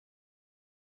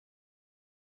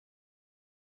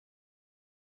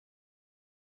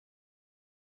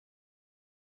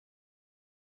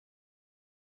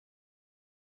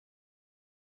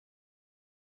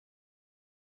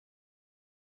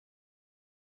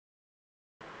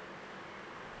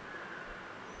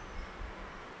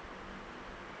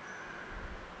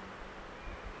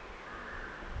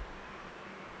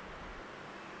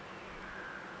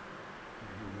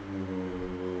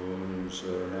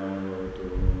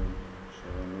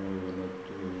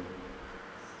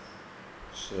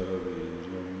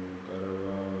Saviryam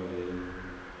Karavavahe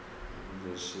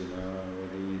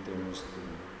Jasyanavaditamastu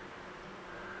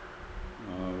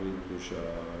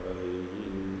Maviddushavahe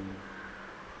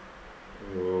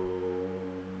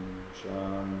Om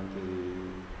Shanti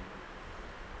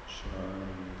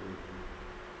Shanti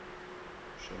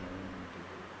Shanti.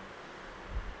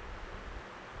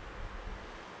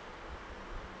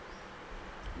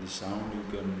 The sound you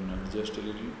can adjust a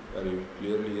little. Are you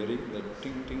clearly hearing that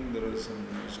ting ting? There is some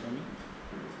noise coming.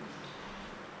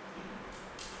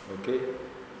 Okay,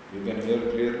 you can hear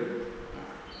clearly.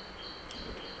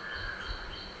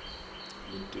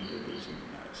 Little reducing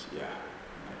noise. Yeah,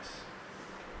 nice.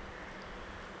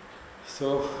 So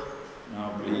now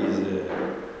please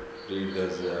read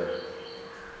those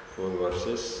 4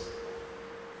 verses.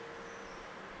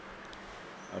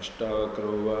 ASHTAVAKRA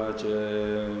uvacha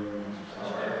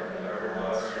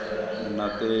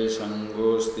Nate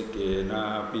sangosti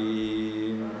kenapi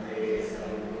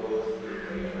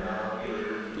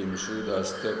Kim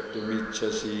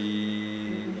sudastaktumichasi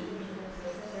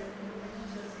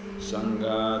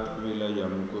Sangat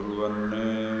vilayam kurvanne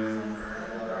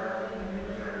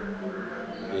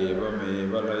Evam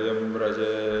evalayam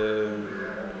braja.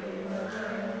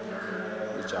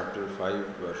 Chapter 5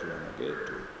 verse 1. Okay,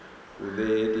 2.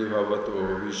 Udeti bhavato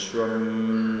vishvam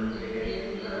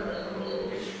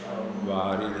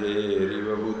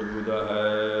varidheriva budbudaha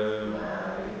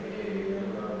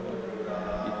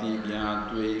iti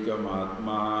jnatveikam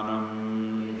atmanam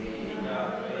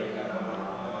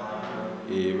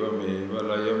evam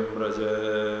evalayam braja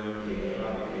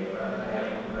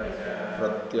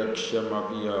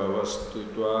pratyakshamapi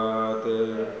avastutvat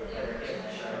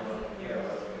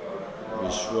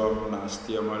Vishwam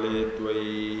nastyamale tvai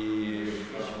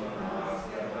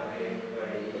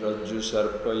Rajju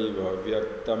sarpaiva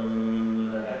vyaktam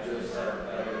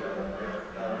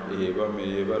Evam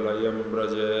evalayam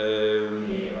braja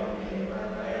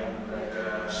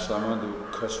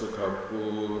Samadukha sukha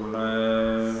purna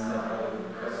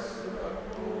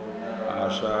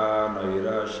Asha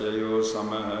nairashyayo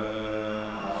samaha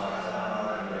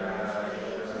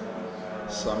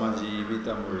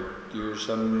Samajivita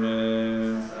mrityusanne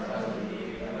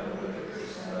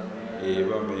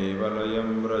Evam evalayam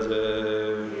braja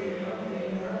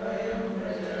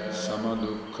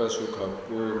Samadukha sukha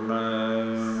purna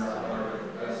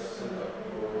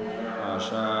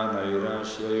Asha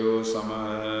nairashyayo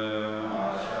samaha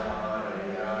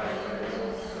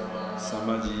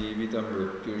Samajivita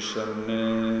mrityusanne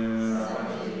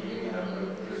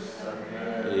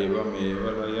Evam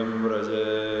evalayam braja.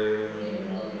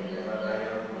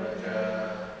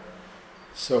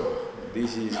 So,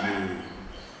 this is the,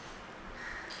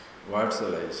 what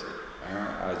shall I say,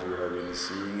 as we have been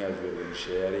seeing, as we have been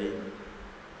sharing,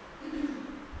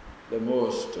 the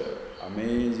most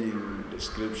amazing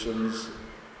descriptions,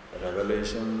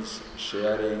 revelations,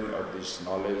 sharing of this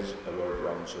knowledge about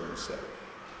one's own self.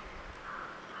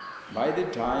 By the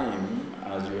time,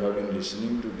 as you have been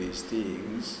listening to these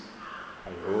things,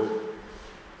 I hope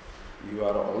you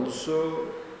are also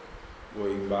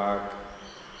going back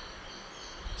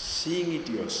seeing it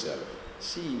yourself.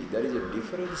 See, there is a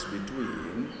difference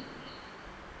between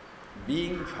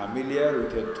being familiar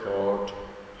with a thought,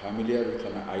 familiar with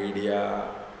an idea,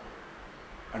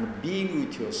 and being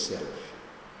with yourself.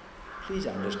 Please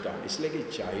understand, it's like a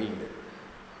child.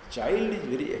 Child is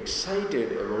very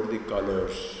excited about the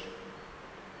colors.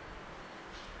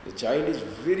 The child is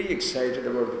very excited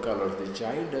about the colors. The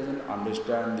child doesn't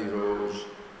understand the rose,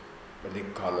 but the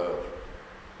color.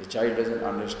 The child doesn't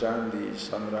understand the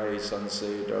sunrise,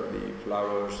 sunset, or the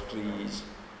flowers, trees,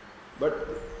 but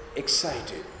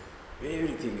excited.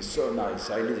 Everything is so nice,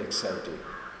 child is excited.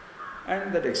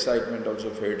 And that excitement also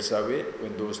fades away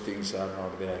when those things are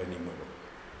not there anymore.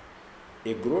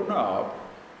 A grown-up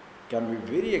can be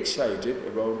very excited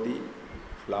about the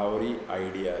flowery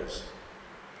ideas.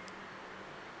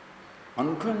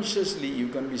 Unconsciously, you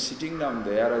can be sitting down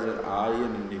there as an I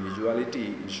and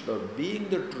individuality instead of being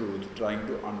the truth, trying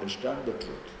to understand the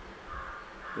truth.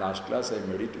 Last class I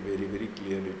made it very, very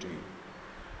clearly to you.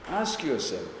 Ask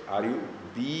yourself, are you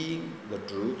being the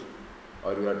truth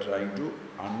or you are trying to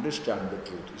understand the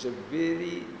truth? It's a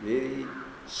very, very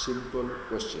simple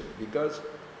question because,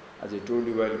 as I told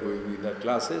you while going in the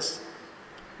classes,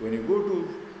 when you go to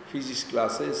physics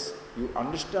classes, you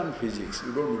understand physics.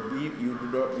 You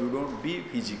don't be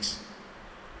physics.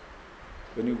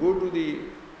 When you go to the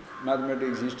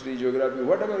mathematics, history, geography,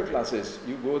 whatever classes,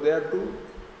 you go there to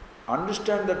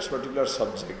understand that particular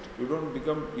subject. You don't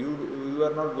become. You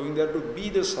are not going there to be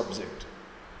the subject.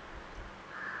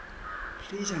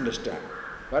 Please understand.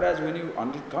 Whereas when you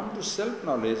come to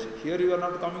self-knowledge, here you are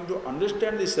not coming to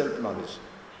understand the self-knowledge.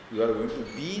 You are going to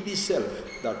be the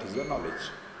self, that is the knowledge.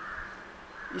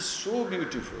 It's so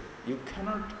beautiful. You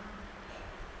cannot,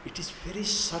 it is very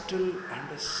subtle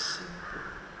and simple.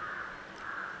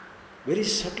 Very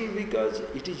subtle because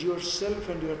it is yourself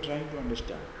and you are trying to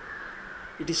understand.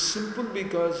 It is simple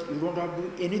because you don't have to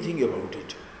do anything about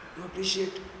it. You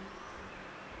appreciate?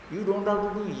 You don't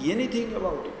have to do anything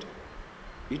about it.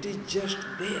 It is just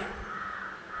there.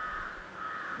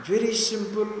 Very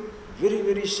simple, very,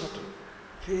 very subtle.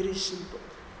 Very simple.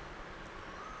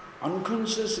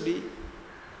 Unconsciously,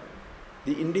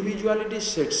 the individuality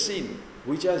sets in,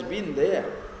 which has been there.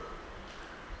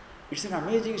 It's an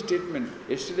amazing statement.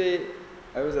 Yesterday,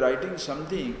 I was writing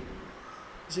something.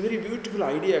 It's a very beautiful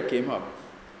idea came up.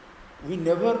 We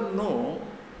never know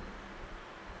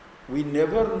when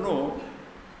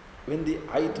the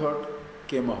I thought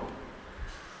came up.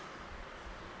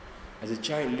 As a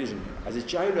child, listen, as a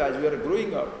child, as we are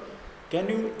growing up, can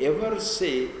you ever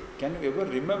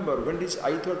remember when this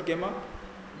I thought came up?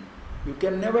 You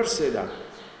can never say that.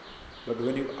 But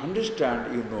when you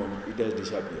understand, you know it has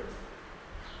disappeared.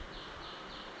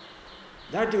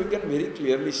 That you can very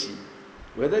clearly see.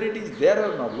 Whether it is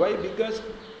there or not. Why? Because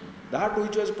that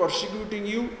which was persecuting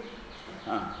you,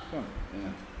 come,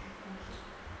 yeah.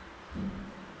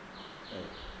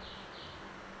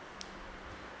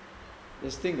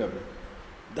 Just think of it.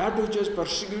 That which was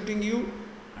persecuting you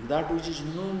and that which is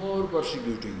no more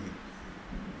persecuting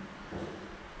you.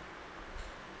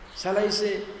 Shall I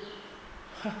say,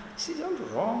 this is all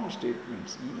wrong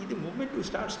statements. The moment you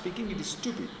start speaking, it is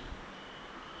stupid.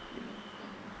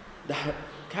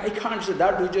 I can't say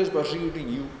that which is persecuting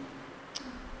you.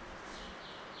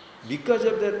 Because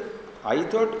of that, I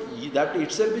thought that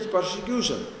itself is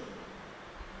persecution.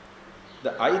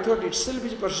 The I thought itself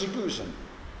is persecution.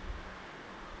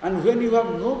 And when you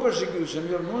have no persecution,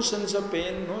 you have no sense of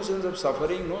pain, no sense of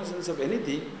suffering, no sense of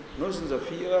anything, no sense of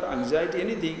fear, anxiety,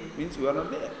 anything, means you are not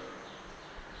there.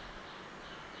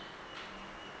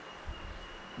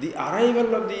 The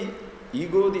arrival of the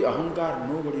ego, the ahankar,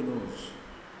 nobody knows.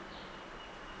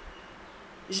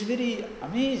 It's very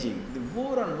amazing. The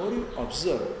more and more you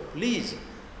observe, please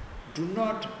do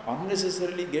not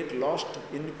unnecessarily get lost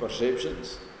in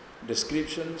perceptions,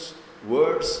 descriptions,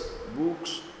 words,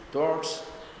 books, thoughts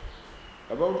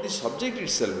about the subject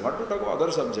itself, not to talk about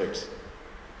other subjects.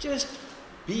 Just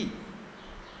be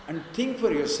and think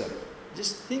for yourself.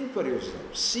 Just think for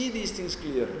yourself. See these things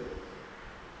clearly.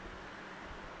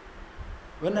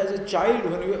 When as a child,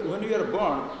 when you were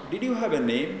born, did you have a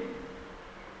name?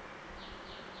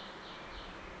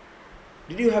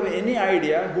 Did you have any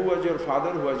idea who was your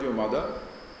father, who was your mother?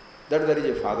 That there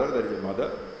is a father, there is a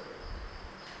mother.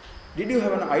 Did you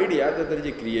have an idea that there is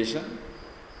a creation?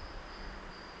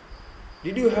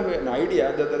 Did you have an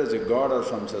idea that there is a God or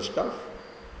some such stuff?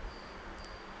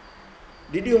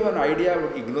 Did you have an idea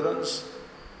about ignorance,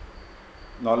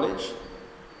 knowledge?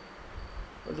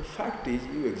 But the fact is,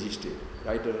 you existed,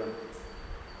 right or wrong?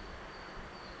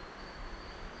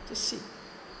 Just see.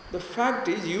 The fact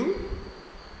is, you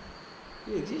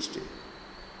existed.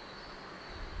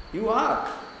 You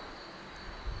are.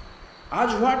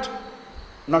 As what?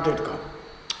 Not yet come.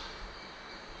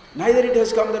 Neither it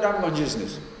has come that I am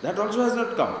consciousness. That also has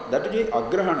not come. That is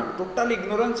agrahana. Total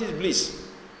ignorance is bliss.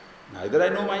 Neither I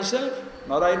know myself,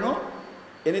 nor I know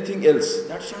anything else.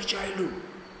 That's your childhood.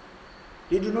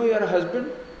 Did you know your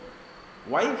husband,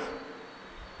 wife,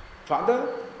 father,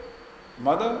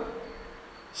 mother,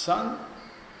 son,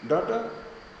 daughter,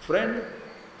 friend,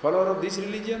 follower of this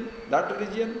religion, that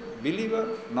religion,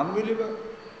 believer, non-believer,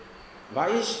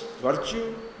 vice,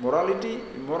 virtue, morality,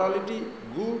 immorality,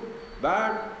 good,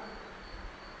 bad?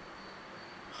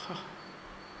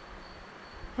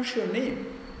 What's your name?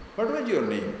 What was your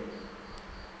name?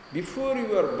 Before you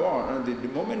were born, the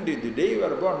moment, the day you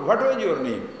were born, what was your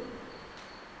name?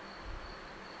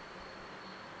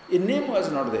 A name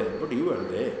was not there, but you were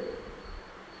there.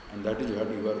 And that is what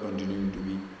you are continuing to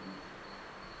be.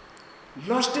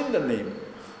 Lost in the name.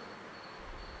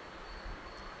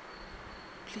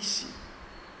 Please see.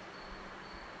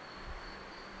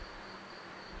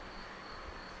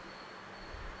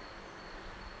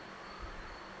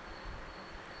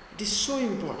 It is so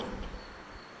important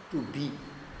to be.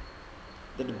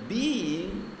 That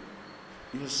being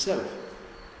yourself,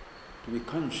 to be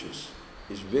conscious,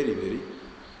 is very, very,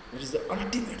 that is the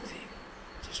ultimate thing.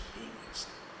 Just being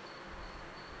yourself.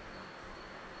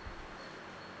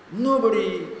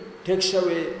 Nobody takes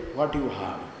away what you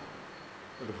have,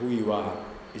 but who you are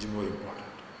is more important.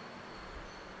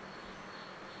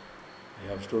 I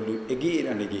have told you again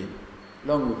and again,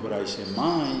 Long before I say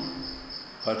my,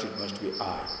 first it must be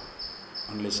I.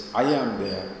 Unless I am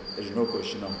there, there is no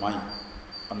question of mine.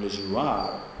 Unless you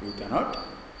are, you cannot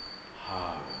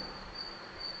have.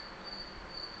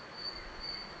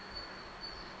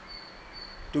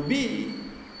 To be,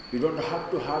 you don't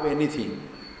have to have anything,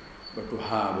 but to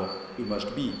have, you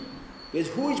must be. Because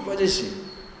who is possessing?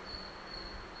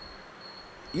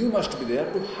 You must be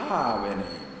there to have a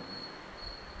name.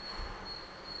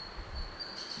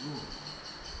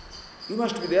 You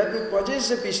must be there to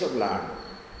possess a piece of land.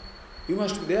 You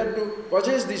must be there to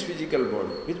possess this physical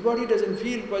body. Which body doesn't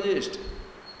feel possessed?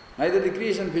 Neither the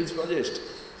creation feels possessed.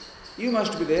 You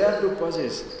must be there to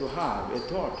possess, to have a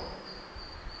thought.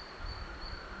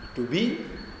 To be,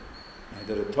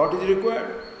 neither a thought is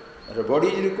required, nor a body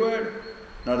is required,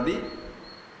 nor the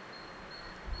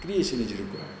creation is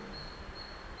required.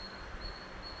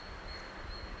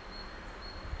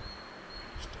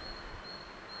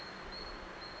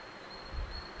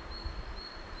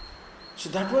 So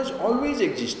that was always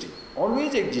existing,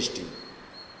 always existing.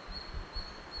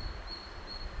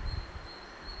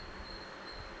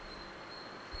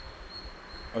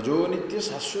 Ajo nitya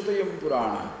sashvatayam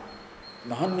purana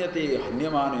nahanyate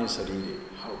hanyamane sarire.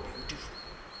 How beautiful.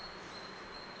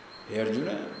 Hey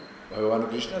Arjuna, Bhagavan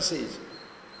Krishna says,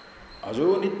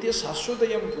 Ajo nitya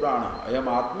sashvatayam purana. I am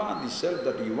Atma, the self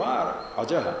that you are,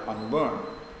 ajaha, unborn,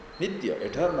 nitya,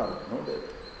 eternal, no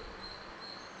death.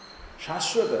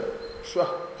 Shashvata, swah,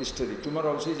 tishtari,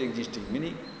 tomorrow also is existing,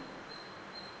 meaning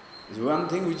is one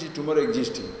thing which is tomorrow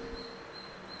existing.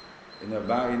 In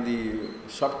the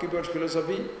shopkeeper's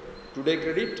philosophy, today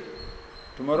credit,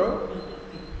 tomorrow,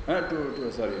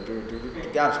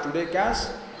 cash, today cash,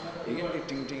 again the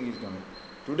ting is coming.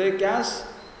 Today cash,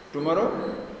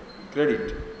 tomorrow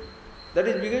credit. That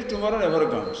is because tomorrow never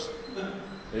comes.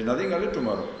 There is nothing other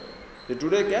tomorrow. The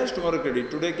today cash, tomorrow credit,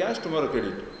 today cash, tomorrow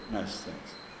credit. Nice,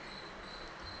 thanks.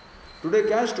 Today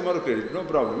cash, tomorrow credit, no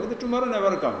problem. The tomorrow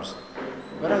never comes.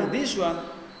 Whereas this one,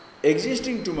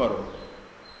 existing tomorrow.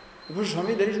 For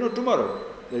Swami, there is no tomorrow.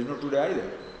 There is no today either.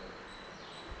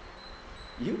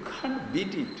 You can't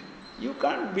beat it. You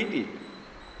can't beat it.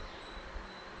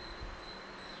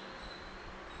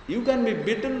 You can be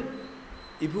beaten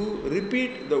if you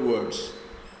repeat the words.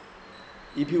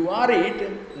 If you are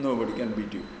it, nobody can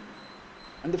beat you.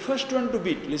 And the first one to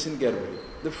beat, listen carefully,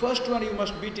 the first one you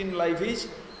must beat in life is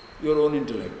your own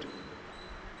intellect.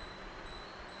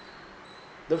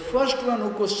 The first one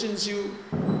who questions you,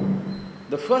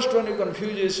 the first one who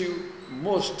confuses you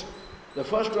most, the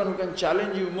first one who can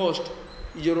challenge you most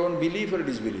is your own belief or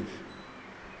disbelief.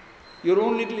 Your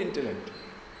own little intellect.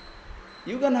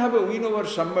 You can have a win over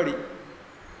somebody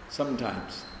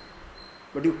sometimes,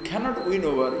 but you cannot win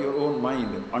over your own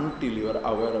mind until you are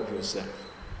aware of yourself.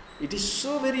 It is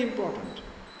so very important.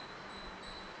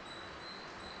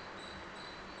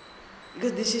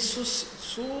 Because this is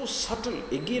so subtle.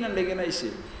 Again and again I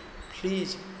say,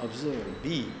 please observe,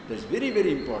 be. That's very,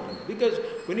 very important. Because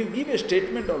when you give a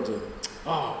statement also,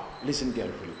 listen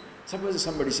carefully. Suppose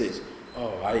somebody says,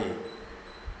 I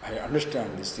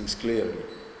understand these things clearly.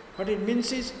 What it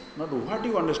means is not what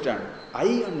you understand. I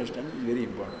understand is very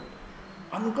important.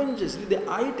 Unconsciously,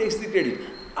 the I takes the credit.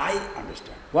 I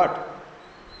understand. What?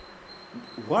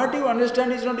 What you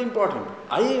understand is not important.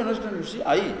 I understand, you see,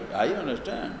 I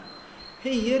understand.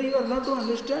 Hey, here you are not to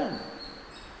understand.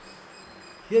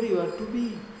 Here you are to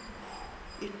be.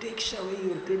 It takes away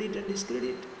your credit and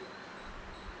discredit.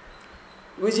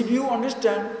 Because if you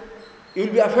understand, you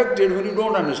will be affected when you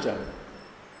don't understand.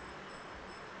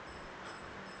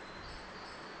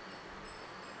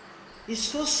 It's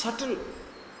so subtle,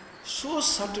 so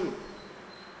subtle.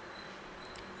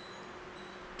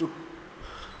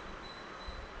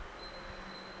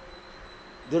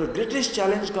 The greatest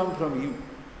challenge comes from you.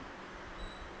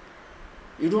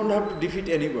 You don't have to defeat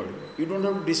anybody. You don't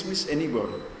have to dismiss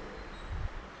anybody.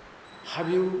 Have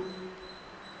you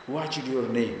watched your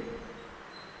name?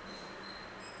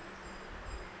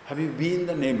 Have you been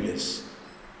the nameless?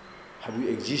 Have you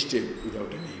existed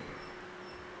without a name?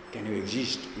 Can you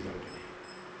exist without a name?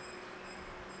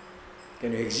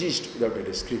 Can you exist without a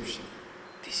description?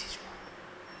 This is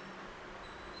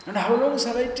what. And how long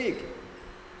shall I take?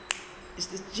 It's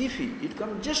the jiffy. It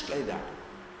comes just like that.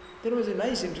 There was a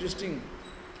nice, interesting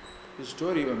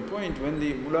story, one point, when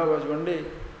the mullah was one day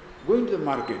going to the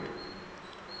market.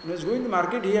 When he was going to the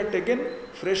market, he had taken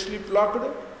freshly plucked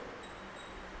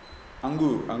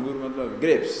angur,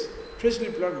 grapes. Freshly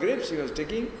plucked grapes, he was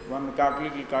taking one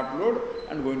little cart load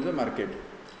and going to the market.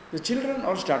 The children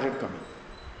all started coming.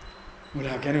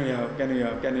 Mullah, can you have, can you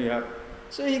have, can you have?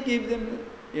 So he gave them,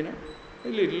 a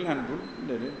little handful, and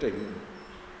then taking them.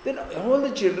 Then all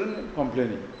the children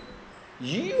complaining,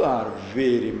 you are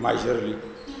very miserly.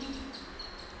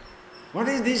 What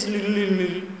is this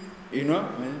little, you know?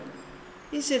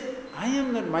 He said, I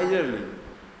am not miserly.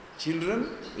 Children,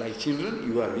 like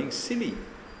children, you are being silly.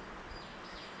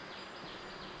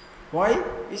 Why?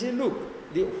 He said,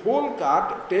 look, the whole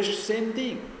cart tastes same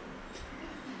thing.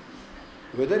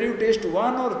 Whether you taste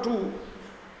one or two,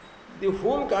 the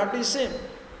whole cart is same.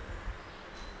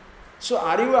 So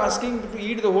are you asking to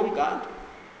eat the whole cart?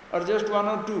 Or just one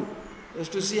or two?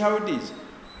 Just to see how it is.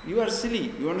 You are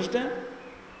silly, you understand?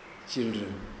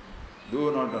 Children,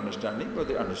 though not understanding, but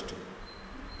they understood.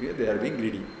 They are being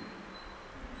greedy.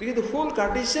 Because the whole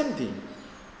cart is same thing.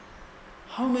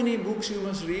 How many books you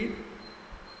must read?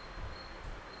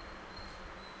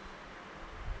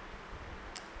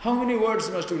 How many words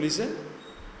must you listen?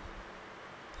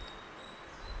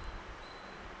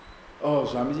 Oh,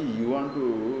 Swamiji, you want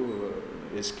to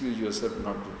excuse yourself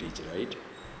not to teach, right?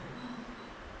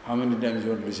 How many times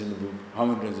you want to listen to the book? How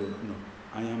many times? No,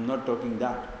 I am not talking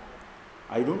that.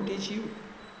 I don't teach you.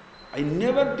 I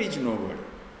never teach nobody.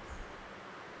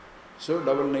 So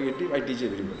double negative, I teach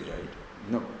everybody, right?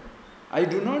 No, I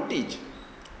do not teach.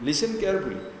 Listen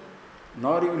carefully.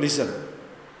 Nor you listen.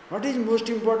 What is most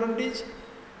important is,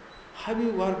 have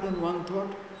you worked on one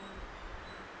thought?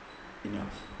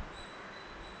 Enough.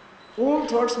 All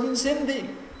thoughts mean same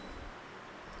thing.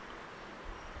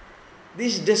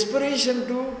 This desperation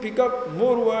to pick up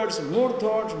more words, more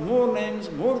thoughts, more names,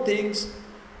 more things,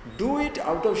 do it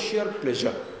out of sheer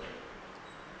pleasure,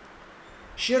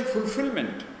 sheer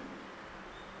fulfillment.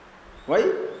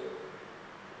 Why?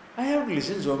 I have to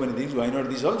listen so many things, why not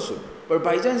this also? But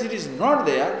by chance it is not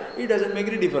there, it doesn't make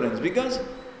any difference, because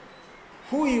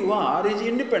who you are is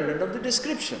independent of the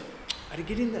description. Are you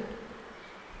getting that?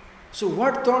 So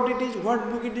what thought it is, what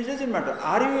book it is, doesn't matter.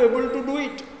 Are you able to do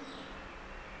it?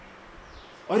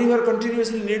 Or you are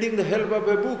continuously needing the help of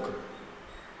a book,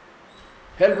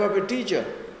 help of a teacher,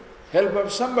 help of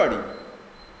somebody.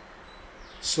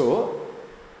 So,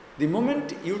 the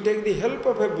moment you take the help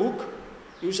of a book,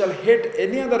 you shall hate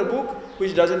any other book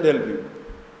which doesn't help you.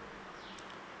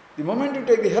 The moment you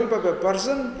take the help of a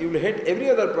person, you will hate every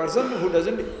other person who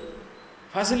doesn't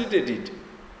facilitate it.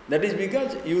 That is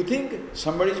because you think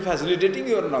somebody is facilitating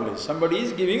your knowledge, somebody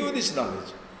is giving you this knowledge.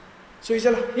 So you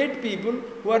shall hate people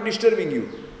who are disturbing you.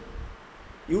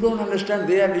 You don't understand,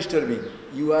 they are disturbing.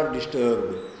 You are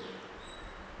disturbed.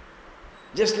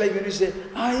 Just like when you say,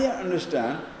 I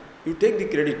understand, you take the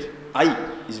credit. I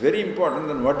is very important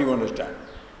than what you understand.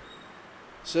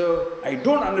 So, I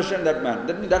don't understand that man.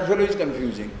 That means that fellow is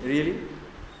confusing. Really?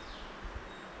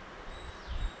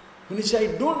 When you say,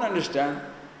 I don't understand,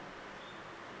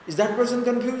 is that person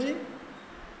confusing?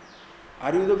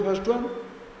 Are you the first one?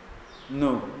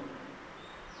 No.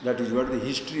 That is what the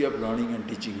history of learning and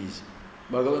teaching is.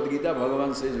 Bhagavad Gita,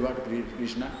 Bhagavan says what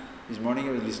Krishna, this morning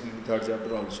I was listening to third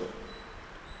chapter also.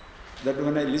 That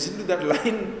when I listened to that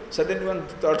line, suddenly one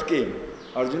thought came.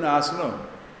 Arjuna asked, no,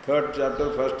 third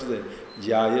chapter first says,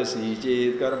 Jayasi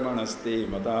chet karmanaste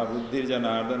mata buddhir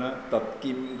janardana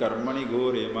tatkim karmani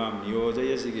gore mam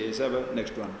niyojayasi kesava.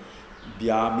 Next one.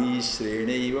 Vyami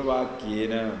sreneiva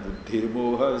vakyena buddhir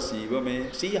moha siva me.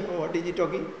 See how, what is he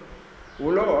talking? Oh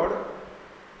Lord,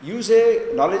 you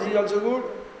say knowledge is also good.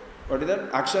 What is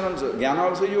that? Action also. Jnana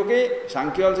also is okay.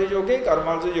 Sankhya also is okay.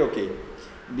 Karma also is okay.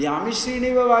 Vyami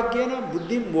sreneiva vakyena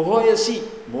buddhi mohoyasi.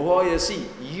 Mohoyasi.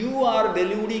 You are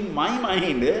deluding my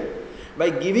mind by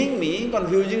giving me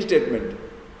confusing statement.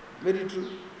 Very true.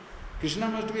 Krishna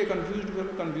must be a confused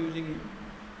fellow, confusing him.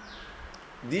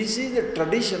 This is the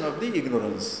tradition of the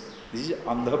ignorance. This is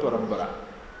Andha Parampara.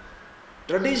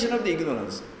 Tradition of the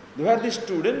ignorance. Where the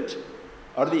student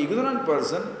or the ignorant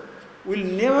person will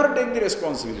never take the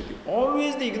responsibility.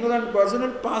 Always the ignorant person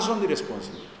will pass on the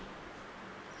responsibility.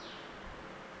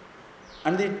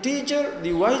 And the teacher,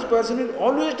 the wise person will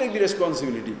always take the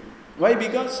responsibility. Why?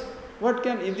 Because what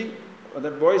can, if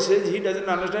that boy says he doesn't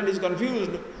understand, he is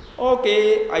confused,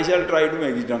 okay, I shall try to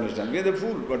make it understand. We are the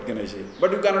fool, what can I say?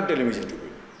 But you cannot tell him he is stupid.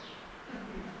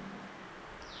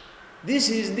 This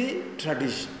is the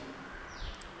tradition,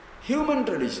 human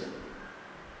tradition.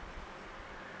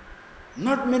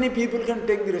 Not many people can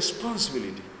take the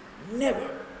responsibility.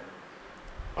 Never.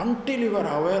 Until you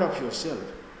are aware of yourself.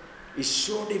 It's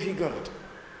so difficult.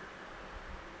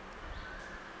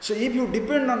 So if you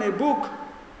depend on a book,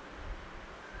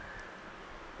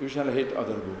 you shall hate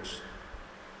other books.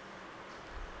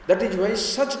 That is why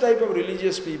such type of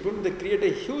religious people, they create a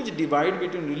huge divide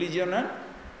between religion and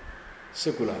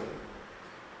secular.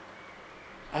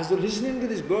 As though listening to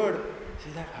this bird,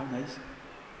 see that, how nice.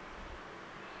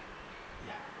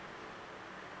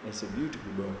 Yeah. That's a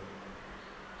beautiful bird.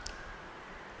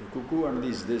 The cuckoo and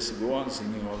this go on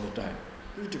singing all the time.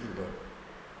 Beautiful bird.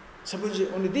 Suppose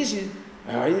only this is,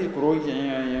 crow,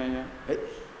 hey,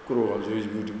 crow also is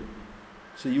beautiful.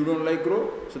 So you don't like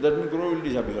crow, so that means crow will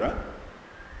disappear. Huh?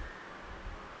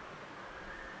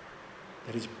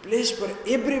 There is place for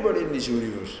everybody in this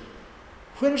universe.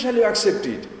 When shall you accept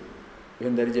it?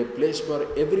 When there is a place for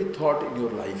every thought in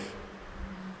your life.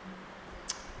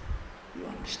 You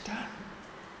understand?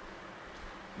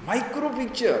 Micro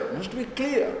picture must be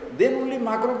clear. Then only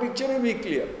macro picture will be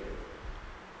clear.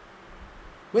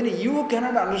 When you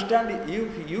cannot understand,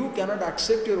 if you cannot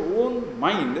accept your own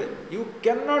mind, you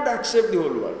cannot accept the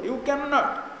whole world. You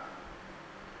cannot.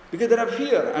 Because there are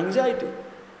fear, anxiety.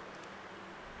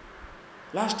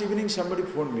 Last evening somebody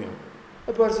phoned me up.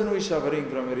 A person who is suffering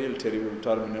from a real terrible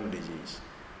terminal disease.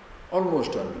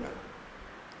 Almost terminal.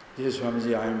 He said,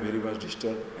 Swamiji, I am very much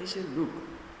disturbed. I said, look,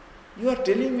 you are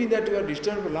telling me that you are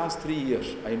disturbed for the last 3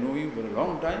 years. I know you for a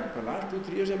long time. For the last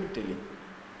 2-3 years I have been telling.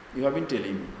 You have been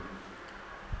telling me.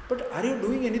 But are you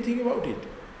doing anything about it?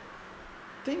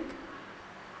 Think.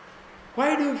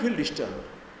 Why do you feel disturbed?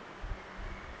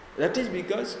 That is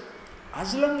because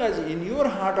as long as in your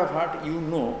heart of heart you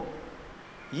know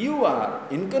you are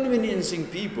inconveniencing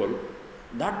people,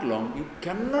 that long you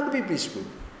cannot be peaceful.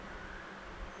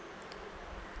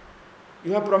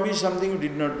 You have promised something you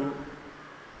did not do.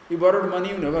 You borrowed money,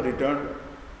 you never returned.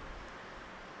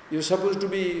 You are supposed to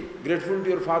be grateful to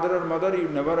your father or mother, you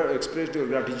never expressed your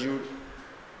gratitude.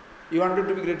 You wanted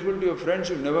to be grateful to your friends,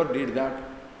 you never did that.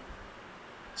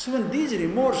 So when these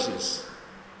remorses,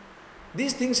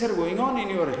 these things are going on in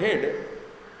your head,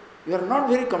 you are not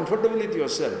very comfortable with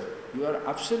yourself. You are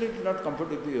absolutely not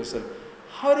comfortable with yourself.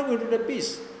 How are you going to have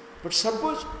peace? But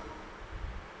suppose,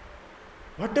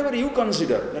 whatever you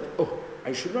consider, that, oh,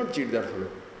 I should not cheat that fellow,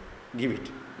 give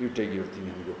it. You take your thing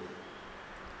and go.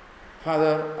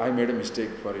 Father, I made a mistake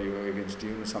for you, against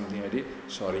you, something I did,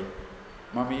 sorry.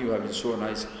 Mommy, you have been so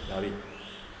nice, Dari.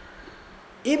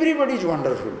 Everybody is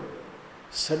wonderful.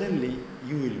 Suddenly,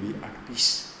 you will be at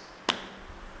peace.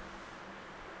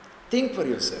 Think for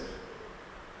yourself.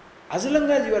 As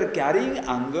long as you are carrying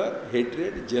anger,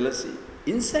 hatred, jealousy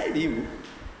inside you,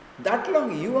 that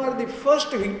long you are the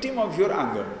first victim of your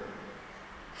anger,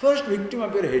 first victim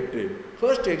of your hatred,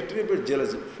 first victim of your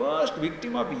jealousy, first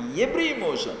victim of every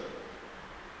emotion.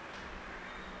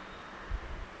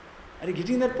 Are you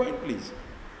getting that point, please?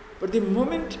 But the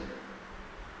moment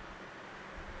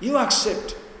you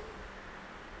accept,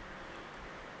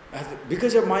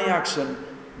 because of my action,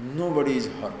 nobody is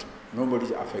hurt, nobody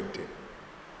is affected.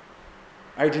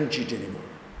 I didn't cheat anymore.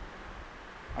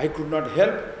 I could not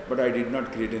help, but I did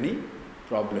not create any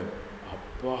problem.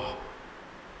 Appa,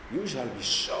 you shall be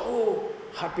so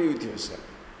happy with yourself.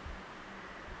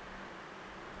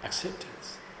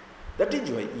 Acceptance. That is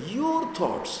why your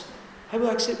thoughts have you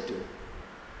accepted.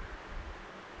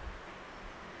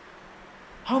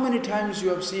 How many times you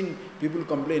have seen people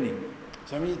complaining,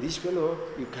 Swami, this fellow,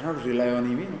 you cannot rely on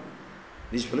him, you know.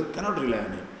 This fellow cannot rely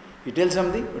on him. He tells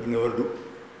something, but never do.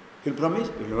 He'll promise,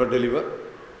 he'll never deliver.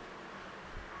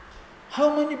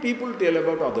 How many people tell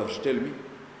about others? Tell me.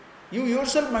 You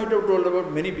yourself might have told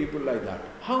about many people like that.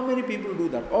 How many people do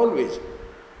that? Always.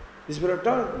 This fellow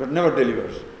talks, but never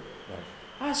delivers.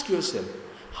 Right. Ask yourself,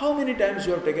 how many times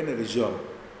you have taken a resolve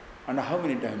and how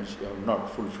many times you have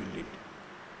not fulfilled it?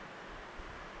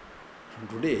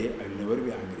 From today, I will never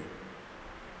be angry.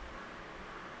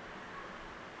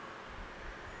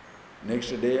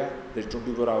 Next day, there's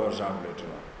 24 hours after later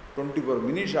on. 24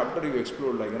 minutes after you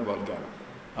explode like a volcano.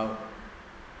 How?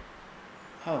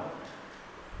 How?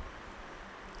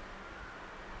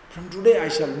 From today I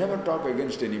shall never talk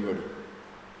against anybody.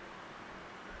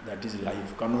 That is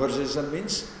life. Conversation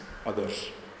means others.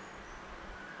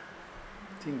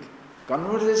 Think.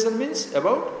 Conversation means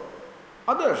about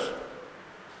others.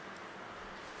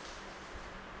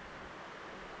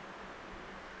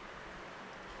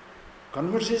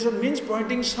 Conversation means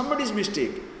pointing somebody's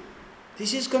mistake.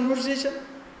 This is conversation.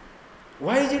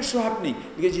 Why is it so happening?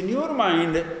 Because in your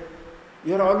mind,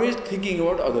 you are always thinking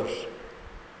about others.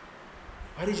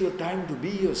 Where is your time to be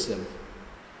yourself?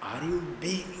 Are you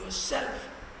being yourself?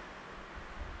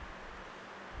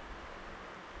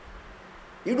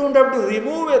 You don't have to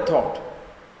remove a thought.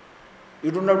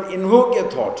 You don't have to invoke a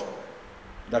thought.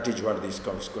 That is what this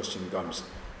question comes.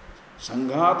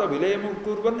 Sanghata vilayam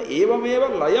kurvan evameva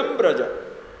layam braja.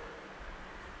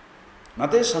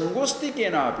 Nate sangosti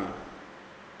kenapi.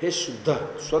 Hey Suddha,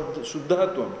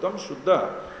 Suddhatvam, Tam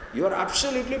Suddha. You are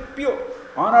absolutely pure,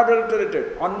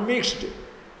 unadulterated, unmixed,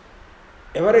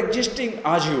 ever existing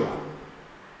as you are.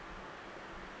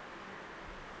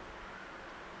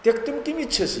 Tyaktum kim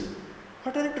ichchasi?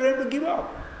 What are you trying to give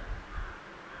up?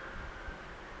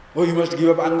 Oh, you must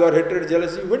give up anger, hatred,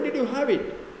 jealousy. When did you have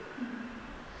it?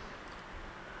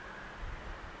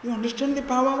 You understand the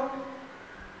power?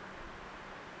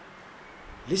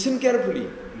 Listen carefully.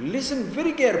 Listen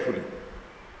very carefully.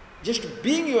 Just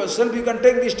being yourself, you can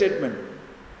take this statement.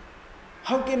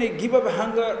 How can I give up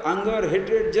anger,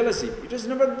 hatred, jealousy? It was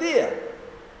never there.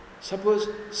 Suppose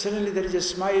suddenly there is a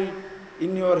smile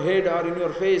in your head or in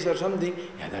your face or something.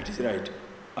 Yeah, that is right.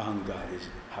 Ahankar is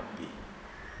happy.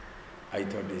 I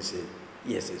thought they say,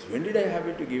 yes, when did I have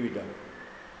it to give it up?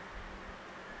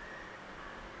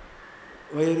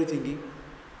 Why are you thinking?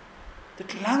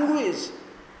 That language,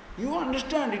 you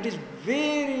understand, it is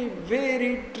very,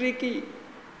 very tricky.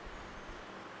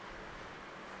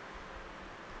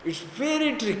 It's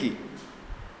very tricky.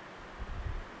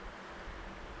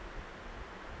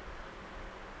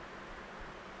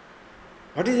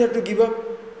 What is there to give up?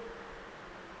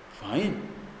 Fine.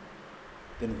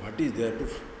 Then what is there to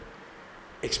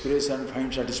express and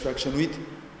find satisfaction with?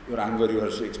 Your anger you are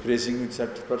also expressing with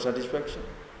for satisfaction.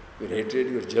 Your hatred,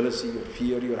 your jealousy, your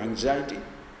fear, your anxiety.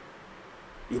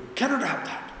 You cannot have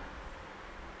that.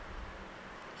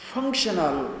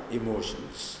 Functional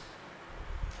emotions,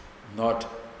 not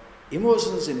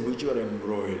emotions in which you are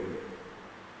embroiled,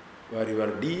 where you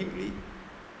are deeply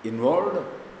involved,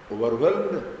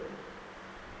 overwhelmed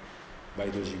by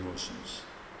those emotions.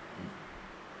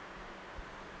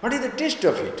 What is the taste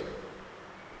of it?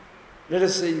 Let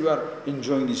us say you are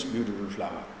enjoying this beautiful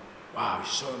flower. Wow,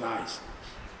 it's so nice.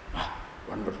 Ah,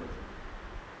 wonderful.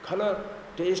 Color,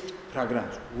 taste,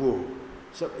 fragrance. Whoa.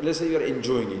 So let's say you are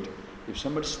enjoying it. If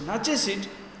somebody snatches it,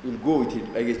 you will go with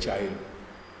it like a child.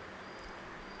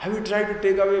 Have you tried to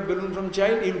take away a balloon from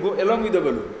child? He will go along with the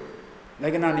balloon,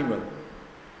 like an animal.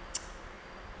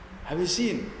 Have you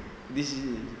seen these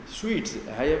sweets?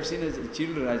 I have seen as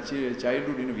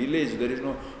childhood in a village, there is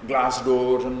no glass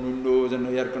doors and windows and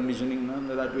air conditioning, none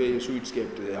that way sweets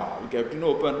kept. They are all kept in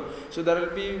open. So there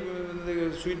will be,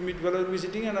 the sweet meat fellow will be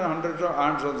sitting and hundreds of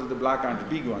ants also, the black ants,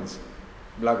 big ones,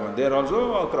 black ones. They are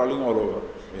also crawling all over, all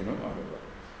over.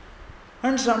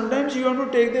 And sometimes you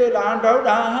want to take the ant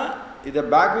out, the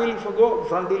back will go,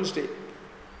 front will stay.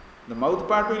 The mouth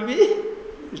part will be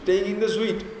staying in the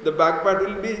sweet. The back part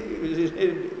will be,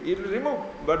 it will remove,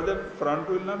 but the front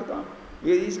will not come.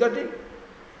 Because he is cutting.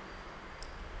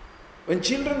 When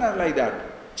children are like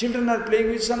that, children are playing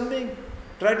with something,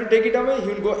 try to take it away, he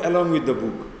will go along with the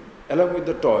book, along with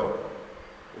the toy.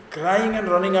 Crying and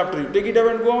running after you. Take it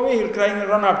away and go away, he will cry and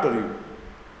run after you.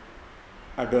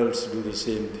 Adults do the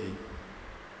same thing.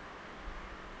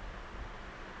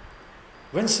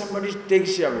 When somebody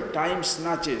takes you away, time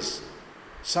snatches,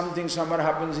 something somewhere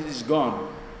happens, it is gone,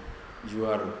 you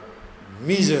are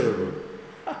miserable.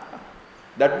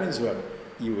 That means what?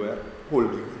 You are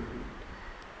holding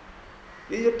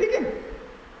it. You are taken.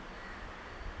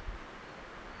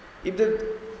 If the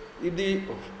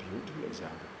beautiful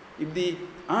example. If the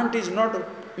ant is not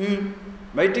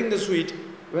biting the sweet,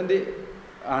 when the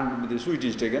sweet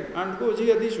is taken, ant goes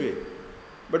here this way.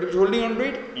 But if it's holding on to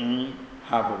it,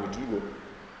 half of it will go.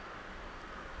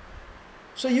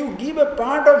 So you give a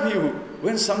part of you.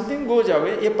 When something goes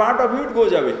away, a part of you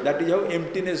goes away. That is how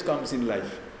emptiness comes in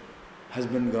life.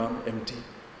 Husband gone, empty.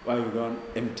 Wife gone,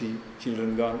 empty.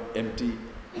 Children gone, empty.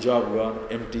 Job gone,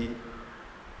 empty.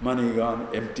 Money gone,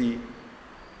 empty.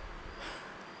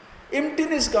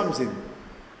 Emptiness comes in.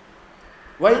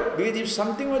 Why? Because if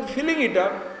something was filling it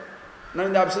up, now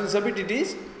in the absence of it,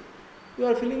 you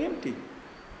are feeling empty.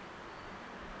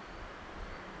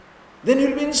 Then you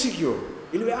will be insecure,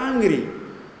 you will be angry,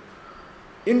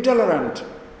 intolerant.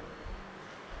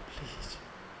 Please.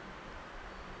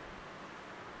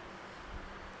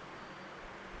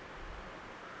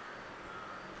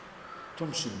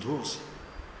 Tvam Shuddhosi.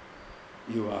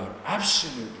 You are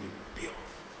absolutely pure.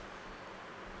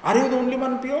 Are you the only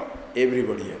one pure?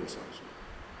 Everybody else also.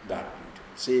 That beauty,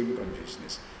 same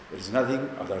consciousness. There is nothing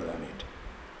other than it.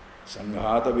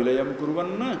 Sanghata vilayam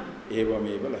kurvanna evam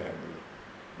eva layam.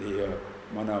 The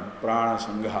mana prana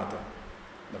sanghata,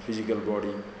 the physical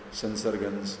body, sense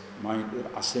organs, mind,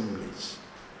 assemblies.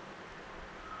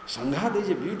 Sanghata is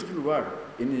a beautiful word.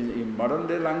 In modern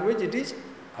day language, it is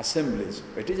assemblies.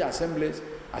 It is assemblies.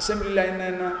 Assembly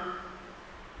line.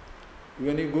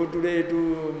 When you go today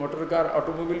to motor car,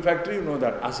 automobile factory, you know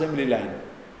that assembly line.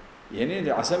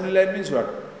 The assembly line means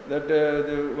what? That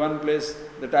the one place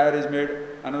the tire is made,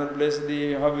 another place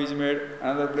the hub is made,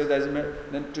 another place that is made,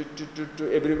 then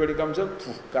everybody comes up,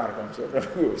 car comes up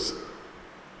and goes.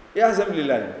 Yeah, assembly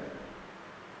line.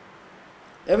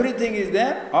 Everything is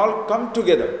there, all come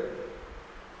together.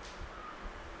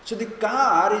 So the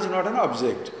car is not an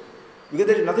object, because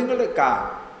there is nothing called a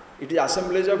car. It is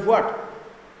assemblage of what?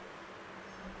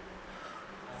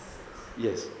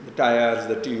 Yes, the tires,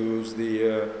 the tubes,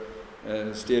 the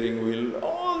steering wheel,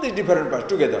 all the different parts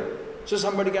together. So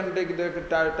somebody can take the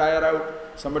tire out,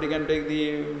 somebody can take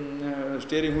the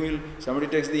steering wheel, somebody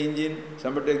takes the engine,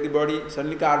 somebody takes the body,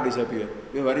 suddenly car disappears.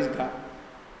 Where is car?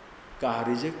 Car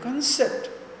is a concept.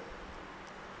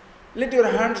 Let your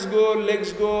hands go,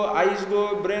 legs go, eyes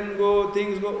go, brain go,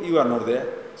 things go, you are not there.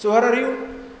 So where are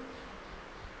you?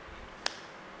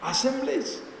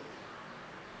 Assemblage.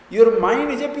 Your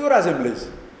mind is a pure assemblage.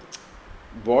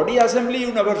 Body assembly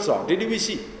you never saw. Did we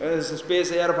see?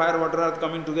 Space, air, fire, water, earth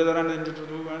coming together and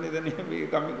then we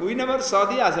coming. We never saw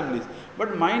the assemblies.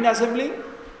 But mind assembling,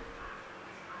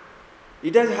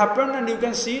 it has happened and you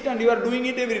can see it and you are doing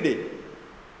it every day.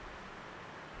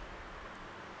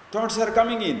 Thoughts are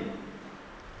coming in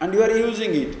and you are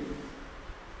using it.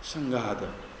 Sanghata.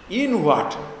 In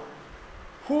what?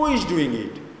 Who is doing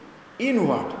it? In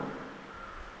what?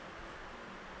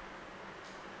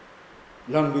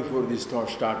 Long before these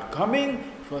thoughts start coming,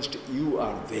 first you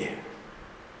are there.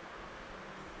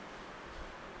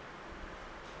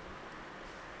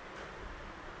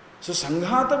 So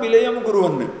Sanghata Vilayam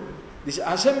Kuruvanna. This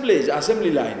assemblage,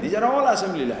 assembly line, these are all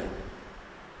assembly line.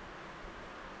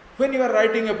 When you are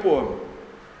writing a poem,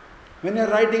 when you are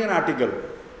writing an article,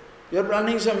 you are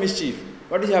planning some mischief,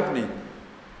 what is happening?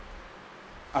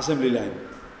 Assembly line.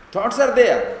 Thoughts are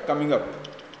there, coming up.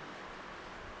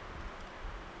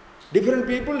 Different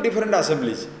people, different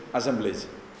assemblies.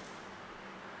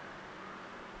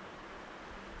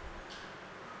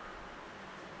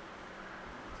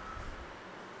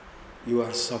 You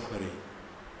are suffering.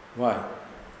 Why?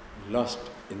 Lost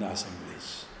in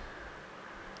assemblies.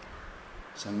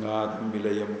 Sanghātam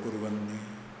vilayam kurvanni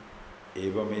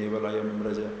evam evalayam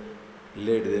raja.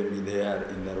 Let them be there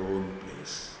in their own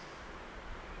place.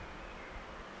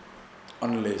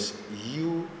 Unless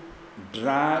you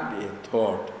drag a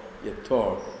thought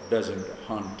doesn't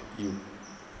haunt you.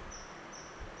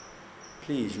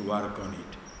 Please work on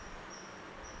it.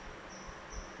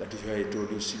 That is why I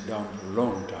told you sit down for a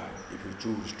long time if you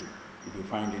choose to, if you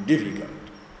find it difficult.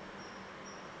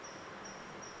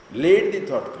 Let the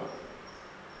thought come.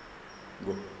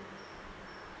 Go.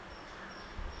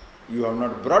 You have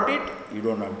not brought it, you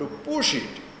don't have to push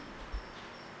it.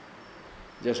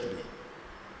 Just be.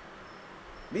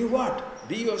 Be what?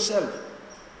 Be yourself.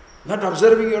 Not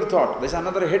observing your thought. There's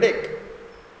another headache.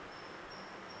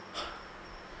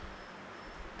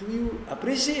 Do you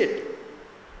appreciate?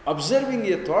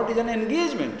 Observing a thought is an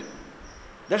engagement.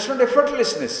 That's not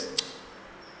effortlessness.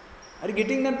 Are you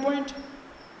getting that point?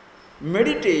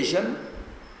 Meditation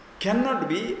cannot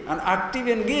be an active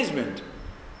engagement.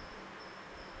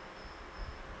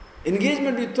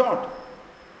 Engagement with thought.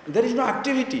 There is no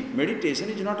activity. Meditation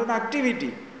is not an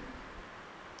activity.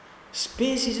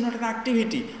 Space is not an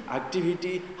activity.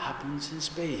 Activity happens in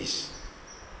space.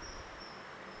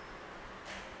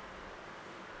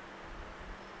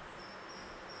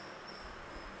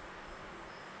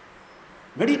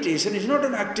 Meditation is not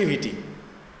an activity.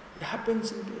 It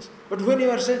happens in space. But when you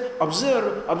are saying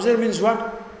observe means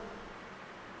what?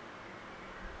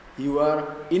 You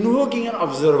are invoking an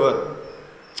observer.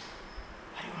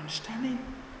 Are you understanding?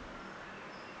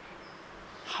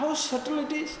 How subtle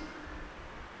it is?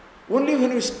 Only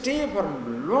when you stay for a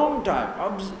long time,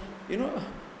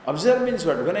 observe means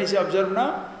what? When I say observe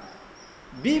now,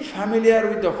 be familiar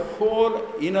with the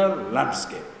whole inner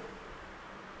landscape.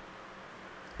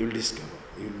 You will discover,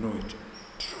 you will know it.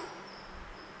 True.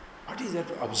 What is that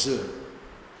to observe?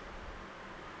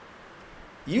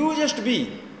 You just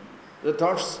be. The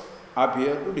thoughts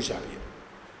appear to disappear.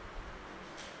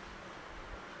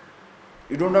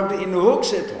 You don't have to invoke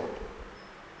a thought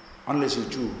unless you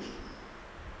choose.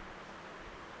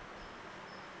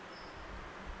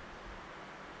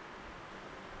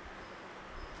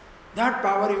 That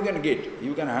power you can get,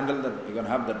 you can handle that, you can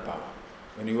have that power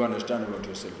when you understand about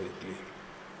yourself very clearly.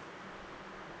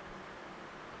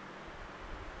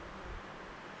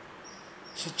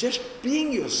 So just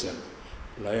being yourself,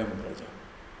 layam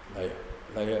praja,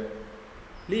 laya,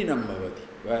 linam bhavati,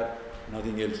 where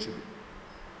nothing else should be.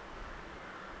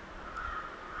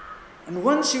 And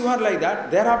once you are like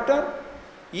that, thereafter,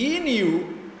 in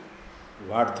you,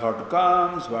 what thought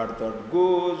comes, what thought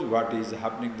goes, what is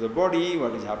happening to the body,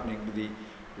 what is happening to the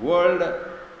world,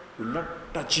 will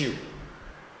not touch you.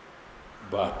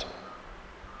 But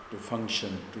to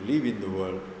function, to live in the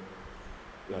world,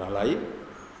 you are alive,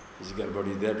 physical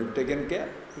body is there to be taken care,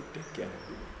 you take care of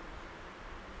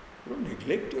you. Don't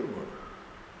neglect your body.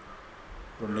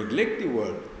 Don't neglect the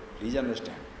world. Please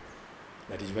understand.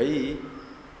 That is why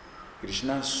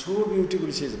Krishna so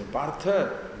beautifully says,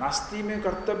 Partha, nasti me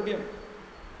kartavyam,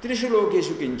 trishu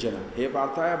lokeshu kinchana. Hey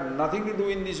Partha, I have nothing to do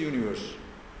in this universe.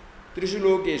 Trishu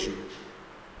lokeshu,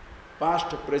 past,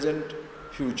 present,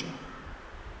 future.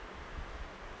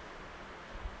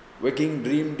 Waking,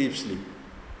 dream, deep sleep.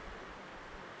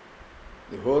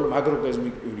 The whole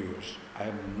macrocosmic universe. I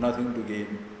have nothing to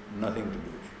gain, nothing to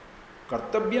lose.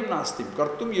 Kartavyam nastim,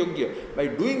 kartum yogya. By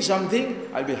doing something,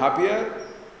 I'll be happier,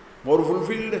 more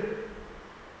fulfilled.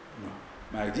 No,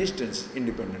 my existence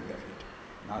independent of it.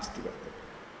 Nasti kartavyam.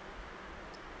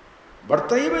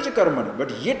 Bhartaiva cha karmana.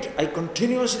 But yet I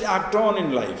continuously act on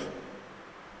in life.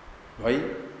 Why?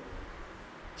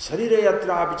 Sarira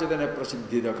yatra apichadana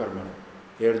prasiddhida karmana.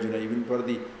 Here Arjuna, even for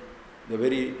the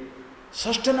very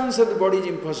sustenance of the body is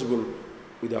impossible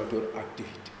without your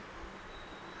activity.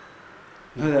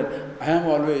 Not that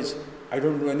I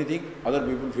don't do anything, other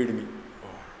people feed me. Oh,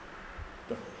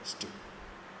 don't still.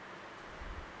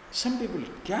 Some people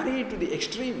carry it to the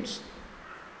extremes.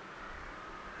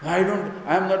 I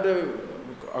am not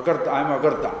akarta, I am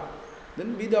akarta.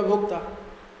 Then be the abhokta.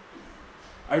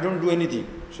 I don't do anything,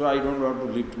 so I don't want to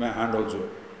lift my hand also.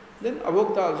 Then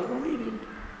abhokta also, don't eat it.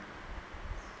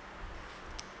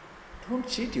 Don't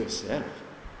cheat yourself.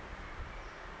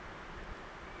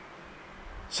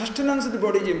 Sustenance of the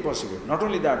body is impossible. Not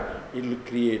only that, it will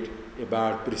create a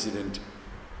bad precedent.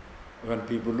 When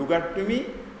people look at me,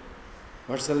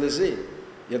 what shall they say?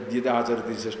 Yad yada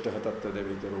acharati sashtaha tattva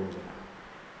devita rojana.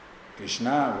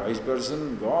 Krishna, wise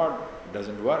person, God,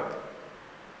 doesn't work.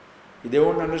 If they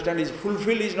won't understand, he is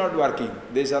fulfilled, he is not working.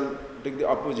 They shall take the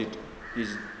opposite. He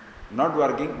is not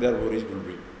working, therefore he is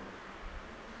fulfilled.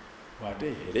 What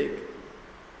a headache.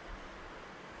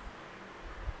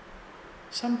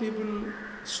 Some people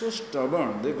so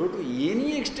stubborn, they go to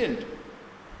any extent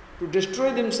to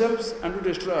destroy themselves and to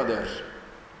destroy others.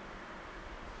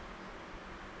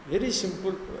 Very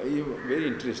simple, very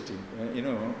interesting.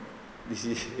 This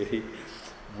is very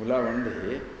Mula one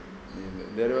day,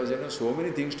 there was so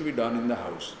many things to be done in the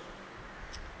house.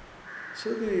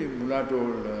 So the Mula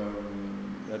told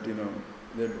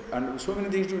and so many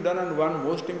things to be done, and one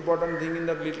most important thing in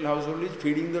that little household is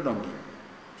feeding the donkey.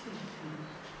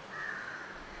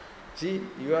 See,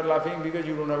 you are laughing because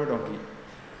you don't have a donkey.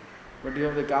 But you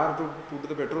have the car to put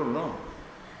the petrol, no?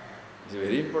 It's a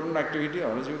very important activity,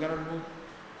 otherwise you cannot move.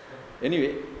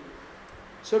 Anyway,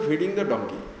 so feeding the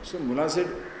donkey. So Mullah said,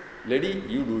 lady,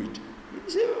 you do it.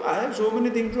 He said, I have so many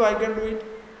things to do, I can do it.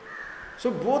 So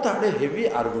both had a heavy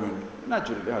argument.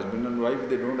 Naturally, husband and wife,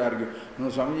 they don't argue. No,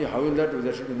 Swamiji, how will that?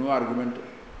 There should be no argument.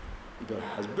 If your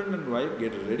husband and wife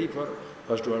get ready for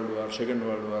First World War, Second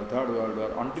World War, Third World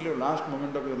War, until your last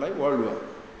moment of your life, World War.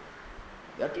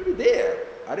 That will be there.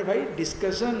 Arifai,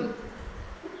 discussion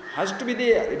has to be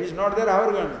there. If it is not there, how are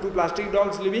you going to? Two plastic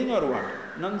dolls living or what?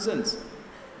 Nonsense.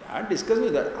 And discuss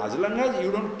with that. As long as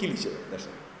you don't kill each other, that's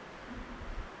all.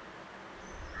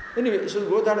 Anyway, so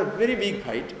both had a very big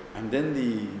fight, and then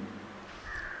the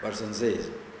person says,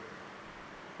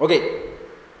 okay,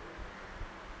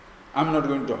 I'm not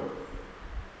going to talk.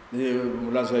 The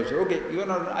Mullah's wife said, okay, you are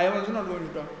not, I am also not going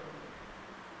to talk.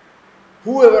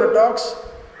 Whoever talks,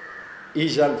 he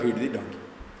shall feed the donkey.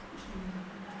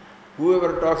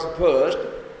 Whoever talks first,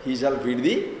 he shall feed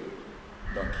the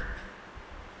donkey.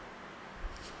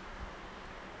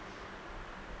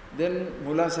 Then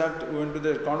Mullah Sahib went to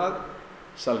the corner,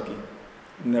 sulking,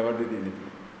 never did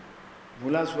anything.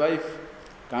 Mullah's wife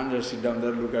can't just sit down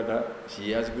there, look at her.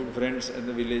 She has good friends in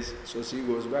the village, so she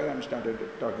goes back and started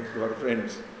talking to her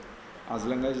friends. As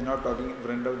long as she is not talking in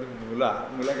front of the Mullah,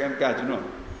 Mullah can catch, no.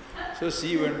 So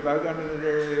she went back and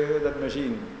that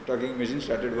talking machine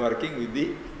started working with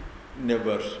the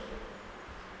neighbors.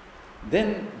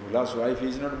 Then Mullah's wife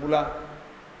is not Mullah.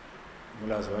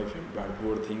 Mullah's wife went back,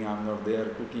 poor thing, I am not there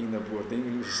cooking, the poor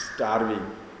thing, he is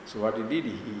starving. So what he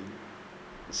did,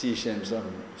 she sent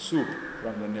some soup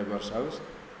from the neighbor's house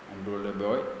and told the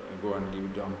boy, go and give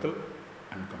it to uncle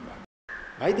and come back.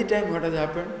 By the time what has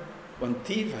happened, one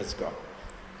thief has come.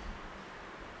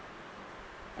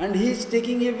 And he is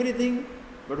taking everything,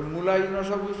 but Mullah is not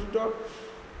supposed to talk.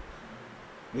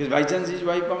 Because by chance his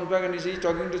wife comes back and he is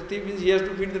talking to the thief, means he has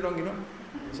to feed the donkey, no?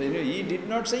 So he did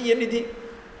not say anything.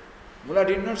 Mullah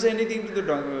did not say anything to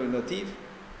the thief.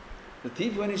 The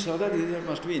thief, when he saw that, he said,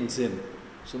 must be insane.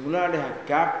 So Mullah had a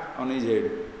cap on his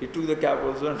head. He took the cap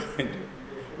also and went.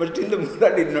 But still the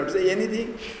Mullah did not say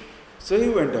anything. So he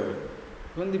went away.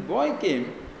 When the boy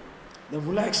came, the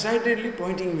Mullah excitedly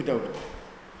pointing it out.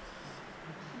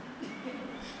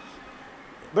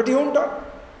 But he won't talk.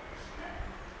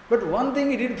 But one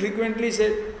thing he did frequently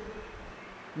say,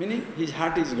 meaning his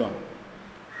heart is gone.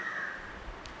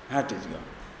 hat is gone.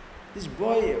 This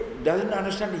boy doesn't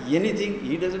understand anything,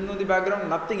 he doesn't know the background,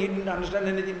 nothing, he didn't understand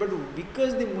anything, but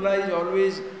because the mullah is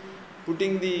always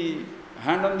putting the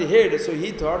hand on the head, so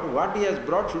he thought what he has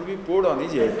brought should be poured on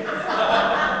his head.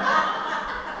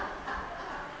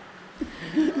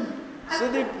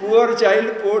 So the poor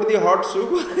child poured the hot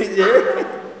soup on his head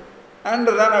and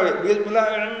ran away. Because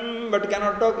mullah, but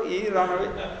cannot talk, he ran away.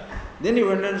 Then he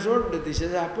went and showed that this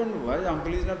has happened, why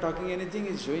uncle is not talking anything,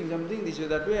 he is showing something this way,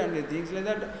 that way, and things like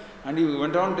that. And he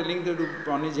went on telling that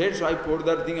on his head, so I poured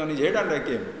that thing on his head and I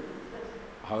came.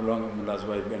 How long mullah's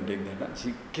wife can take that? And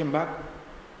she came back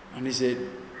and he said,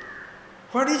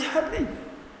 what is happening?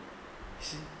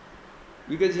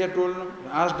 Because he had told him,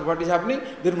 asked what is happening,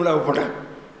 then mullah opened up.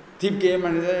 Thief came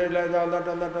and he said, all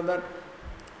that.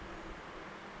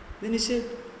 Then he said,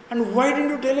 and why didn't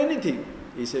you tell anything?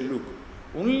 He said, look,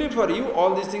 only for you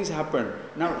all these things happened.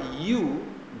 Now you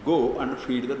go and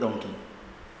feed the donkey.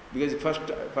 Because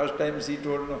first time she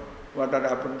told no, what had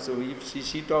happened, so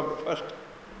she talked first.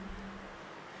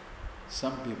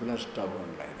 Some people are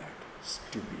stubborn like that,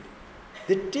 stupid.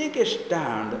 They take a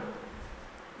stand,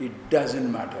 it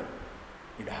doesn't matter.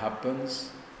 It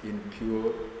happens in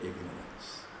pure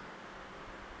ignorance.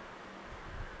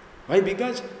 Why?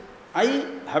 Because I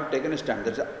have taken a stand,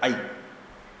 that's I.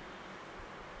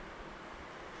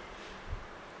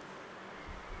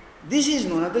 This is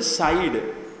known as the side.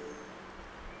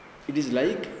 It is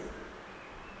like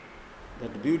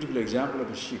that beautiful example of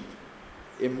a ship.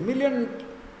 A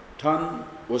 1,000,000-ton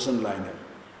ocean liner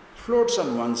floats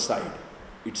on one side.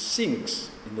 It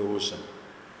sinks in the ocean.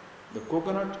 The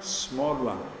coconut, small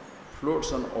one,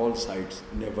 floats on all sides,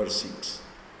 never sinks.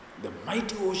 The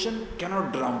mighty ocean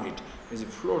cannot drown it, as it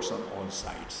floats on all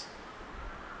sides.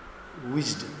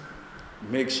 Wisdom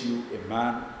makes you a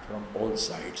man from all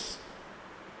sides.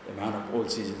 A man of all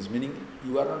seasons, meaning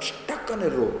you are not stuck on a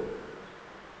rope.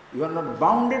 You are not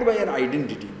bounded by an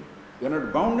identity. You are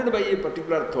not bounded by a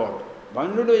particular thought,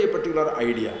 bounded by a particular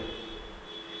idea.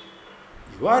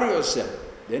 You are yourself.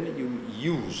 Then you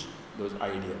use those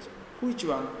ideas. Which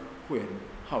one, when,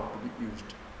 how to be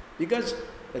used. Because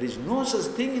there is no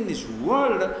such thing in this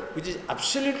world which is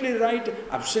absolutely right,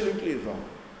 absolutely wrong.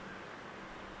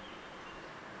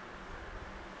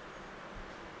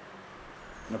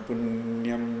 Na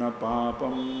punyam na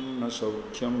papam na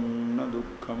saukhyam na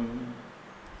dukkham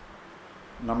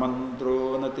na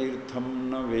mantro na tirtham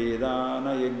na veda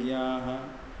na yajnaha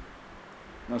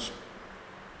na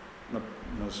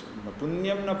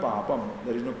punyam na papam.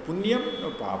 There is no punyam,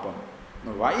 no papam,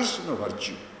 no vice, no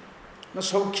virtue, no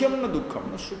saukhyam, no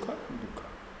dukkham, no sukha, no dukkha.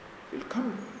 It will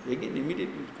come again,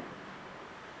 immediately will come.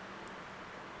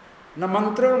 Na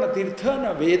mantra, na tirtha,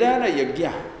 na veda, na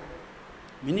yajnaha.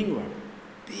 Meaning what?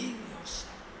 Being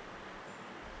yourself.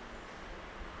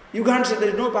 You can't say there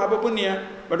is no papa punya,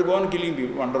 but go on killing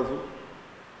people. Wonderful.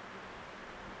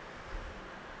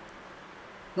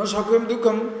 No sakyam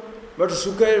dukkham, but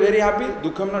sukha is very happy.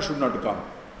 Dukkhamna should not come.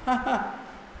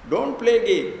 Don't play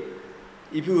game.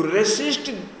 If you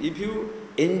resist, if you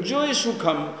enjoy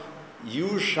sukham,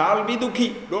 you shall be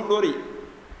dukhi. Don't worry.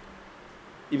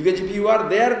 Because if you are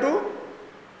there to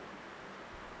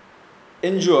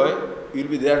enjoy, you will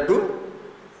be there to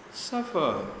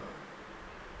suffer.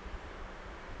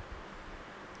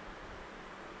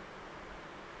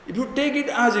 If you take it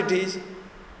as it is,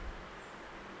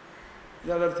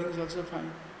 the other things also fine.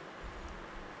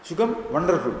 Sukham,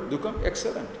 wonderful. Dukkam,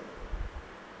 excellent.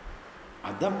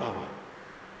 Adam Bhava.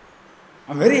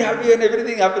 I'm very happy and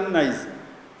everything happens nice.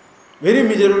 Very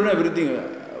miserable and everything.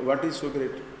 What is so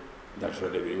great? That's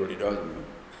what everybody does.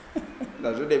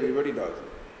 That's what everybody does.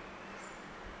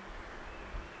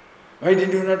 Why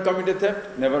did you not commit a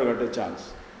theft? Never got a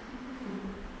chance.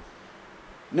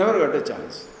 Never got a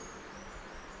chance.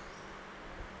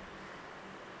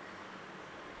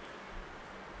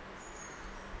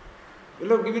 You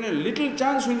have given a little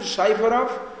chance, will cipher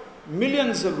off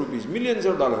millions of rupees, millions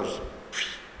of dollars.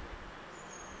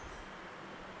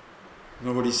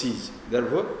 Nobody sees.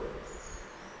 Therefore,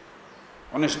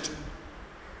 honest.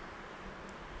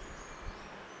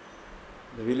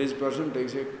 The village person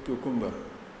takes a cucumber,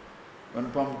 one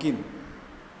pumpkin,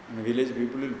 and village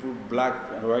people will put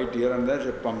black and white here and there, as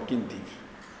a pumpkin thief.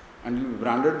 And he will be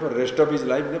branded for the rest of his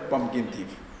life, the pumpkin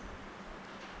thief.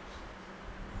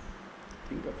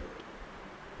 Think of it.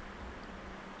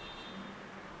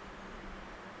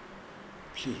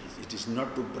 Please, it is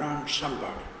not to brand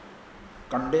somebody,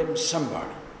 condemn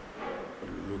somebody, but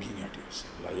looking at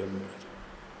yourself.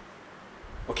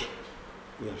 Okay,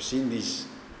 we have seen this.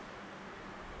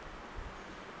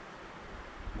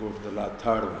 Go to the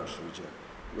third verse, which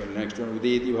well, next one,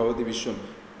 Udeti Bhavati Vishwam.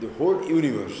 the whole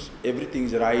universe, everything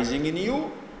is rising in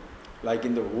you, like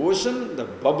in the ocean, the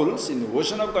bubbles, in the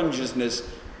ocean of consciousness,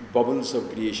 bubbles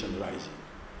of creation rising.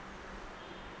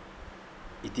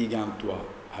 Iti gantva,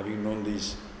 having known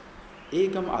this,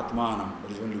 ekam atmanam,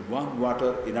 there is only one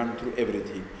water run through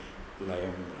everything,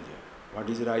 layam braja. What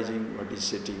is rising, what is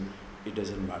setting, it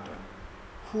doesn't matter.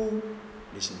 Who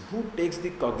takes the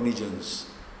cognizance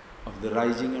of the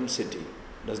rising and setting?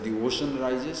 Does the ocean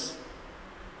rises?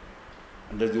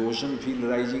 And does the ocean feel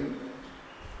rising?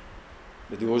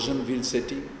 Does the ocean feel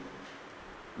setting?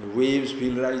 The waves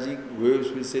feel rising, waves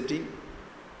feel setting.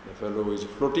 The fellow who is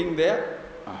floating there,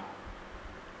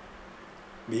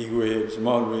 big wave,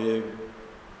 small wave,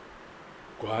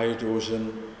 quiet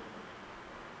ocean.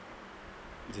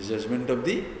 The judgment of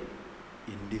the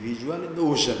individual in the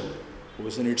ocean.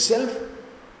 Ocean itself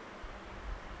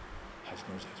has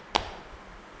no judgment.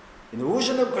 In the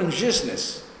ocean of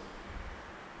consciousness,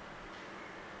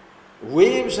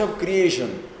 waves of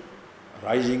creation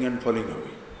rising and falling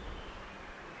away.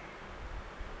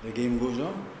 The game goes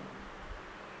on.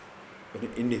 But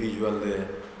the individual there,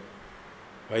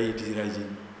 why it is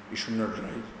rising? It should not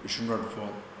rise, it should not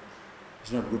fall.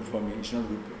 It's not good for me, it's not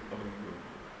good for me.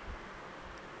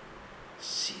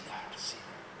 See that, see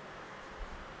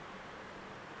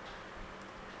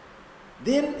that.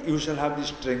 Then you shall have the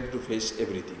strength to face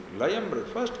everything. Layam,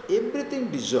 first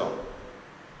everything dissolve.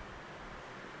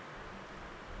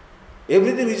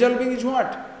 Everything resolving is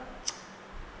what?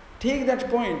 Take that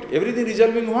point. Everything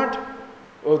resolving what?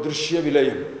 Oh, drishya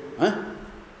vilayam. Huh?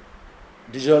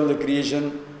 Dissolve the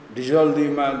creation, dissolve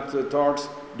the thoughts,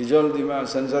 dissolve the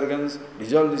sense organs,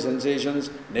 dissolve the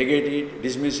sensations, negate it,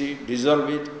 dismiss it, dissolve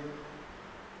it.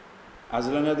 As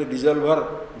long as the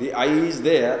dissolver, the I is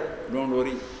there, don't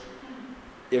worry,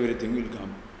 everything will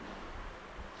come.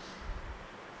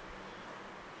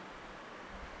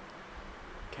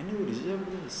 Can you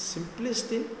resolve the simplest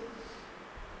thing?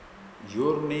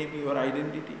 Your name, your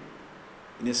identity,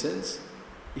 in a sense.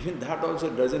 Even that also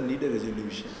doesn't need a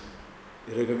resolution.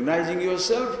 Recognizing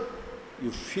yourself,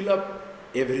 you fill up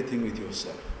everything with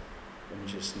yourself.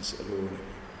 Consciousness alone.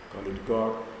 Call it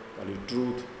God, call it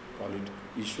truth, call it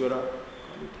Ishvara,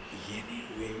 call it any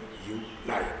way you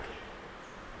like.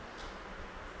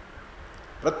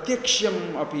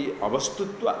 Pratyaksham api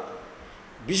avastutva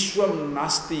vishwam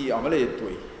nasti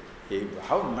amalayatva. Hey,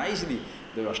 how nicely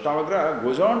the ASHTAVAKRA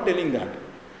goes on telling that.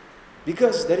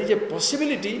 Because there is a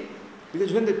possibility,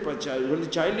 because when the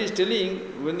child is telling,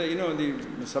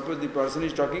 suppose the person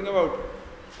is talking about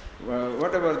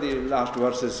whatever the last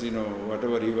verses,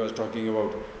 whatever he was talking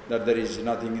about, that there is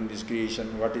nothing in this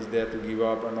creation, what is there to give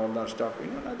up and all that stuff,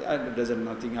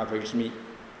 nothing affects me.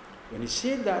 When he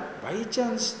said that, by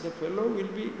chance the fellow will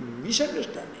be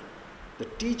misunderstanding. The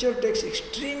teacher takes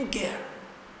extreme care.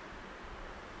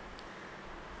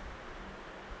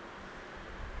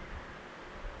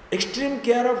 Extreme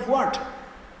care of what?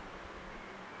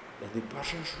 That the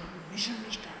person should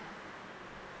misunderstand.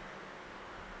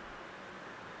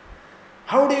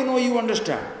 How do you know you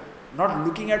understand? Not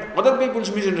looking at other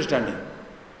people's misunderstanding,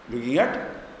 looking at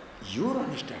your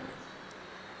understanding.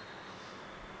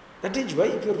 That is why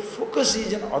if your focus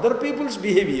is on other people's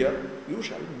behavior, you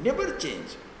shall never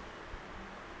change.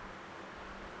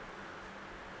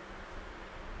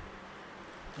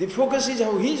 The focus is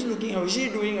how he is looking, how is he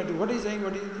doing, what he is saying,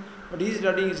 what he is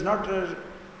studying is not.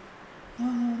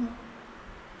 No.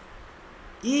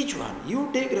 Each one, you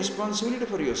take responsibility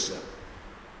for yourself.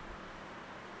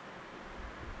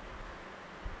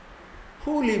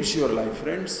 Who lives your life,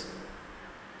 friends?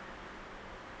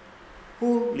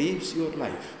 Who lives your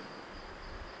life?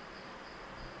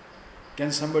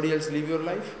 Can somebody else live your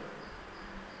life?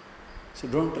 So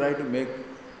don't try to make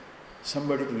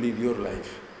somebody to live your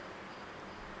life.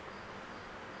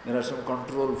 There are some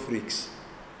control freaks.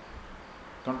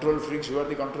 Control freaks, who are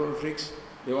the control freaks?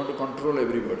 They want to control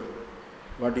everybody.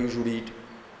 What you should eat,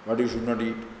 what you should not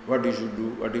eat, what you should do,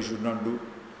 what you should not do.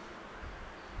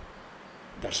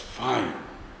 That's fine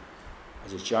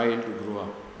as a child to grow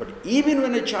up. But even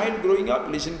when a child growing up,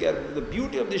 listen carefully to the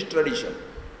beauty of this tradition.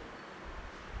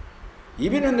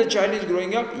 Even when the child is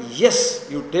growing up, yes,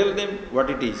 you tell them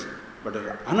what it is. But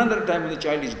at another time when the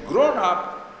child is grown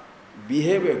up,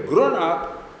 behave a grown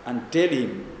up and tell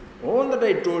him, all that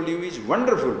I told you is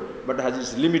wonderful, but has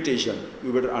its limitation.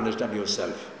 You better understand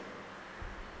yourself.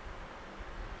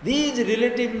 These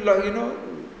relative,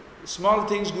 small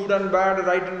things, good and bad,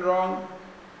 right and wrong,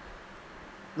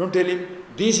 don't tell him,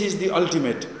 this is the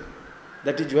ultimate.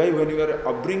 That is why when you are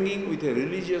upbringing with a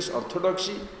religious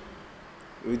orthodoxy,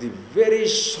 with a very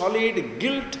solid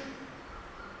guilt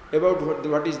about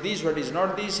what is this, what is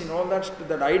not this, and all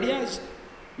that ideas,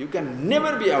 You can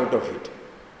never be out of it.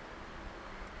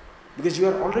 Because you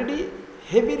are already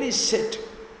heavily set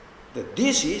that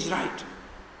this is right.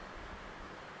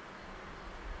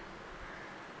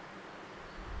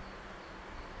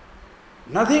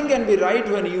 Nothing can be right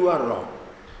when you are wrong.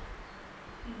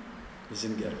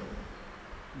 Listen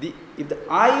carefully. If the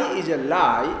I is a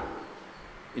lie,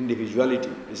 individuality,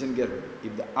 listen carefully.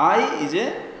 If the I is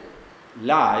a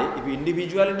lie, if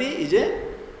individuality is a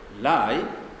lie,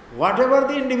 whatever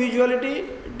the individuality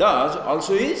does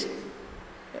also is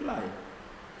a lie.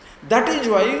 That is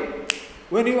why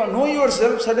when you know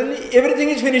yourself, suddenly everything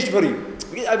is finished for you.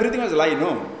 Because everything was a lie,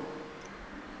 no.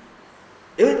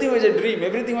 Everything was a dream,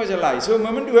 everything was a lie. So the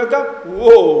moment you wake up,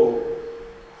 whoa,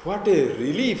 what a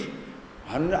relief.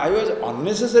 And I was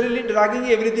unnecessarily dragging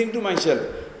everything to myself.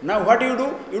 Now what do?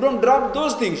 You don't drop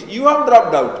those things. You have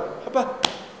dropped out. Papa,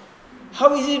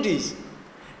 how easy it is.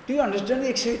 Do you understand the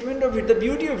excitement of it, the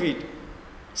beauty of it?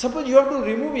 Suppose you have to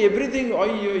remove everything,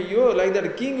 like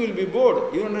that king will be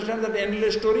bored. You understand that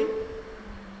endless story?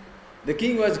 The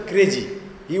king was crazy.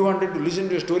 He wanted to listen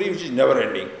to a story which is never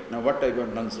ending. Now what type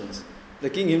of nonsense? The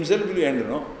king himself will end,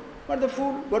 no? But the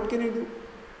fool, what can you do?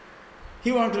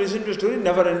 He wants to listen to a story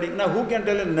never ending. Now who can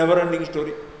tell a never ending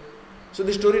story? So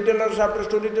the storytellers after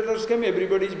storytellers came,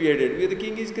 everybody is beheaded. Because the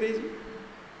king is crazy.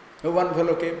 So one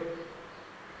fellow came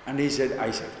and he said,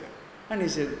 I shall tell. And he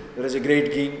said, there is a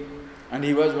great king and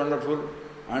he was wonderful.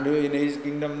 And in his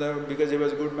kingdom, because he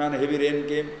was a good man, heavy rain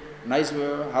came, nice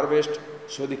harvest.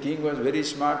 So the king was very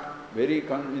smart, very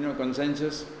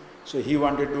conscientious. So he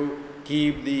wanted to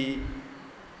keep the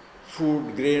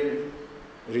food, grain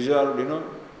reserved,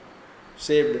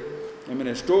 saved,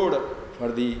 stored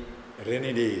for the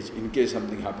rainy days in case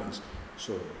something happens.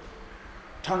 So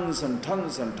tons and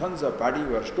tons and tons of paddy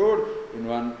were stored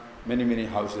in many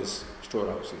houses,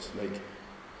 storehouses, like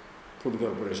Food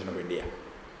Corporation of India.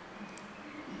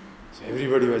 So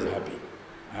everybody was happy.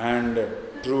 And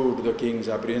true to the king's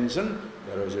apprehension,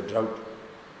 there was a drought.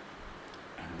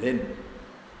 And then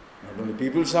not only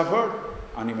people suffered,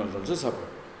 animals also suffered.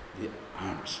 The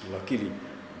ants, luckily,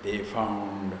 they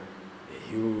found a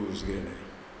huge granary.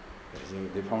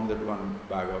 They found that one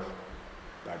bag of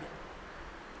paddy.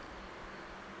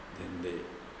 Then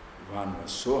one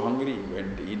was so hungry,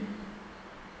 went in,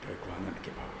 took one and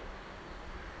came out.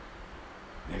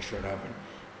 Next what happened?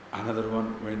 Another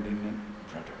one went in and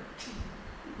brought it.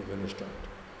 The fellow stopped.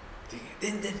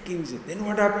 Then that king said, then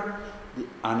what happened? The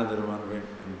another one went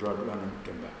and brought one and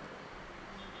came back.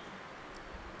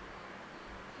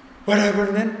 What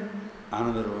happened then?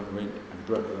 Another one went and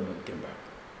brought one and came back.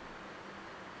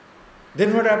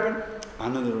 Then what happened?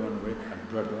 Another one went and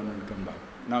brought one and came back.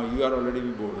 Now you are already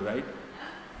bored, right?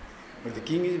 But the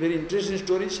king is very interested in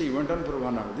stories, so he went on for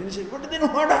 1 hour. Then he said, what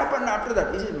happened after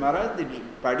that? He said, Maharaj, the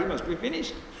paddy must be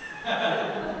finished.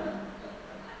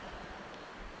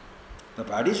 The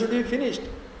paddy should be finished.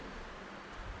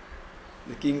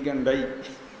 The king can die.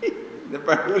 The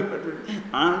paddy will not be.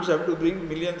 Ants have to bring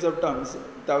millions of tons,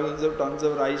 thousands of tons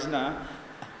of rice now.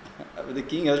 The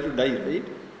king has to die, right?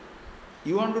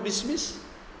 You want to dismiss?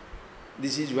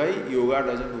 This is why yoga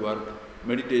doesn't work,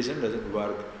 meditation doesn't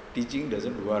work, teaching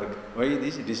doesn't work. Why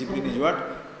this discipline is what?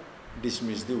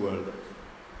 Dismiss the world.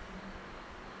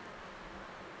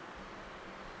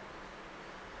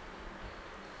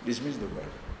 Dismiss the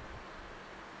world.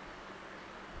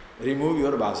 Remove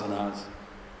your vasanas.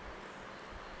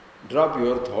 Drop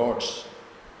your thoughts.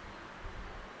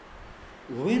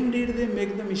 When did they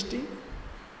make the mistake?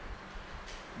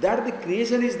 That the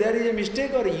creation is there is a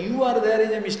mistake, or you are there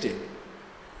is a mistake.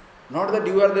 Not that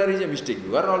you are there is a mistake.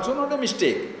 You are also not a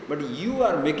mistake, but you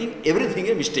are making everything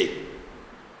a mistake.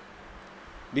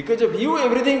 Because of you,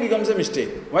 everything becomes a mistake.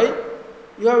 Why?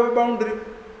 You have a boundary.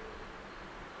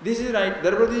 This is right,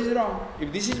 therefore this is wrong.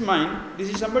 If this is mine, this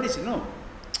is somebody's. No.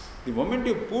 The moment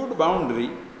you put boundary,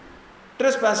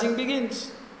 trespassing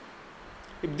begins.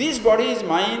 If this body is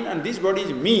mine and this body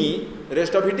is me, the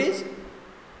rest of it is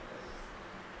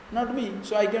not me.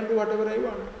 So I can do whatever I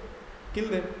want. Kill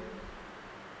them.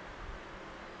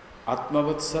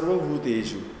 Atmavat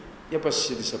sarvabhuteshu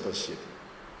yapashyati sapashyati.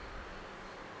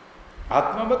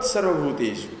 Atmavat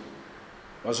sarvabhuteshu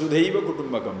vasudhaiva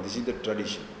kutumbakam. This is the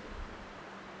tradition.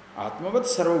 Atmavat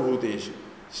sarvabhuteshu.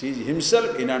 She is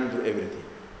himself in and through everything.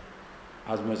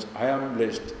 As much I am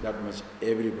blessed, that much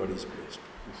everybody is blessed.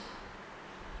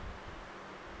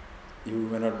 You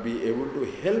may not be able to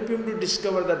help him to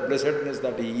discover that blessedness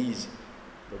that he is,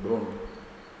 but don't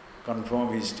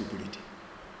conform his stupidity.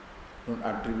 Don't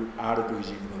add to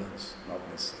his ignorance, not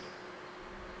necessary.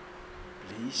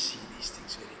 Please see these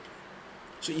things very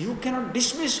clearly. So you cannot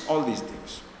dismiss all these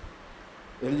things.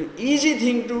 The easy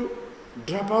thing to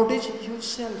drop out is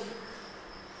yourself.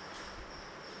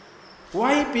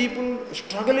 Why people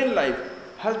struggle in life?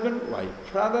 Husband, wife,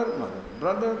 father, mother,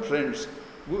 brother, friends,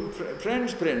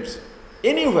 friends,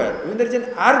 anywhere. When there is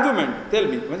an argument, tell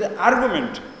me, when there is an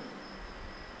argument,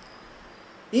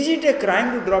 is it a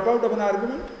crime to drop out of an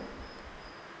argument?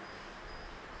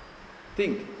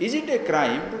 Think, is it a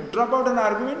crime to drop out an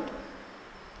argument?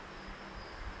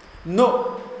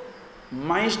 No.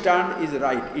 My stand is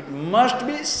right. It must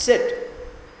be set.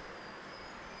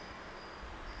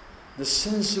 The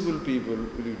sensible people will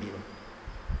withdraw.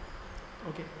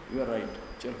 Okay, you are right.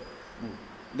 Chalo, move.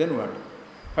 Then what?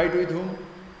 Fight with whom?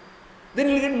 Then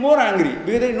he will get more angry.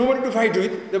 Because there is nobody to fight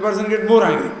with, the person gets more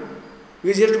angry.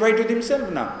 Because he has to fight with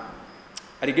himself now.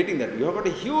 Are you getting that? You have got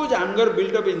a huge anger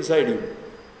built up inside you.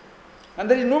 And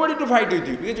there is nobody to fight with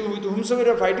you. Because with whomsoever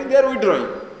you are fighting, they are withdrawing.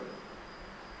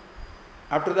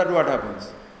 After that, what happens?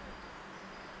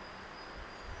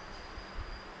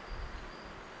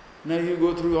 Now you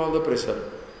go through all the pressure.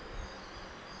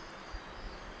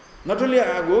 Not only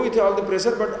I go with all the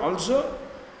pressure, but also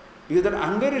because that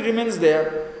anger remains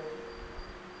there.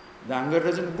 The anger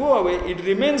doesn't go away, it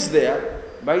remains there.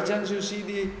 By chance you see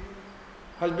the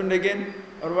husband again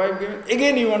or wife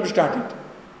again you want to start it.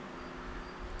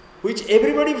 Which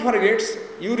everybody forgets,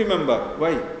 you remember.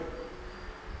 Why?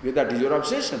 Because that is your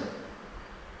obsession.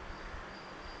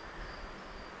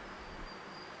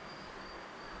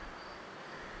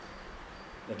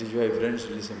 That is why, friends,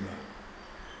 listen now.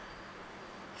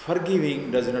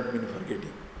 Forgiving does not mean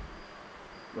forgetting.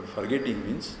 But forgetting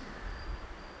means,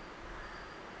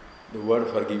 the word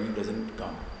forgiving doesn't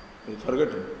come. It's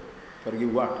forgotten.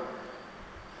 Forgive what?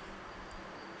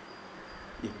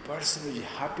 A person who is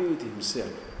happy with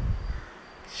himself,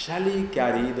 shall he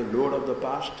carry the load of the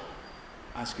past?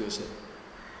 Ask yourself.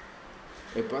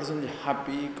 A person who is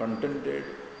happy, contented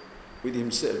with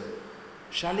himself,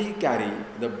 shall he carry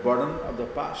the burden of the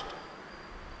past?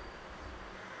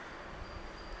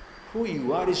 Who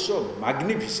you are is so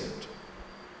magnificent.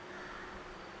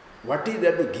 What is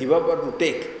there to give up or to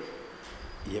take?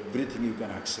 Everything you can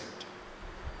accept.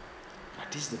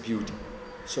 That is the beauty.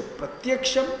 So,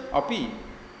 pratyaksham api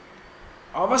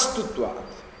avastutvat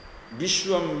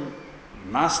vishwam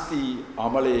nasti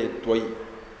amale tvai.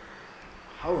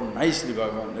 How nicely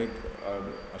Bhagavan,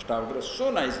 ASHTAVAKRA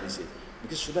so nicely says.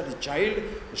 Because so that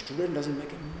the student doesn't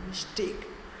make a mistake.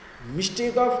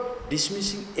 Mistake of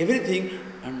dismissing everything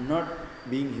and not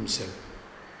being himself.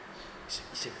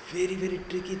 It's a very, very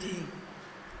tricky thing.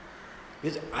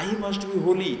 Because I must be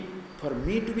holy. For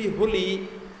me to be holy,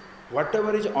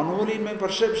 whatever is unholy in my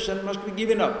perception must be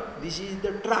given up. This is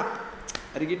the trap.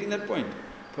 Are you getting that point?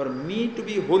 For me to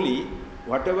be holy,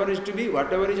 whatever is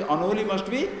unholy must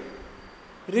be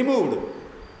removed.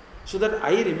 So that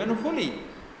I remain holy.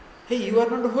 Hey, you are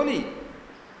not holy.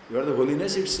 You are the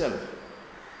holiness itself.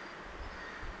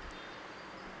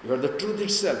 You are the truth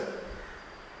itself.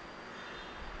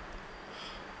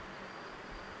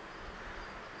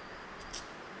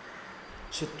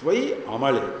 So, tvai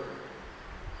amale,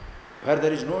 where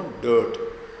there is no dirt,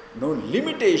 no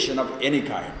limitation of any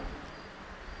kind,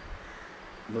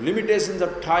 no limitations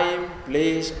of time,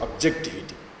 place,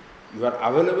 objectivity. You are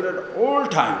available at all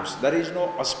times. There is no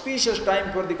auspicious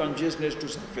time for the consciousness to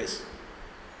surface.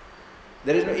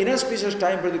 There is no inauspicious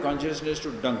time for the consciousness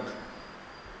to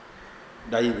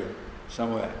dive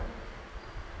somewhere.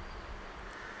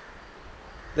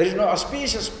 There is no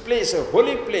auspicious place, a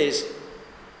holy place,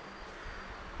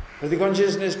 for the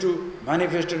consciousness to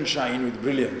manifest and shine with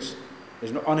brilliance. There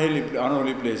is no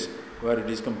unholy place where it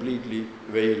is completely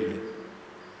veiled.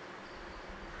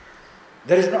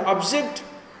 There is no object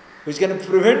which can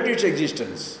prevent its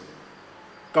existence,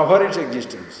 cover its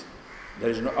existence. There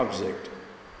is no object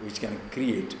which can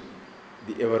create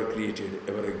the ever-created,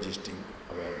 ever-existing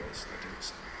awareness. That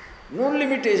is, no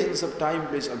limitations of time,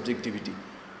 place, objectivity.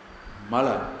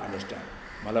 Mala, understand.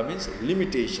 Mala means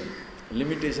limitation.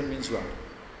 Limitation means what?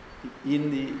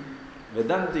 In the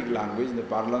Vedantic language, in the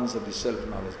parlance of the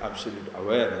self-knowledge, absolute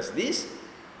awareness,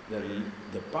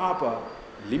 the papa,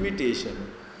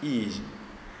 limitation, is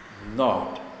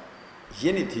not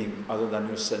anything other than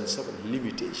your sense of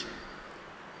limitation.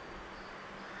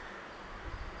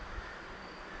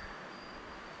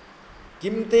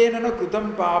 Kim tenana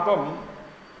krutam papam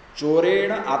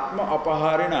chorena atma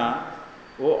apaharena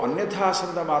o anyatha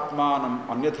sandam atmanam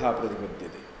anyatha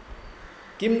pratipadyate.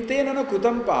 Kim tenana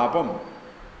krutam papam,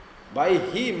 by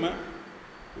him,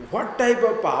 what type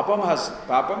of papam has?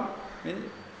 Papam means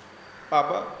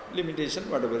papa, limitation,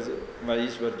 whatever,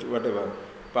 vice, virtue, whatever,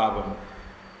 papam.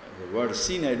 The word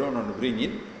sin I don't want to bring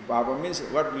in. Papa means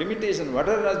what limitation,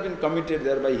 whatever has been committed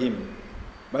there by him.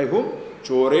 By whom?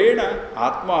 Chorena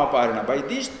Atma Aparina. By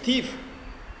this thief.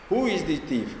 Who is this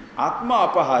thief?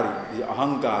 Atma Apahari, the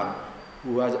Ahankar,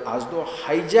 who has as though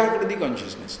hijacked the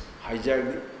consciousness,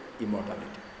 hijacked the immortality.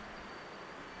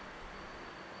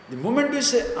 The moment you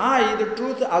say I, the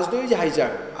truth as though is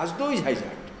hijacked, as though is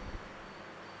hijacked.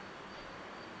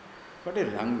 What a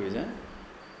language, eh?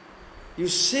 You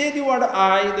say the word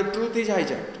I, the truth is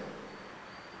hijacked.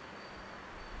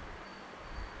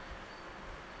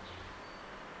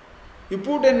 You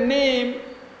put a name,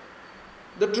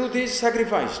 the truth is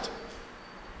sacrificed.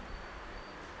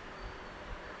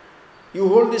 You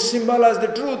hold this symbol as the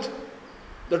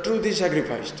truth is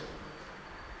sacrificed.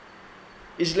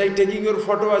 It's like taking your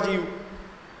photo as you.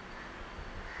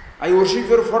 I worship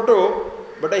your photo,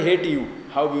 but I hate you.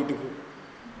 How beautiful.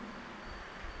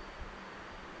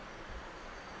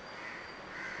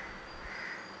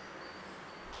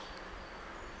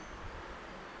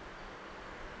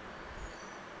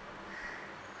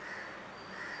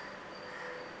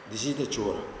 This is the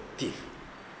chora, thief.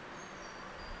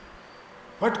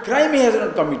 What crime he has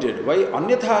not committed? Why?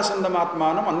 Anyatha asandam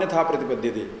atmanam anyatha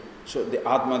pratipadyate. So the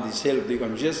Atma, the self, the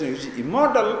consciousness, which is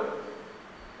immortal,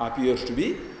 appears to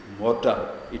be mortal.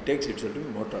 It takes itself to be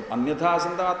mortal. Anyatha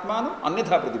asandam atmanam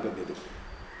anyatha pratipadyate.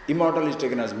 Immortal is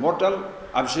taken as mortal,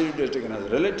 absolute is taken as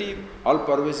relative, all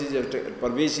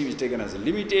pervasive is taken as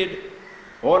limited,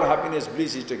 all happiness,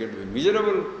 bliss is taken to be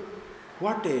miserable.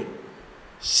 What a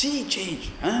sea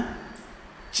change, huh?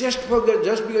 Just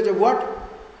because of what?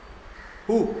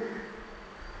 Who?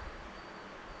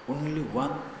 Only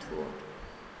one thought.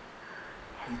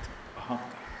 Ahankara.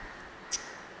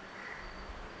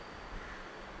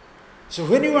 So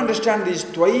when you understand this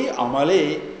Tvai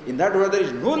Amale, in that way there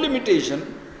is no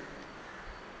limitation,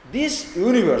 this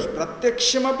universe,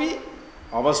 Pratyakshamapi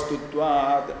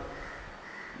Avastutvat.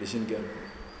 Listen carefully.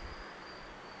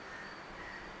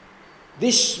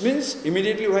 This means,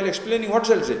 immediately while explaining, what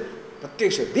shall I say?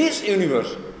 Pratyaksha, this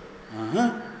universe.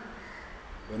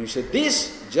 When you say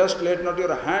this, just let not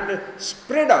your hand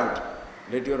spread out.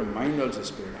 Let your mind also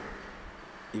spread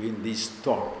out. Even this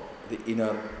thought, the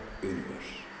inner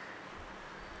universe.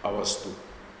 Avastu,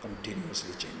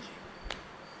 continuously changing.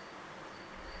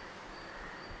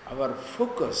 Our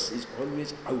focus is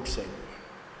always outside the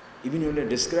world. Even when you are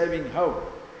describing how,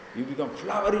 you become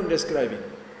flower in describing.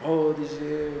 Oh, this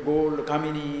gold,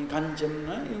 kamini,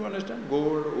 kanchan, you understand?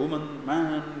 Gold, woman,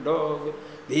 man, dog,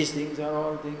 these things are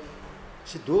all things.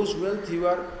 See, those wealth you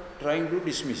are trying to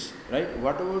dismiss, right?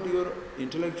 What about your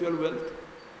intellectual wealth?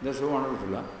 That's so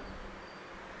wonderful, huh?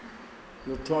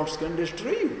 Your thoughts can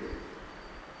destroy you.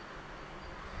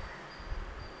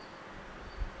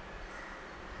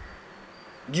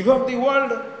 Give up the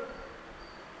world.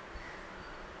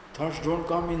 Thoughts don't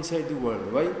come inside the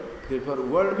world. Why? Because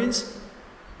world means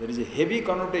there is a heavy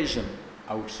connotation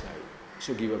outside.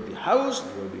 So give up the house,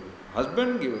 give up the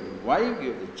husband, give up the wife,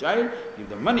 give up the child, give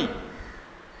the money.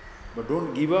 But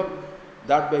don't give up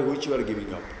that by which you are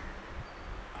giving up.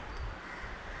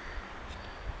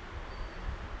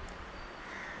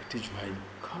 That is why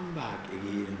come back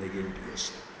again and again to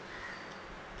yourself.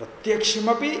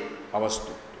 Pratyakshamapi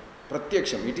avastu.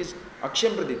 Pratyaksham, it is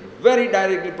aksham pratik, very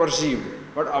directly perceived.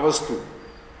 But avastu,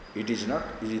 it is not,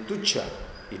 it is tuchha,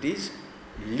 it is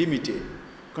limited,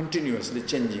 continuously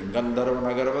changing. Gandharva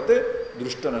nagaravate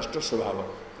drushtanashta svabhava.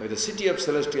 Like the city of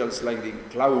celestials, like the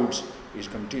clouds, is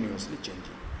continuously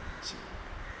changing. See.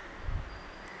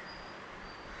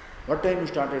 What time you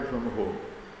started from home?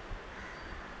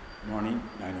 Morning,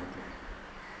 9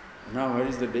 o'clock. Now where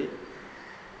is the day?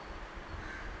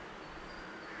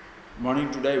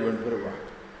 Morning today I went for a walk.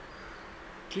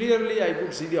 Clearly I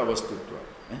could see the avastutva.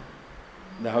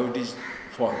 How it is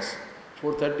false.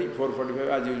 4:30, 4:45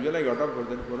 as usual, I got up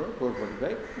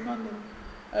 4:45.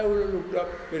 I would have looked up,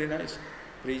 very nice,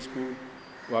 pretty cool,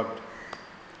 walked.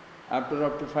 After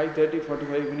up to 5:30,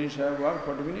 45 minutes I have walked,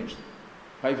 40 minutes.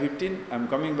 5:15, I am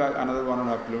coming back another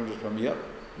 1.5 kilometers from here.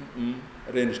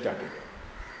 Rain started.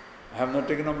 I have not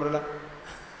taken umbrella.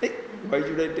 Why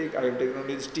should I take? I have taken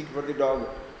only the stick for the dog,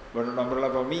 but an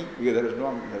umbrella for me, because there is no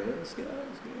umbrella.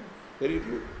 Very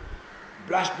true.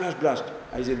 Blast, blast, blast.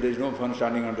 I said there is no fun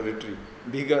standing under a tree,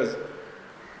 because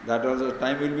that also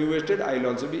time will be wasted, I will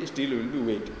also be, still will be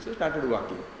waiting. So I started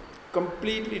walking,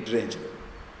 completely drenched.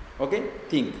 Okay?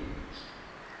 Think.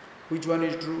 Which one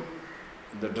is true?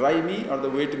 The dry me or the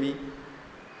wet me?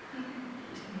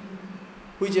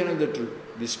 Which one is the truth?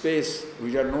 The space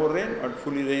which had no rain or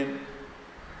fully rain?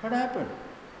 What happened?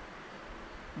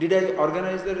 Did I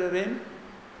organize the rain?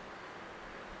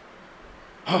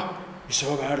 It's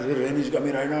so bad, the rain is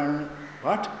coming right now.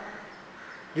 What?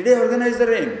 Did I organize the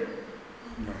rain?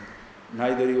 No.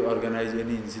 Neither you organize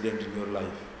any incident in your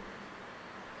life.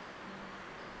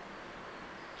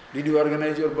 Did you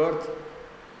organize your birth?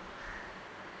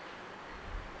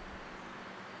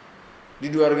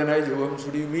 Did you organize whom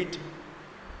should you meet?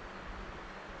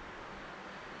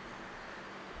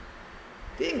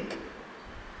 Think.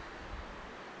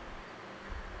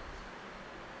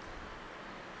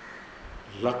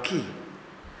 Lucky.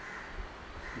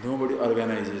 Nobody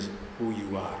organizes who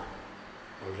you are.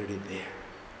 Already there.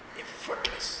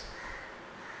 Effortless.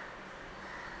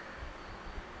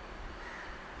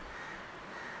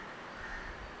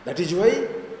 That is why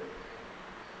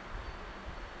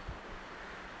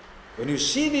when you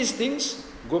see these things,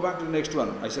 go back to the next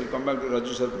one. I shall come back to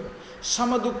Raju Sarpada.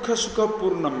 Sama dukkha sukha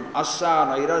purnam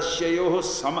asa nairasyayoho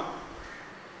sama.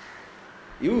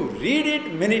 You read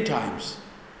it many times.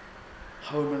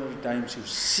 How many times you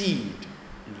see it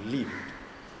and live it?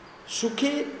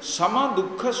 Sukhe sama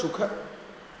dukkha sukha.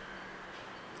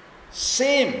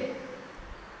 Same.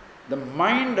 The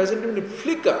mind doesn't even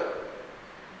flicker.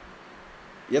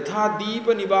 Yatha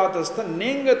deepa nivatastha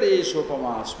nengate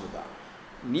sopama smudha.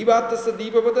 Nivatastha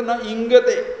deepavata na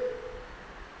ingate.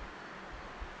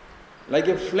 Like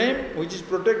a flame which is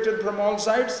protected from all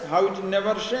sides, how it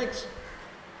never shakes.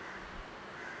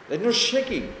 There is no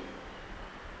shaking.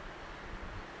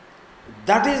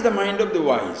 That is the mind of the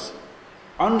wise.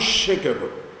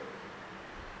 Unshakable.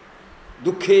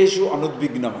 Dukkheshu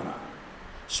anudvignamana.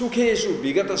 Sukheshu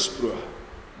vigata spruha.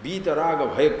 Vita raga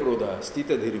bhayakrodha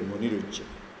stita dhiri muniruchyate.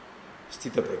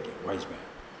 Stita pragya, wise man.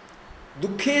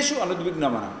 Dukkheshu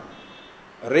anudvignamana.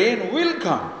 Rain will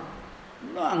come.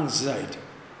 No anxiety.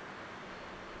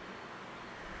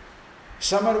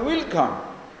 Summer will come.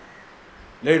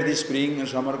 Let the spring and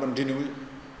summer continue.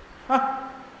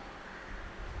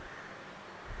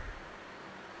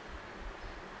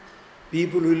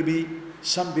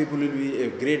 Some people will be a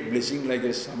great blessing like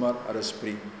a summer or a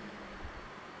spring.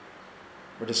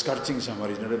 But a scorching summer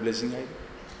is not a blessing either.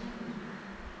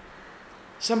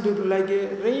 Some people like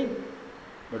a rain,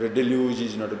 but a deluge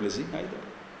is not a blessing either.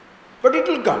 But it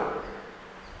will come.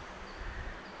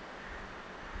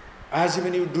 As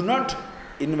when you do not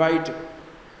invite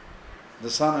the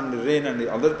sun and the rain and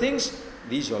the other things,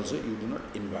 these also you do not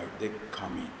invite, they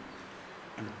come in.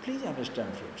 And please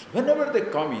understand, friends, whenever they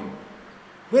come in,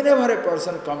 whenever a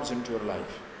person comes into your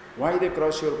life, why they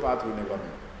cross your path, we never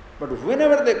know. But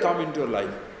whenever they come into your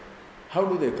life, how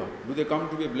do they come? Do they come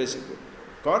to be a blessing?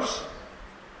 Curse?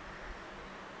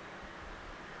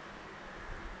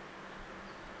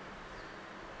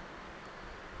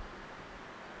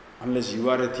 Unless you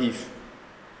are a thief,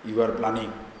 you are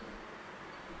planning.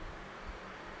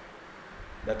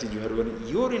 That is when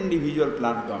your individual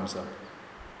plan comes up.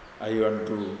 I want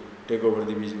to take over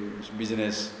the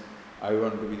business. I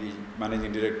want to be the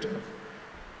managing director.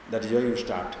 That is how you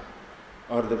start.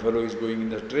 Or the fellow is going in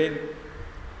the train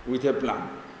with a plan.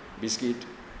 Biscuit,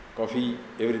 coffee,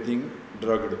 everything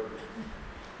drugged.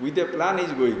 With a plan he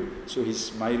is going. So his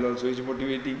smile also is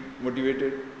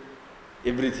motivated,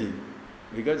 everything.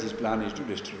 Because his plan is to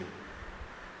destroy.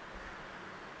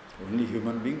 Only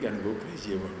human being can go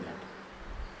crazy about that.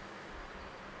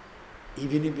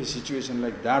 Even if a situation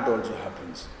like that also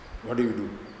happens, what do?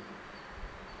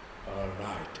 All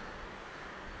right.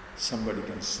 Somebody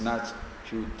can snatch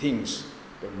few things,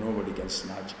 but nobody can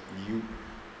snatch you.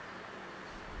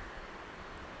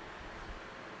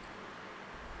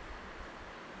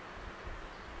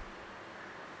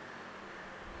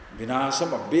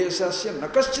 Vinasam abhyasasya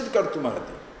nakaschit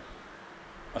kartumarati.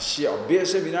 Asya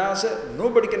abhyasa vinasa,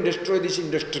 nobody can destroy this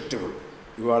indestructible.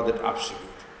 You are that absolute.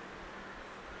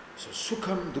 So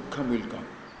sukham dukkham will come.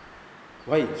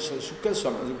 Why? So sukha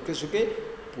sukhe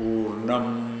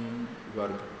purnam, you are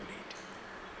complete.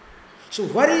 So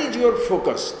where is your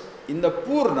focus? In the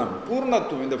purnam,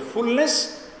 purnatvam, in the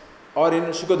fullness, or in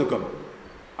sukha dukkam?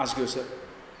 Ask yourself.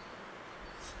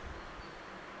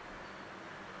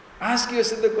 Ask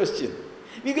yourself the question.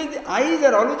 Because the eyes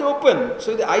are always open,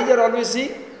 so the eyes are always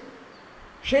seeing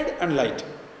shade and light.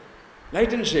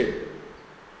 Light and shade.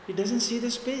 It doesn't see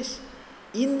the space.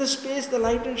 In the space, the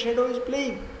light and shadow is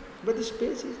playing, but the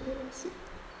space is there. See?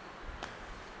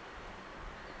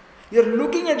 You are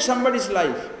looking at somebody's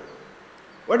life.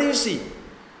 What do you see?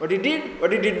 What he did,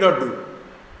 what he did not do.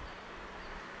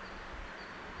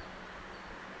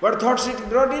 What thoughts he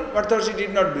brought in, what thoughts he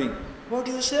did not bring. About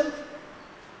yourself.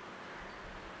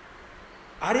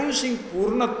 Are you seeing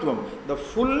purnatvam, the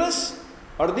fullness,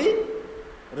 or the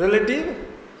relative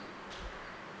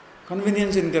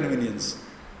convenience, inconvenience?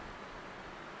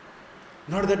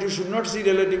 Not that you should not see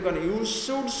relative convenience, you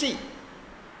should see.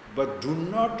 But do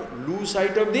not lose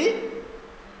sight of the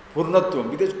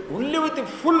Purnatvam, because only with the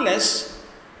fullness,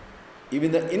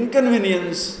 even the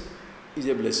inconvenience is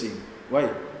a blessing. Why?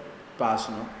 Pass,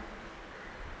 no?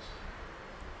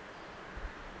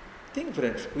 Think,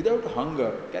 friends, without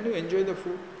hunger, can you enjoy the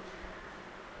food?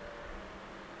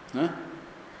 Huh?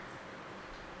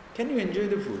 Can you enjoy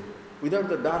the food? Without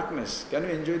the darkness, can you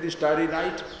enjoy the starry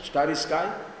night, starry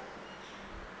sky?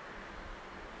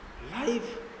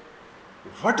 Life,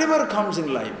 whatever comes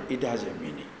in life, it has a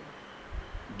meaning.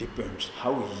 Depends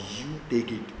how you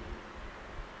take it.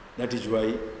 That is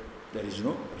why there is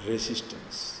no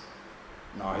resistance.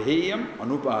 Naheyam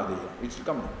anupadeya. It will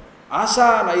come now.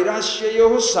 Asa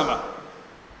nairashyayoh sama.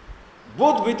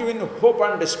 Both between hope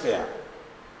and despair.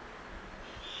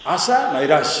 Asa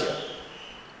nairashya.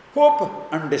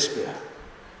 Hope and despair.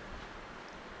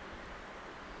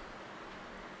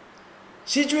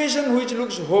 Situation which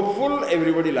looks hopeful,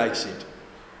 everybody likes it.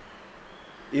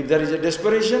 If there is a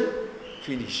desperation,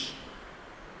 finish.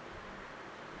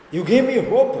 You gave me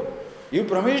hope. You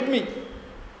promised me.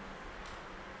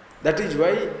 That is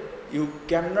why you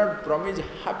cannot promise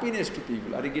happiness to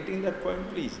people. Are you getting that point,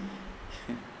 please?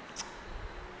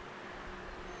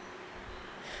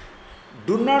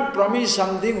 Do not promise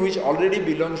something which already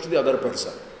belongs to the other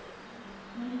person.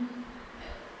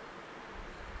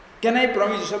 Can I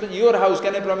promise you something? Your house,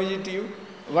 can I promise it to you?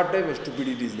 What type of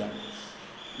stupidity is that?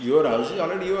 Your house is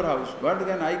already your house. What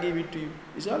can I give it to you?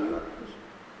 It's all your house.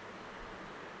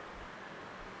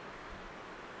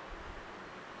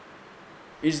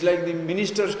 It's like the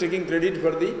ministers taking credit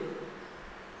for the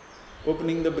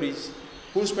opening the bridge.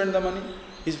 Who spent the money?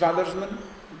 His father's money?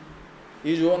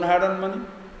 His own hard-earned money?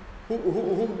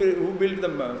 Who built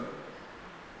the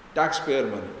taxpayer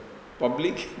money?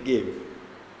 Public gave.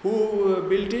 Who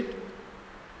built it?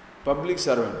 Public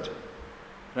servant.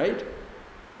 Right?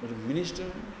 But a minister,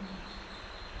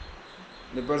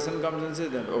 the person comes and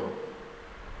says that, oh,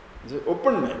 it's an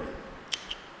open mind.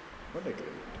 What a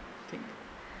credit. Think.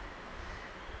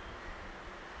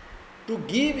 To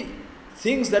give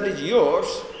things that is yours,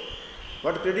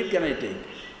 what credit can I take?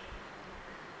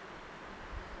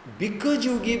 Because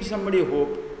you give somebody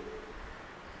hope,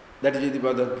 that is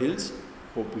why the other feels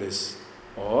hopeless.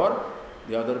 Or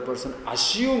the other person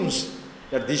assumes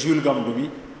that this will come to me.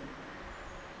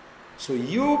 So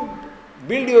you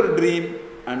build your dream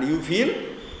and you feel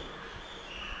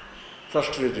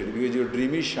frustrated because your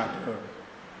dream is shattered.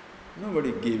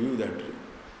 Nobody gave you that dream.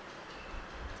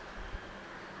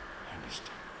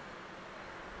 Understand?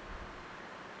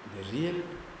 The real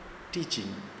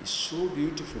teaching is so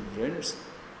beautiful, friends.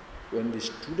 When the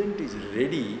student is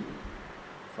ready,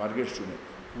 forget student.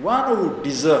 One who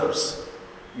deserves,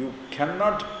 you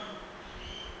cannot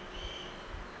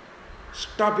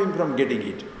stop him from getting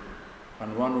it.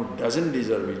 And one who doesn't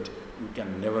deserve it, you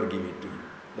can never give it to him.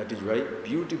 That is why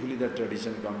beautifully that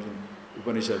tradition comes in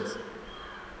Upanishads.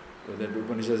 So that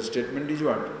Upanishad statement is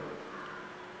what?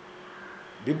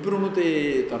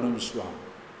 Vibrunute tanum swam.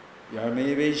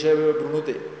 Yamevesha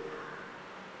brunute.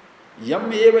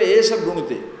 Yam eva esha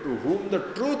brunute. To whom the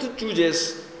truth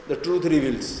chooses, the truth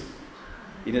reveals.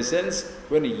 In a sense,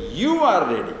 when you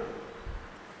are ready,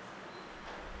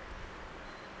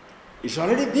 it's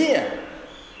already there.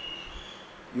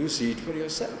 You see it for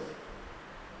yourself.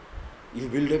 You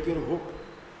build up your hope.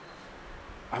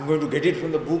 I'm going to get it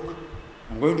from the book.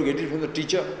 I'm going to get it from the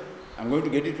teacher. I'm going to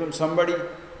get it from somebody. No.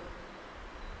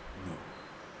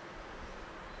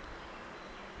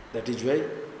 That is why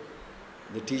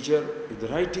the teacher, the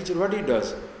right teacher, what he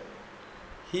does?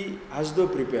 He as though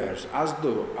prepares, as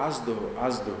though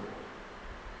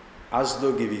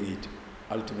giving it.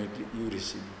 Ultimately, you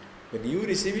receive it. When you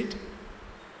receive it,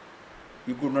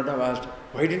 you could not have asked,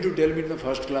 why didn't you tell me in the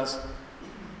first class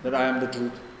that I am the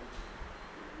truth?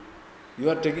 You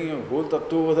are taking a whole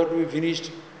tattva to be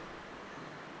finished.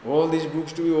 All these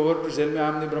books to be over to tell me I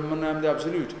am the Brahman, I am the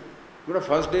Absolute. But the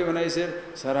first day when I said,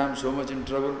 sir, I am so much in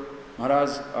trouble,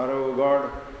 Maharaj, or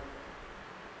God.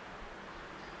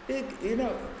 You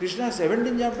know, Krishna has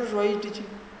 17 chapters, why is he teaching?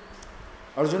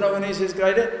 Arjuna, when he says,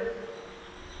 cried,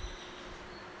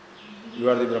 you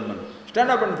are the Brahman. Stand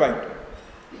up and fight.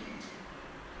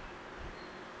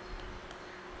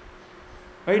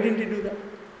 Why didn't he do that?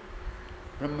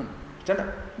 Brahman, stand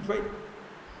up and fight.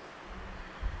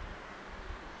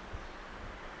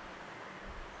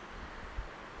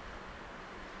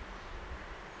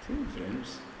 See,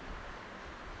 friends.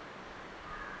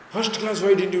 First class,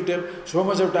 why didn't you tell? So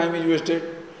much of time is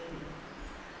wasted.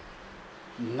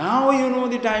 Now you know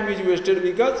the time is wasted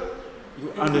because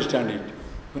you understand it.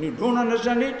 When you don't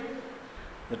understand it,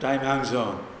 the time hangs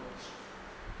on.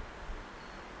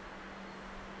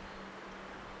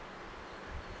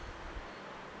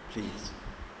 Please.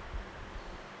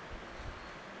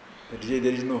 That is why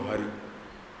there is no hurry.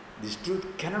 This truth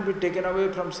cannot be taken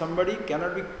away from somebody,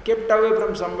 cannot be kept away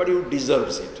from somebody who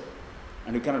deserves it.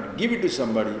 And you cannot give it to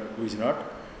somebody who is not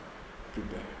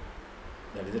prepared.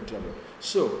 That is the trouble.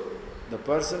 So, the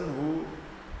person who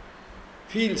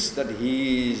feels that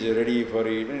he is ready for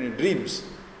it and he dreams,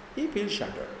 he feels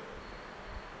shattered.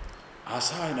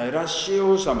 Asa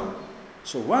nairasya sama.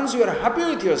 So once you are happy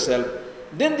with yourself,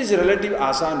 then this relative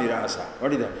asa nirasa.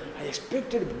 What is that? I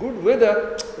expected good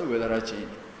weather, the weather has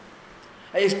changed.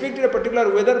 I expected a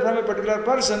particular weather from a particular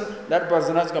person, that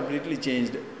person has completely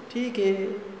changed. Theek hai.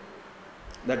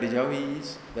 That is how he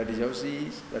is, that is how she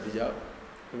is, that is how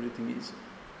everything is.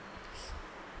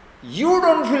 You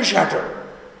don't feel shattered.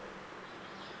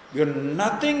 You are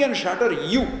nothing and shatter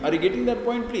you. Are you getting that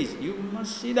point, please? You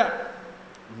must see that.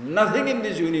 Nothing in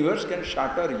this universe can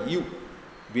shatter you.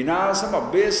 Vinasam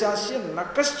abhyasasya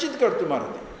nakaschit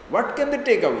kartumarati. What can they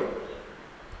take away?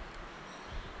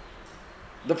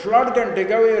 The flood can take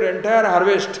away your entire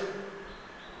harvest.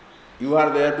 You are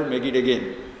there to make it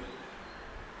again.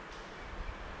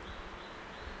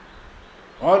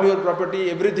 All your property,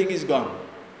 everything is gone.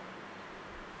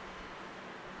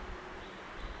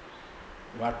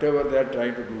 Whatever they are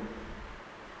trying to do,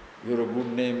 your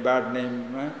good name, bad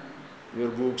name, your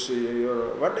books,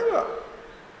 your whatever,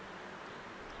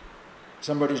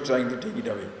 somebody is trying to take it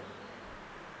away.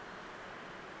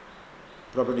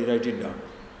 Property, write it down.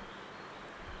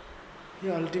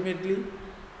 Yeah, ultimately,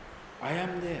 I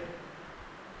am there.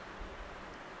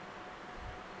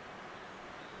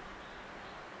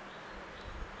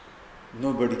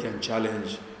 Nobody can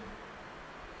challenge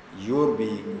your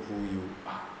being who you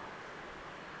are.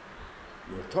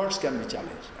 Your thoughts can be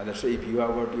challenged. And that's why if you have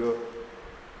got your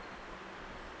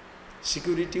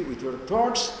security with your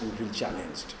thoughts, you feel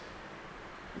challenged.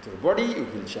 With your body, you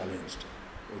feel challenged.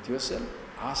 With yourself,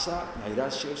 asa,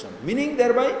 nairasya, some. Meaning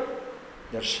thereby,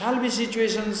 there shall be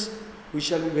situations which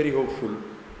shall be very hopeful.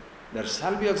 There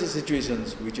shall be also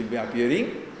situations which will be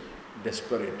appearing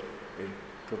desperate,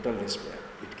 total despair.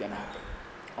 It can happen.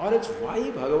 Or else why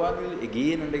Bhagavan will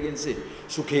again and again say,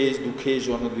 Sukhesh,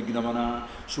 Dukkhesu, Anudvignamana,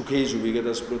 Sukhesu,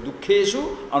 Vigataspro,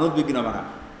 Dukkhesu, Anudvignamana.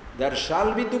 There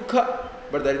shall be dukkha,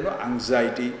 but there is no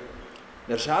anxiety.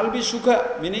 There shall be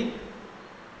sukha, meaning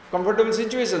comfortable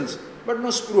situations, but no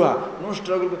spruha, no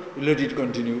struggle. Let it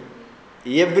continue.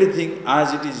 Everything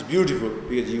as it is beautiful,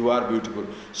 because you are beautiful.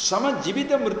 Sama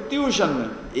jivita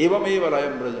mrityushan, evam eva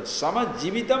layam braja. Sama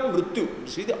jivita mrityu.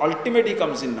 See, the ultimate he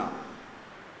comes in now.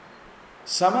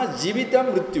 Sama jivita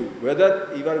mrityu.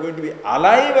 Whether you are going to be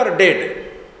alive or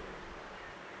dead.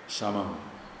 Sama.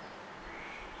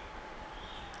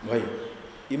 Why?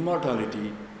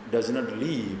 Immortality does not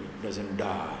live, doesn't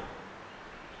die.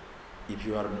 If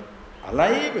you are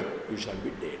alive, you shall be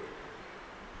dead.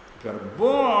 If you are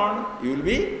born, you will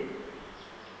be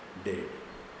dead.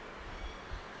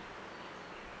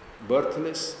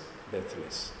 Birthless,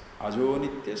 deathless. Ajo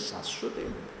nitya saswate.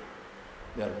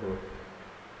 Therefore,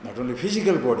 not only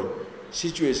physical body,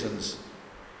 situations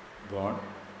born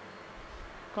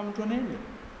come to an end.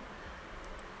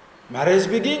 Marriage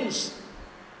begins,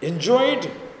 enjoy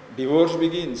it. Divorce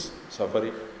begins, suffer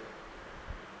it.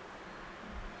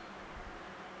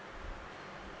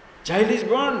 Child is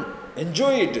born,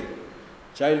 enjoy it.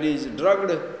 Child is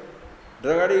drugged,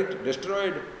 drug addict,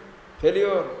 destroyed,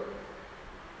 failure,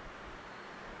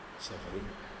 suffering.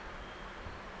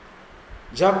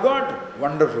 Job got,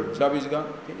 wonderful, job is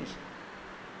gone, finished.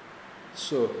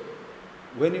 So,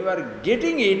 when you are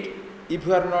getting it, if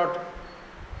you are not,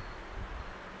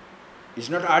 it's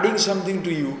not adding something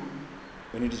to you,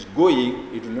 when it is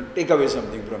going, it will not take away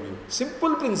something from you.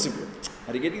 Simple principle.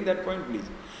 Are you getting that point, please?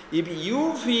 If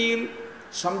you feel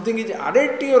something is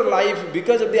added to your life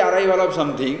because of the arrival of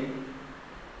something,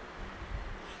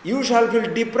 you shall feel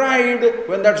deprived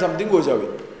when that something goes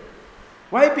away.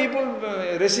 Why people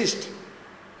resist?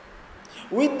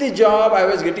 With the job, I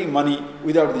was getting money.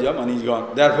 Without the job, money is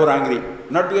gone. Therefore, angry.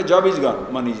 Not because job is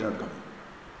gone, money is not coming.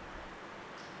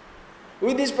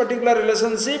 With this particular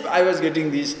relationship, I was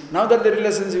getting this. Now that the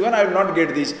relationship is gone, I will not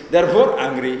get this. Therefore,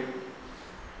 angry.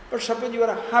 But suppose you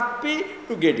are happy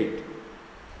to get it.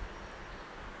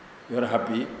 You are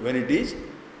happy when it is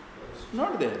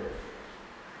not there.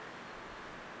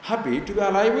 Happy to be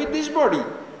alive with this body.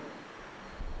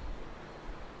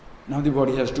 Now the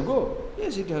body has to go.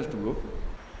 Yes, it has to go.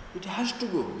 It has to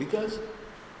go because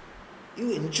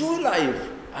you enjoy life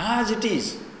as it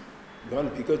is. Well,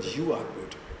 because you are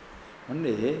beautiful. One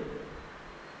day,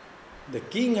 the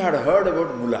king had heard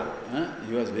about Mula.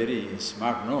 He was very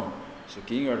smart, no? So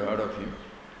king had heard of him.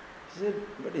 He said,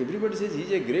 but everybody says he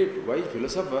is a great, wise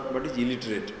philosopher, but he is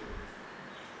illiterate.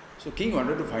 So king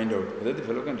wanted to find out whether the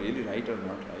fellow can really write or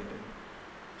not write.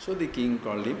 So the king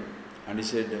called him and he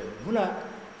said, Mullah,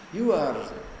 you are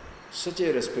such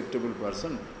a respectable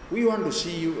person. We want to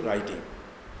see you writing.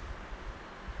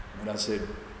 Mullah said,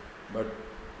 but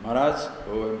Maharaj,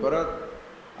 O Emperor,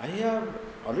 I have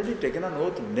already taken an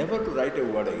oath never to write a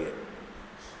word again.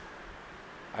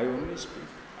 I only speak.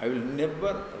 I will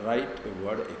never write a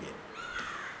word again.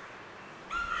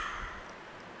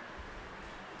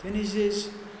 Then he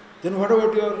says, then what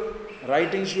about your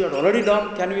writings you had already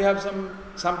done? Can we have some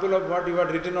sample of what you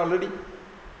had written already?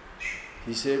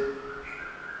 He said,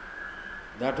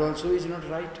 that also is not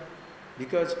right.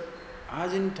 Because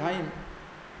as in time,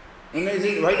 and I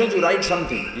said, why don't you write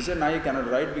something? He said, no, I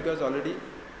cannot write because already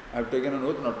I have taken an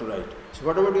oath not to write. So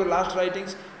what about your last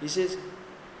writings? He says,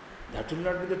 that will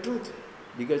not be the truth.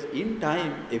 Because in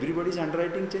time, everybody's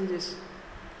handwriting changes.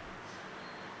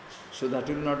 So that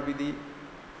will not be the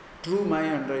true my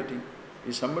handwriting.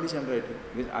 It's somebody's handwriting.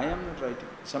 Because I am not writing.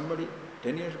 Somebody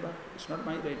 10 years back, it's not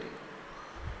my writing.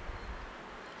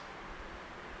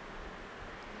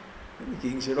 And the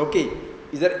king said, okay,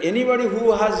 is there anybody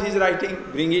who has his writing?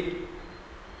 Bring it.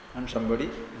 And somebody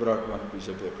brought one piece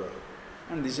of paper.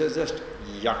 And this was just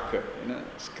yuck,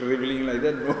 scribbling like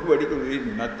that. Nobody could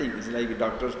read nothing. It's like a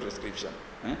doctor's prescription.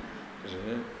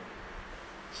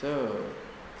 So,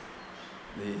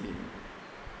 the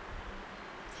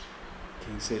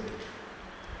king said,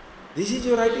 this is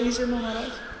your writing? He said, no,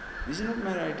 Maharaj, this is not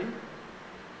my writing.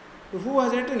 So who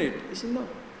has written it? He said, no.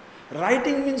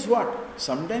 Writing means what?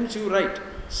 Sometimes you write,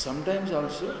 sometimes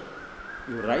also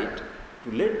you write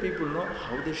to let people know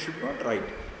how they should not write.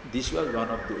 This was one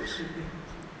of those.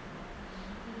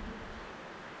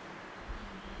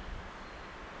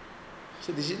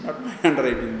 So this is not my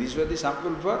handwriting. This was the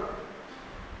sample for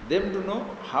them to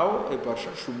know how a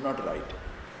person should not write.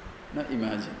 Now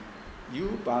imagine,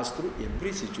 you pass through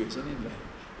every situation in life.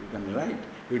 You can write.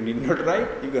 You need not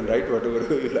write. You can write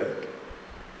whatever you like.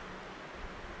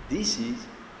 This is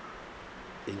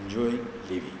enjoying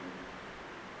living.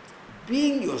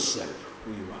 Being yourself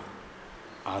who you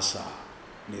are. Asa,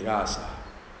 nirasa,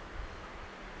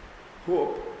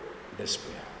 hope,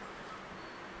 despair.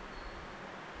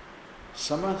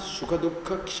 Sama sukha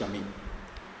dukkha kshami.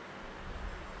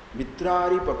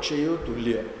 Mitrari pakshayo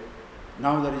tulya.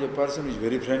 Now there is a person who is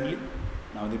very friendly.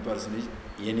 Now the person is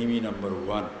enemy number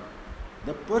one.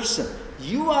 The person,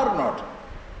 you are not.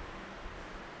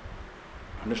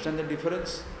 Understand the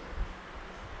difference?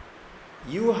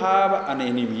 You have an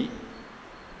enemy.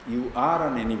 You are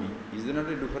an enemy. Is there not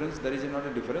a difference? There is not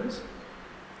a difference.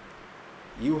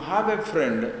 You have a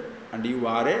friend and you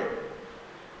are a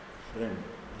friend.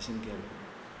 Listen carefully.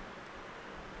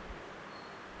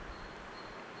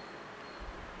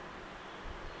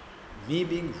 Me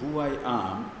being who I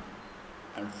am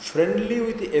and friendly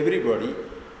with everybody,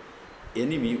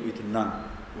 enemy with none.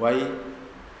 Why?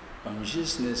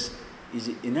 Consciousness is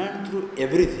in and through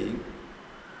everything,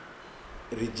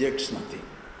 rejects nothing.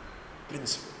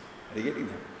 Principle. Are you getting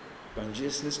that?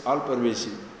 Consciousness all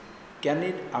pervasive. Can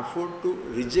it afford to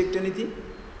reject anything?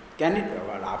 Can it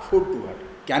afford to what?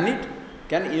 Can it?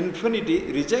 Can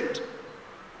infinity reject?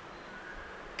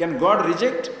 Can God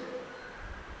reject?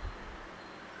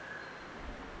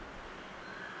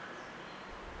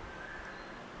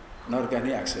 Nor can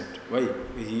he accept. Why?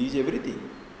 He is everything.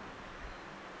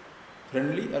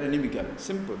 Friendly or inimical.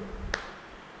 Simple.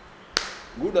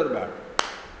 Good or bad.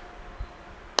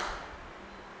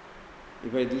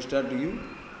 If I do start to you,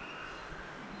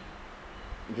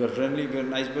 if you are friendly, if you are a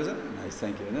nice person, nice,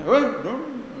 thank you. Oh,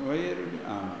 don't, why are you?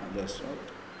 That's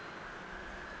right.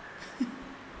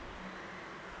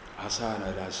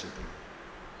 Asana rasati.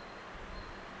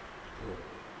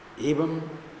 Evam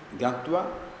gyatva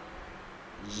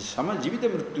samajivita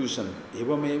mrittusan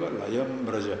evameva layam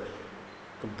braja.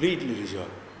 Completely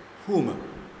resolve. Whom?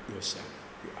 Yourself.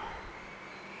 You are.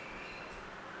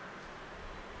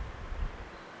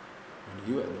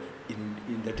 When you are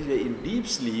that is why in deep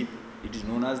sleep, it is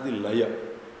known as the laya.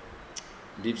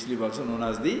 Deep sleep also known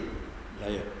as the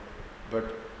laya.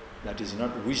 But that is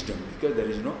not wisdom because there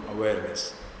is no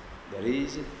awareness. There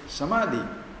is samadhi,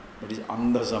 but it is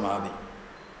andha samadhi.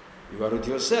 You are with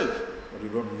yourself, but you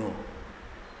don't know.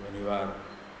 When you are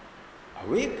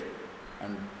awake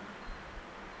and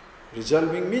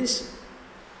resolving means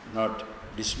not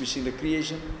dismissing the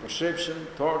creation, perception,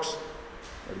 thoughts,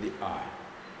 but the I.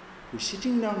 We are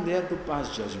sitting down there to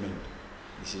pass judgment.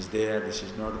 This is there, this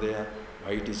is not there,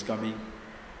 why it is coming.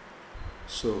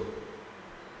 So,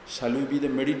 shall we be the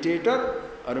meditator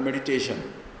or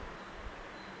meditation?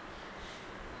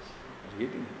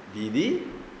 getting it? Be the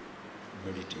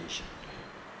meditation.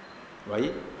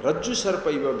 Why? Rajju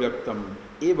sarpaiva vyaktam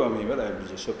evameva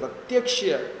layabhija. So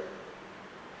pratyaksha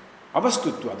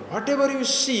avastutvat. Whatever you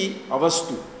see,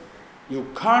 avastu. You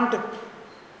can't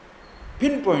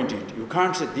pinpoint it. You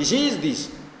can't say, this is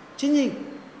this. Changing.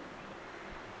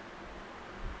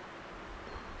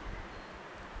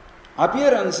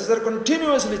 Appearances are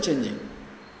continuously changing.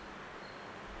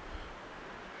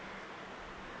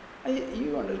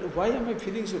 You understand, why am I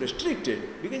feeling so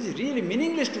restricted? Because it's really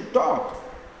meaningless to talk.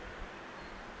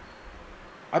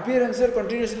 Appearances are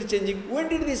continuously changing. When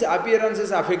did these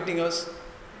appearances affecting us?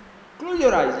 Close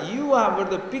your eyes. You have got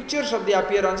the pictures of the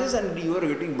appearances and you are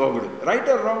getting bugged. Right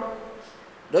or wrong?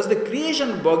 Does the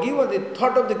creation bug you or the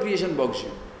thought of the creation bugs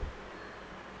you?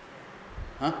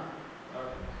 Huh?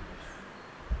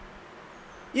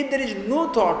 If there is no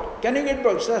thought, can you get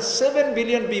bugged? There are 7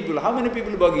 billion people. How many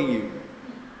people bugging you?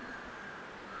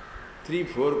 3,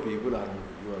 4 people are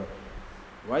your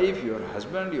wife, your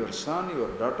husband, your son, your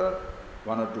daughter,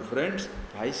 1 or 2 friends,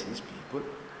 5, 6 people.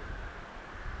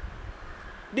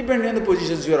 Depending on the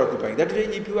positions you are occupying. That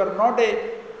is, if you are not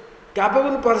a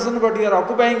capable person but you are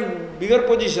occupying bigger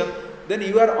position, then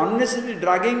you are unnecessarily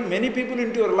dragging many people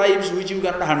into your lives which you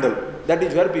cannot handle. That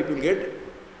is where people get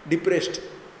depressed,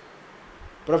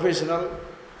 professional,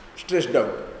 stressed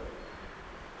out.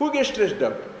 Who gets stressed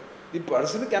out? The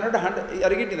person cannot handle,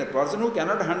 a person who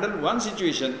cannot handle one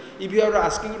situation, if you are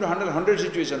asking him to handle 100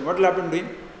 situations, what will happen to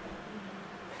him?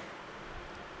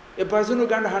 A person who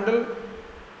can't handle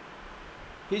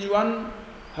his one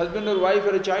husband or wife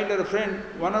or a child or a friend,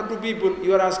 1 or 2 people,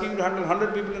 you are asking him to handle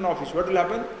 100 people in office, what will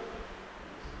happen?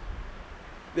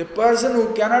 The person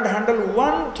who cannot handle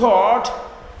one thought,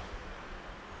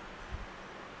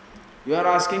 you are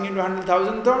asking him to handle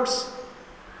 1,000 thoughts.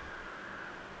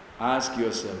 Ask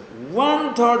yourself,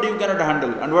 one thought you cannot handle,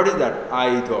 and what is that?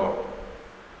 I thought.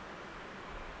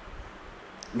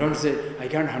 Don't say, I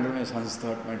can't handle my son's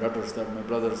thought, my daughter's thought, my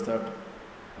brother's thought,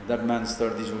 that man's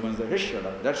thought, this woman's thought. Hey, shut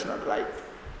up. That's not right.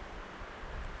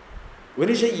 When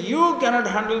you say you cannot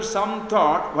handle some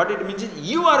thought, what it means is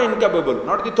you are incapable,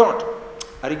 not the thought.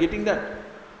 Are you getting that?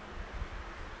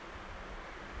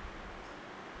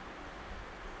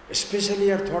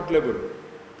 Especially at thought level.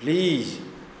 Please,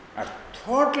 at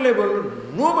thought level,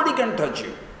 nobody can touch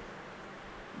you.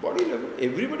 Body level,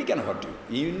 everybody can hurt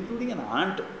you, including an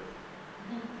ant.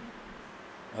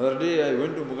 Other day, I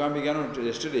went to Mugambi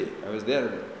yesterday. I was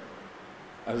there.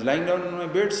 I was lying down on my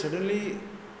bed. Suddenly,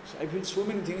 I feel so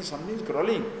many things. Something is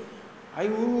crawling. I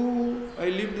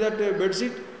lifted that bed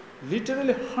sheet.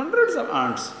 Literally hundreds of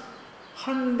ants.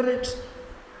 Hundreds.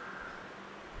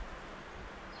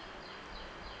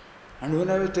 And when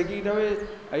I was taking it away,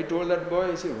 I told that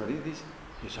boy, I said, what is this?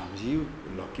 He said, Swamiji,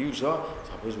 lucky you saw.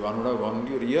 Suppose one would have gone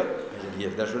to your ear. I said,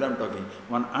 yes, that's what I am talking.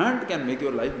 One ant can make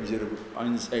your life miserable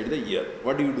inside the ear.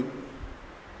 What do you do?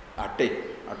 Atte.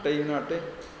 Atte, you know atte?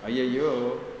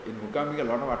 Ayyo, in Mukambika, a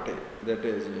lot of atte. That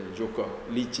is joker,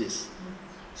 leeches.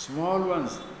 Small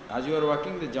ones. As you are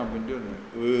walking, they jump into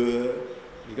your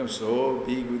become so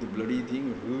big with bloody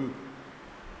thing.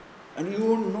 And you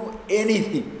won't know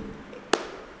anything.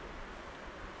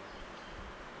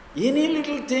 Any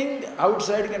little thing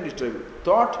outside can disturb you.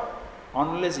 Thought,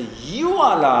 unless you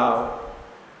allow,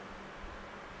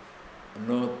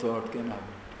 no thought can happen.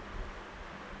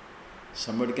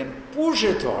 Somebody can push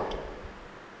a thought.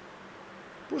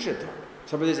 Push a thought.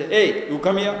 Somebody say, hey, you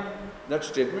come here. That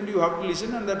statement you have to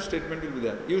listen and that statement will be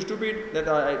there. You stupid, that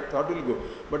I thought will go.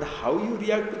 But how you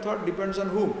react to thought depends on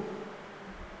whom?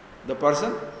 The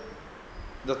person,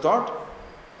 the thought,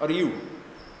 or you?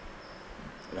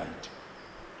 Right.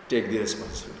 Take the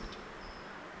responsibility.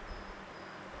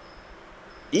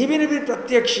 Even if it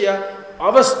pratyaksha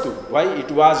avastu, why it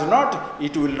was not,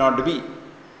 it will not be.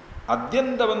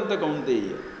 Adyantavanta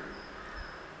kaunteya.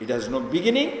 It has no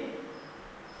beginning,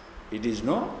 it is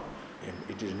no end.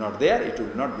 It is not there, it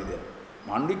will not be there.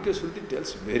 Mandukya Shruti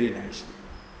tells very nicely.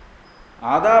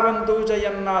 Adavanto cha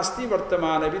yan nasti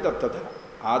vartamanavi tattatha.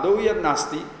 Ado yad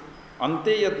nasti,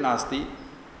 ante yad nasti.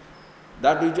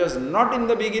 That which was not in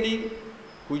the beginning,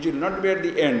 which will not be at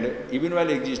the end, even while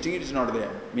existing, it is not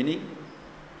there. Meaning,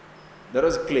 there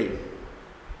was clay.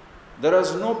 There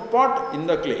was no pot in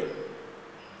the clay.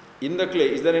 In the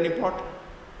clay, is there any pot?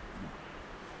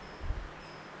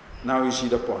 Now you see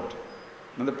the pot.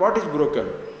 Now the pot is broken.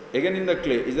 Again in the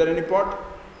clay, is there any pot?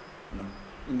 No.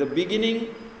 In the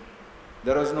beginning,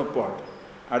 there was no pot.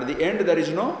 At the end, there is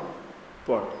no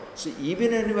pot. So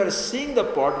even when you are seeing the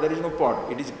pot, there is no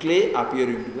pot. It is clay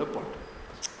appearing to the pot.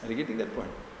 Are you getting that point?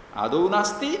 Adau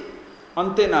nasti,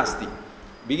 ante nasti.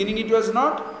 Beginning it was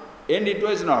not, end it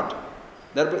was not.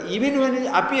 Therefore, even when it is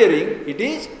appearing, it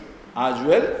is as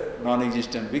well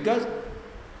non-existent because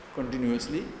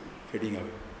continuously fading away.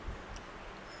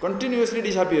 Continuously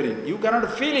disappearing. You cannot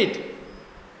feel it.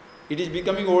 It is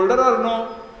becoming older or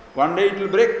no. One day it will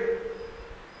break.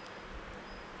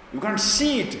 You can't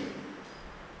see it.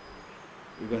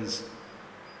 You can see.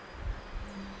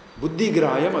 Buddhi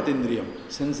grahayam atindriyam.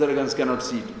 Sense organs cannot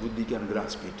see it. Buddhi can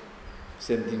grasp it.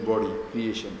 Same thing, body,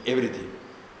 creation, everything.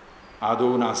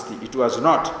 Ado nasti. It was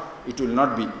not. It will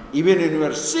not be. Even when you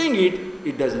are seeing it,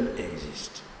 it doesn't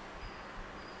exist.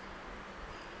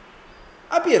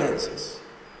 Appearances.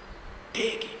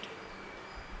 Take it.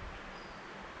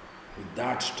 With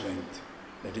that strength.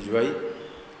 That is why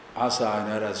asa,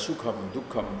 nara, sukham,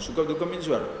 dukkham. Sukha, dukkham means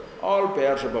what? All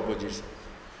pairs of opposites.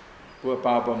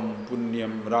 Papam,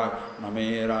 punyam,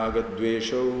 name raga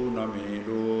dveshau, name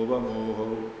lova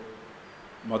moho,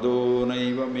 mado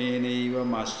naiva me naiva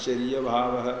mascharya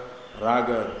bhavaha,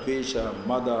 raga, dvesha,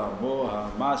 mada,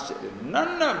 moha, mascharya.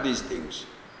 None of these things.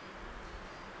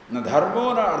 Na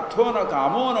dharmo, na artho, na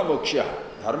kamo, na moksha.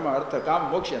 Dharma, artha, kam,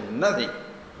 moksha, nothing.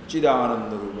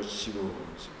 Chidananda rupa shivo.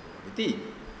 Iti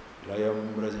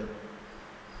layam braja.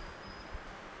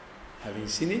 Having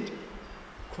seen it,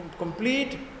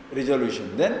 complete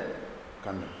resolution, then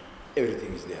conduct.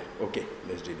 Everything is there. Okay,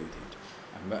 let's deal with it.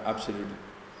 I'm absolutely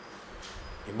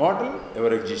immortal,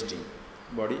 ever existing.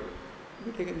 Body,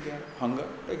 be taken care. Hunger,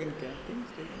 taken care. Things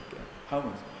taken care. How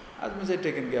much? As much as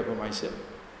taken care for myself,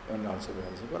 and also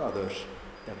for others.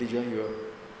 That is why your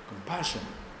compassion,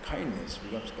 kindness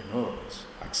becomes enormous.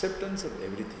 Acceptance of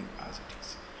everything as it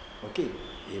is. Okay,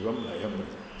 evam layam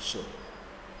braja. So,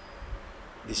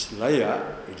 this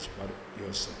laya is for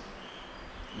yourself.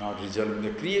 Not resolving the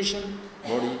creation,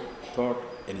 body, thought,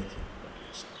 anything but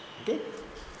yourself. Okay?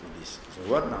 So this is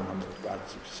over. Now number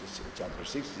chapter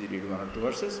 6, we read one or two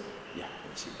verses. Yeah,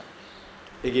 we'll see that.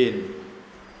 Again,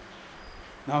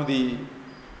 now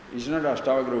it's not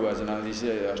ASHTAVAKRA Vacha, now this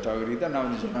is ASHTAVAKRA Gita, now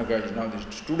the Janaka is, now the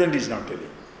student is not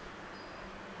telling.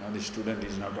 Now the student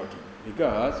is not talking.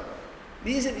 Because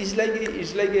this is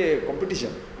like a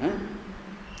competition.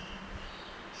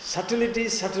 Subtlety,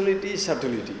 subtlety,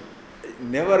 subtlety.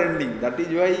 Never ending. That is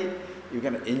why you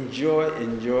can enjoy.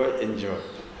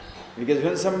 Because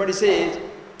when somebody says,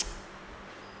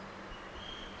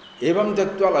 Evam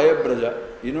tattva laya braja,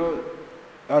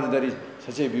 or there is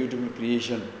such a beautiful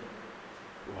creation.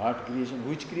 What creation?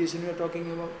 Which creation we are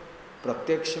talking about?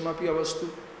 Pratyakshamapi avastu.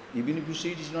 Even if you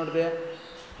see it is not there,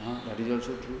 that is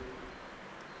also true.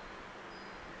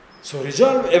 So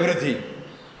resolve everything.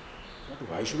 But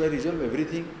why should I resolve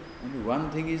everything? Only one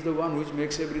thing is the one which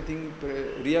makes everything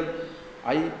real.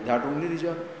 That only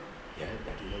resolve. Yeah,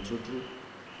 that is also true.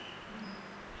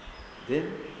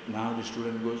 Then, now the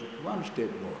student goes one step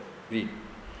more. Read.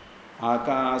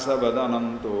 Akasa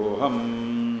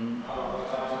vadanantoham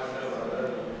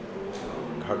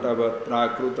ghatavat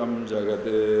prakrutam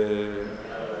jagate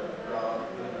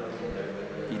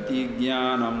iti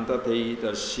jnanam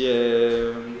tathaitasya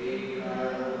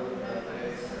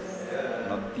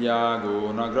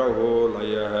natyago nagraho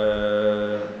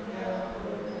layah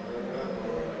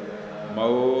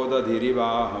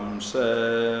maudadhirivahamsa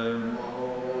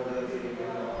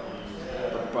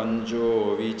prapancho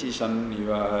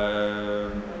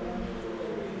vichisannivah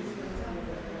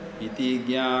iti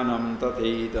jnanam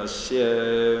tathaitasya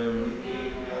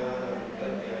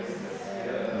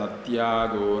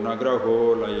natyago nagraho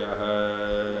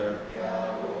layah.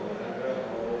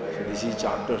 So this is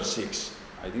chapter 6.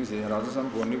 I think there are also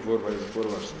some only four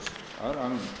verses.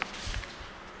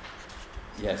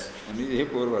 Yes, only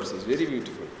 4 verses. Very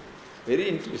beautiful. Very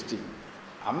interesting.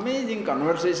 Amazing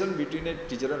conversation between a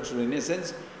teacher and student in a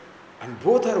sense. And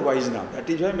both are wise now. That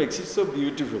is why makes it so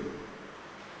beautiful.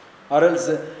 Or else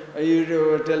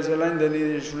you tell a line, then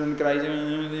the student cries,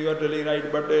 you are telling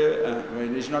right, but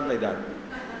it's not like that.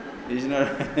 It's not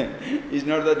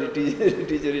that the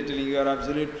teacher is telling you are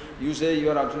absolute. You say you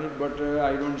are absolute, but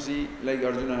I don't see, like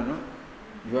Arjuna, no?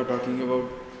 You are talking about,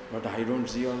 but I don't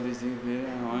see all these things.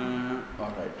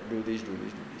 All right, do this.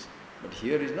 But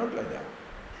here is not like that.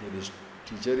 Here is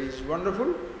teacher is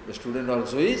wonderful, the student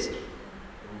also is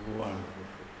wonderful.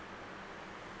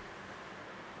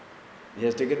 He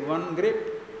has taken one grape,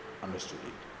 understood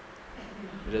it.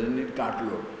 He doesn't need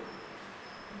cartload.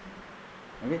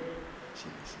 Okay? See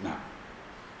this. Now,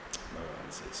 Bhagavan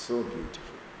says, so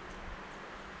beautiful.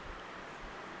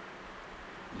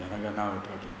 Janaka now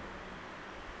talking.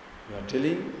 You are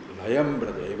telling layam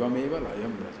braja, evameva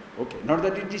layam braja. Okay, not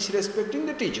that it is respecting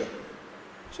the teacher.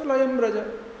 So layam braja.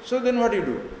 So then what do you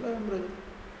do? Layam braja.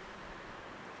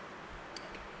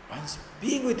 Once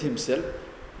being with himself,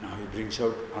 Now he brings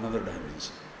out another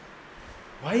dimension.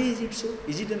 Why is it so?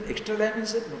 Is it an extra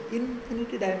dimension? No,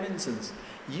 infinity dimensions.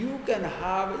 You can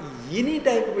have any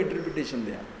type of interpretation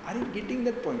there. Are you getting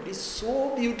that point? It's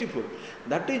so beautiful.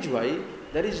 That is why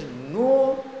there is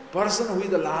no person who is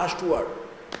the last word.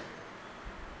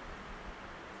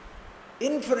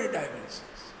 Infinite dimensions.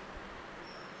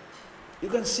 You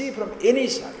can see from any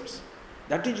sides.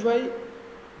 That is why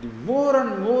the more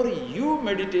and more you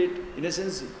meditate, in a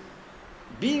sense,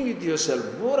 being with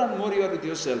yourself, more and more you are with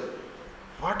yourself,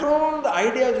 what all the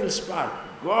ideas will spark,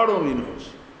 God only knows.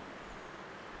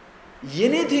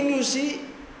 Anything you see,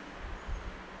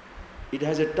 it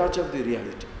has a touch of the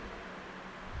reality.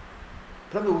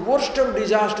 From the worst of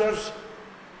disasters,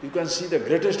 you can see the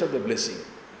greatest of the blessing.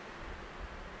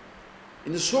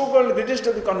 In the so-called greatest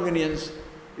of the convenience,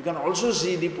 you can also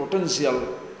see the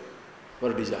potential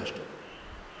for disaster.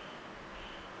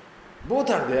 Both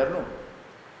are there, no?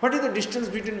 What is the distance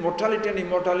between mortality and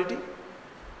immortality?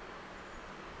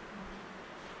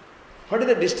 What is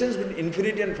the distance between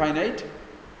infinity and finite?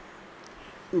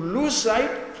 You lose sight,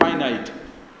 finite.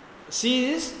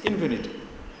 See is infinity.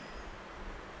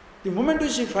 The moment you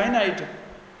see finite,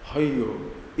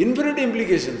 infinite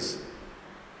implications.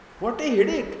 What a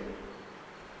headache.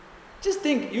 Just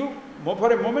think,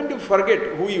 for a moment you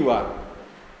forget who you are.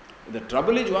 The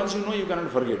trouble is, once you know, you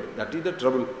cannot forget. That is the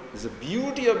trouble. It's the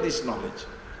beauty of this knowledge.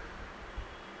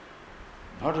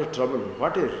 Not a trouble,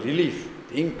 what a relief.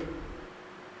 Think.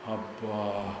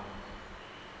 Abba.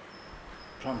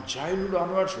 From childhood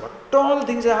onwards, what all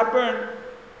things have happened.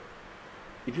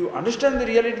 If you understand the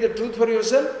reality, the truth for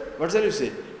yourself, what shall you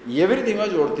say? Everything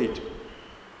was worth it.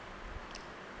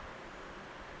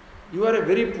 You are a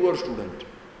very poor student.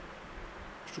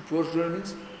 Poor student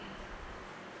means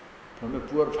from a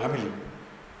poor family,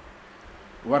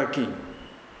 working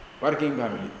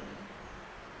family.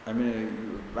 I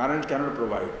mean, parents cannot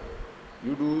provide.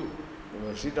 You do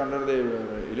sit under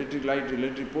the electric light,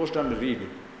 electric post and read.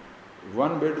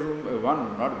 One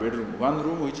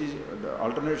room which is the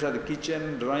alternates are the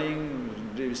kitchen,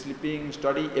 drawing, sleeping,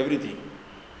 study, everything.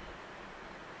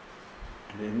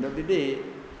 At the end of the day,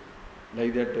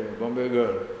 like that Bombay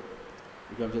girl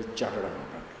becomes a chartered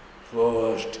accountant,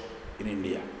 first in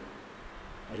India.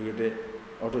 Or you get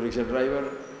a auto rickshaw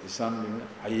driver, his son being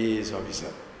an IAS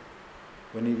officer.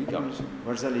 When he becomes,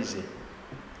 what shall he say?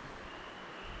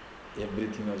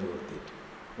 Everything was worth it.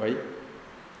 Why?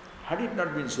 Had it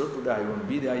not been so, today I won't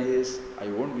be the IAS, I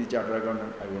won't be chartered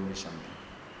accountant, I won't be something.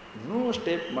 No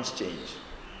step must change.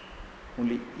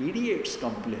 Only idiots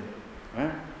complain.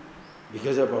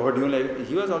 Because of poverty,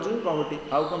 he was also in poverty.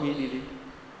 How come he did it?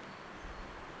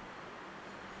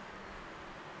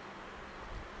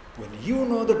 When you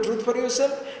know the truth for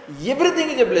yourself, everything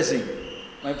is a blessing.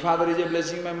 My father is a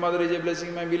blessing, my mother is a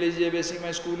blessing, my village is a blessing,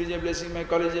 my school is a blessing, my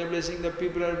college is a blessing, the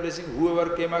people are a blessing,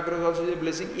 whoever came across also is a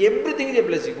blessing. Everything is a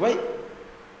blessing. Why?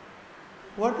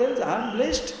 What else? I am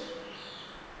blessed.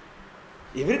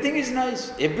 Everything is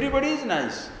nice. Everybody is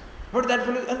nice. But that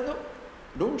fellow, no,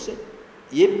 don't say.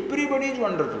 Everybody is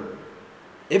wonderful.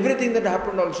 Everything that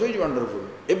happened also is wonderful.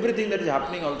 Everything that is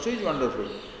happening also is wonderful.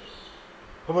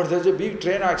 But there is a big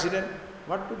train accident.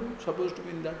 What to do? Supposed to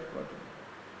be in that. What to do?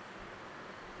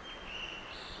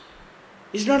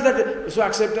 It's not that, so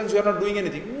acceptance, you are not doing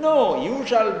anything. No, you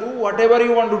shall do whatever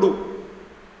you want to do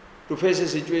to face a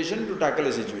situation, to tackle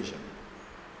a situation.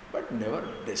 But never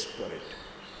desperate.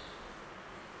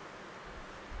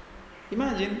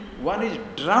 Imagine one is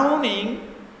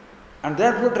drowning and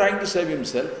therefore trying to save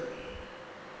himself.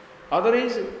 Other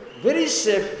is very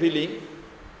safe feeling,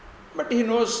 but he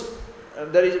knows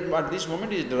there is, at this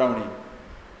moment he is drowning.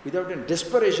 Without any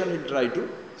desperation, he will try to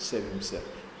save himself.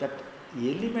 That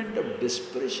element of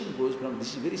desperation goes from,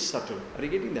 this is very subtle. Are you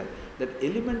getting that? That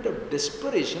element of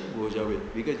desperation goes away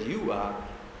because you are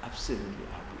absolutely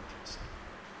happy with yourself.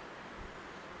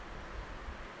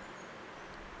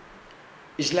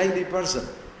 It's like the person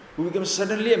who becomes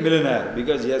suddenly a millionaire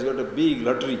because he has got a big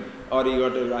lottery or he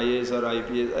got an IAS or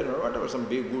IPS, I don't know, whatever, some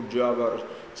big good job or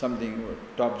something,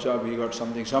 top job, he got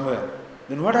something somewhere.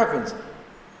 Then what happens?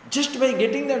 Just by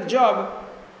getting that job,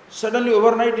 suddenly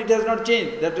overnight it has not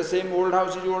changed. That the same old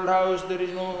house is old house, there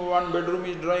is no one bedroom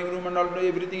is drawing room and all,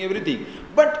 everything.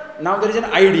 But now there is an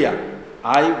idea.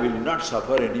 I will not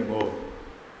suffer anymore.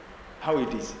 How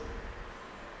it is?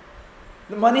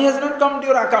 The money has not come to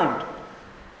your account.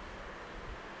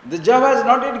 The job has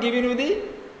not yet given you the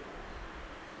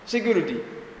security.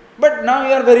 But now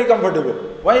you are very comfortable.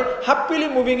 Why? Happily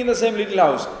moving in the same little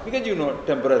house. Because you know,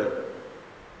 temporary.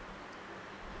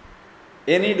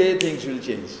 Any day things will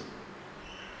change.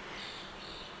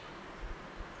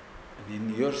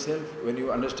 In yourself, when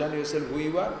you understand yourself who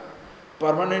you are,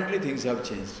 permanently things have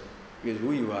changed. Because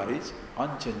who you are is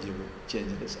unchangeable,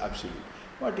 changeless, absolute.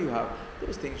 What you have,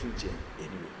 those things will change.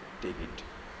 Anyway, take it.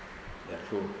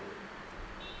 Therefore,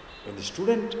 when the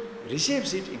student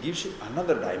receives it, it gives you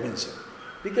another dimension.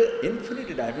 Because infinite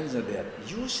dimensions are there.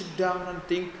 You sit down and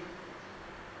think,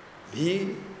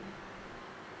 be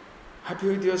happy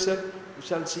with yourself, you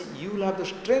shall see, you will have the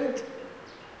strength,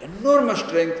 enormous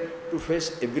strength to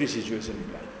face every situation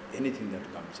in life, anything that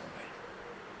comes in life.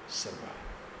 Survive.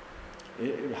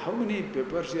 How many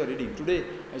papers you are reading? Today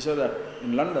I saw that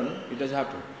in London it has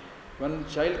happened. One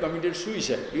child committed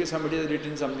suicide because somebody has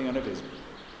written something on a Facebook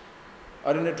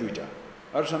or in a Twitter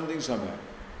or something somewhere.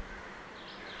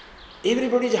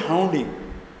 Everybody is hounding.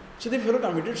 So the fellow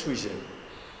committed suicide.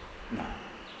 Now,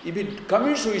 if he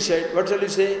commits suicide, what shall you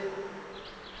say?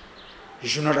 He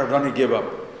should not have done, he gave up.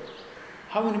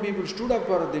 How many people stood up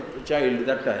for the child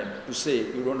that time to say,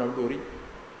 you don't have to worry?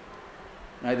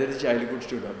 Neither the child could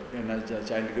stand up, and the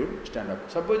child could stand up.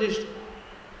 Suppose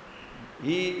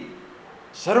he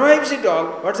survives it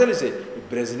all, what shall he say? He's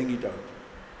brazening it out.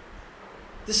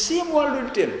 The same world will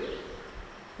tell.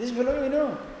 This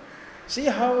fellow, see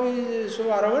how he is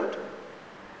so arrogant?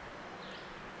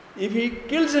 If he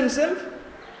kills himself,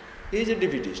 he is a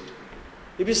defeatist.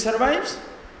 If he survives,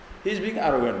 he is being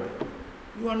arrogant.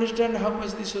 You understand how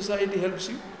much this society helps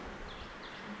you?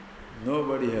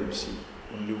 Nobody helps you.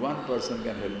 Only one person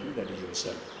can help you, that is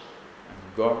yourself.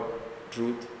 And God,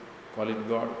 truth, call it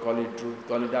God, call it truth,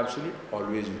 call it absolute,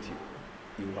 always with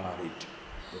you. You are it.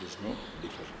 There is no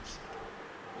difference.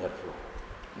 Therefore,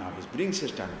 now he brings a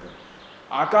standard.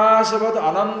 Akashavad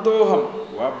anantoham.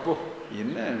 Vabbo.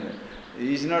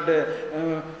 He is not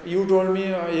you told me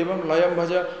evam layam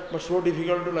bhaja, but so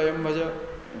difficult to layam bhaja.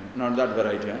 Not that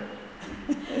variety, huh?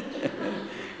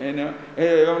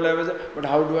 But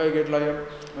how do I get layam?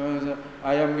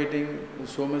 I am getting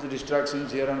so much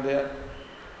distractions here and there.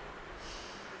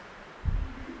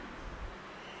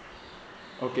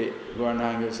 Okay, go and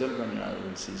hang yourself and I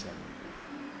will see something.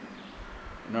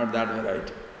 Not that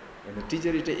variety. When the teacher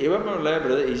is evam layam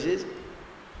brother, he says,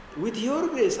 with your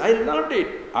grace, I learned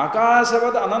it.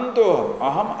 Akashavad anantoham.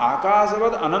 Aham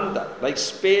akashavad ananta. Like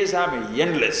space, I am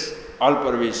endless,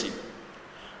 all-pervasive.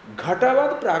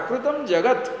 Ghatavad prakrutam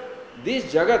jagat.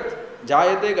 This jagat,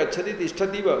 jayate gacchati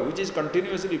tishthativa, which is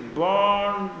continuously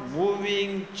born,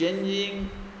 moving, changing,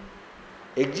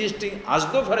 existing, as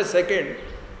though for a second.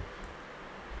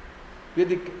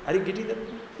 Are you getting that?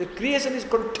 The creation is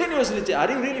continuously changing.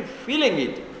 Are you really feeling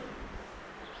it?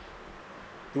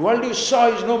 The world you saw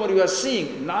is no more, you are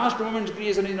seeing. Last moment's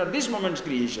creation is not this moment's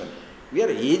creation. We are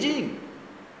aging.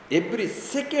 Every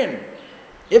second,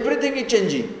 everything is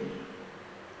changing.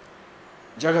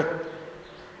 Jagat.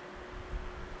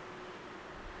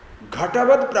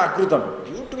 Ghatavad prakrutam.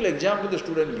 Beautiful example the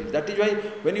student gives. That is why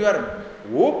when you are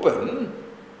open,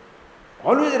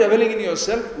 always reveling in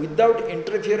yourself without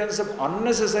interference of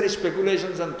unnecessary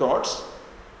speculations and thoughts,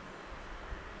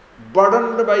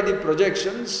 burdened by the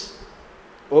projections,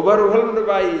 overwhelmed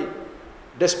by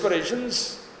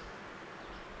desperations,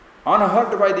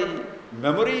 unhurt by the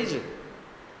memories,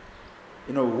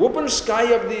 open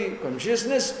sky of the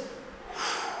consciousness,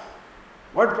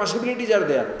 what possibilities are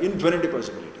there? Infinite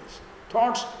possibilities.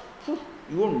 Thoughts, you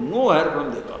won't know where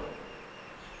from they come.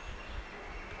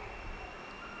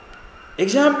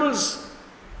 Examples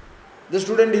the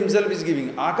student himself is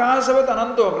giving. Akashavat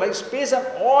ananto, like space are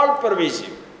all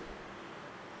pervasive.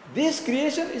 This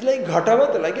creation is like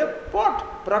ghatavat, like a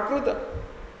pot, prakriti,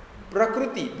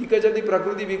 because of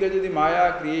the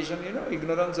maya, creation,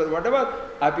 ignorance or whatever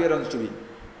appearance to be.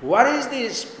 What is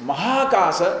this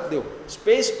mahakasa, the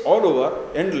space all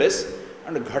over, endless,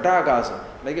 and ghatakasa,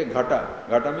 like a ghata.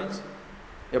 Ghata means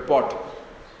a pot.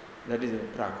 That is a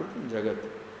prakritam jagat.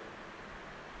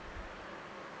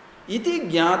 Iti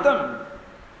jnatam.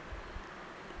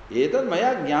 Etad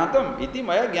maya jnatam. Iti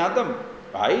maya jnatam.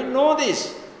 I know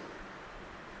this.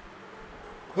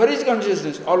 Where is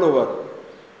consciousness? All over.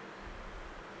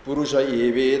 Purusha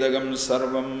evedagam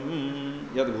sarvam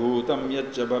yadbhutam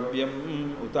yaccha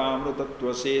bhavyam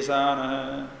utamrutatva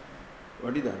sesana.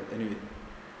 What is that? Anyway.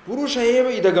 Purusha eva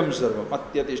idagam sarvam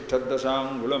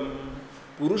atyatishthaddasangulam.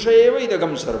 Purusha eva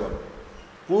idagam sarvam.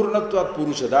 Purnatvat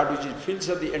Purusha, that which fills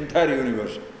up the entire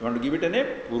universe. You want to give it a name?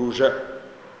 Purusha.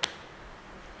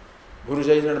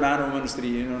 Purusha is not man, woman,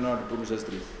 Stri, not Purusha,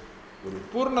 Stri.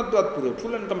 Purnatvat Purusha,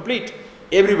 full and complete.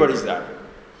 Everybody is that.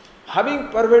 Having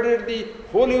pervaded the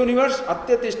whole universe,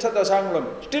 Atyatishta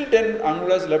Dasangulam, still 10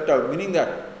 angulas left out, meaning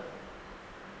that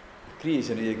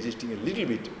creation is existing a little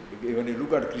bit. When you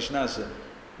look at Krishna's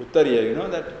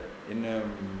Uttariya, that in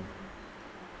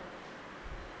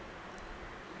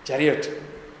chariot.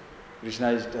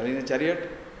 Krishna is telling a chariot,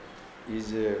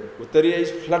 Uttariya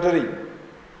is fluttering.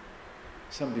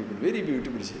 Some people very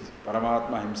beautifully say,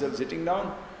 Paramatma himself sitting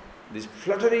down, this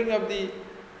fluttering of the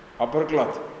upper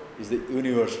cloth is the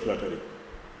universe fluttering.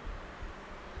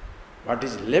 What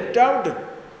is left out?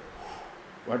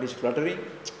 What is fluttering?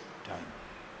 Time.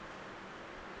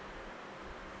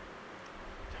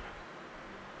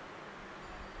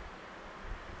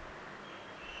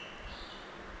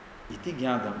 Iti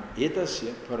jnadam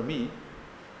etasya, for me,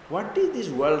 what is this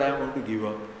world I am going to give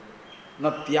up?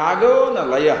 Na tyago, na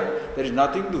laya. There is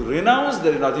nothing to renounce,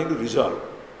 there is nothing to resolve.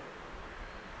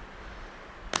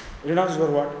 Renounce for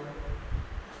what?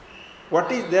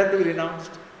 What is there to be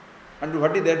renounced? And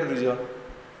what is there to resolve?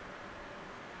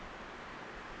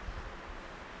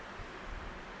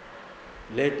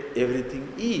 Let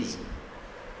everything is.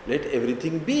 Let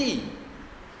everything be.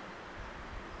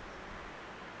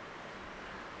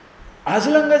 As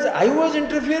long as I was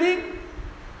interfering,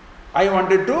 I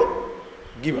wanted to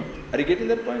give up. Are you getting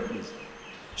that point, please?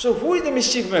 So who is the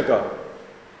mischief maker?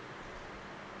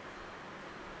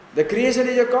 The creation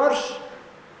is a curse.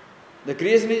 The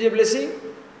creation is a blessing.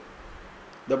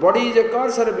 The body is a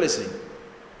curse or a blessing?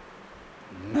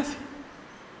 Nothing.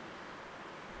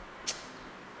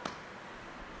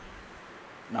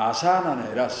 Na asa na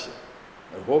nairasya.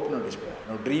 No hope, no despair.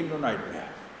 No dream, no nightmare.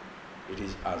 It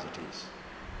is as it is.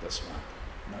 Tasmat.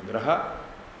 Na graha,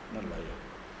 na laya.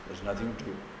 There is nothing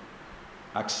to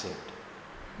accept,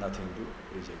 nothing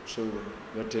to reject. So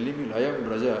you are telling me, Layam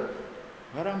Raja,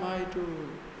 where am I to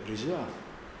resolve?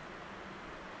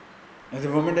 At the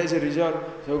moment I say resolve,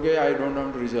 say okay, I don't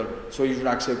want to resolve, so you should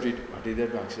accept it. What is there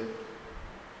to accept?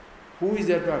 Who is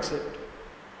there to accept?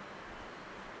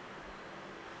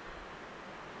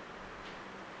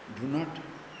 Do not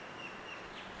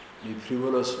be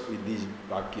frivolous with these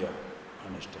vakya,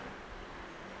 understand.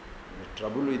 The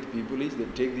trouble with people is they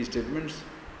take these statements,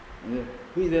 and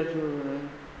who is there to...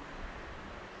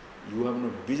 You have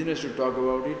no business to talk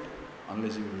about it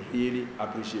unless you really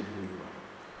appreciate who you are.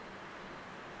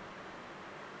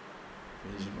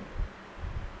 There is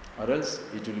no. Or else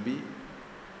it will be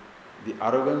the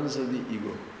arrogance of the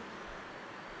ego.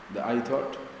 The I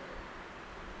thought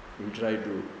will try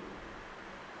to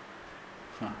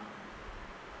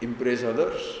impress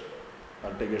others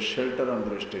or take a shelter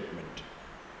under a statement.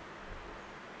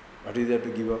 What is there to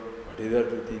give up? What is there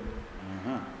to think?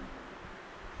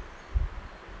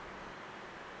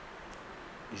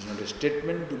 It's not a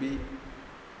statement to be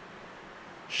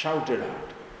shouted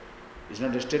at. It's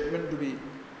not a statement to be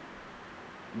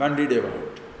bandied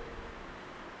about.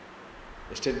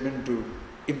 A statement to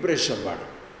impress somebody.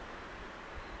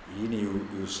 In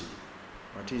you see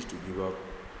what is to give up,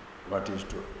 what is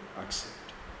to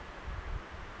accept.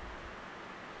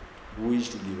 Who is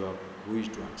to give up, who is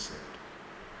to accept.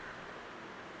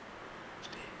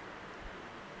 Stay.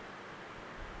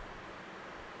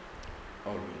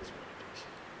 Always meditation.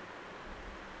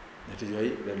 That is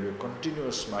why there will be a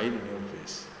continuous smile in your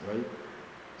face. Why?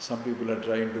 Some people are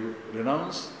trying to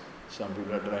renounce, some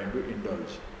people are trying to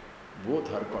indulge.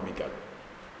 Both are comical.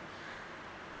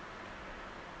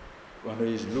 One who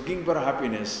is looking for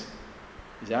happiness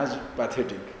is as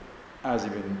pathetic as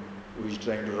even who is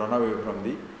trying to run away from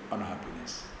the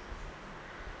unhappiness.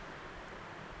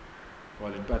 Call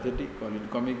it pathetic, call it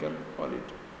comical, call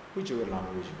it whichever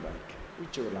language you like,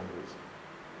 whichever language,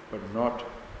 but not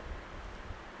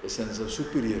a sense of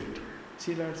superiority.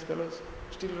 See, lads, fellows,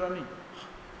 still running.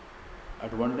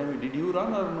 At one time, did you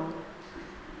run or no?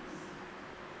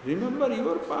 Remember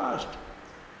your past.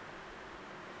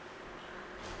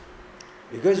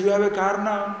 Because you have a car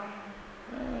now.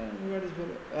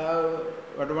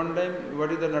 At one time,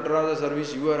 what is the Nataraja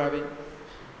service you are having?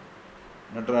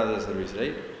 Nataraja service,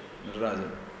 right?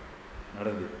 Nataraja.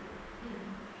 Nadandi.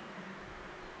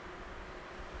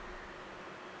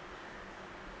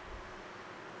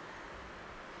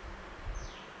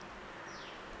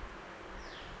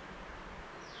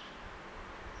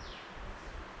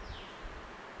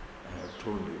 I have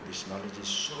told you, this knowledge is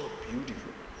so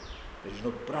beautiful. There is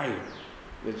no pride.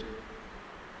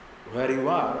 Where you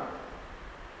are,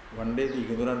 one day the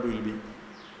ignorant will be.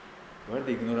 Where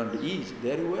the ignorant is,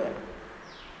 there you are.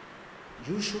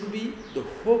 You should be the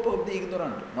hope of the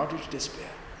ignorant, not its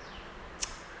despair.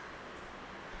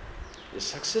 A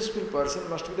successful person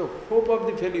must be the hope of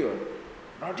the failure,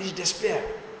 not his despair.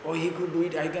 Oh, he could do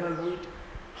it, I cannot do it.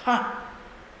 Ha!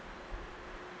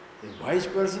 A wise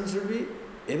person should be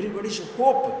everybody's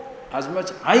hope. As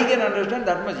much I can understand,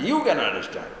 that much you can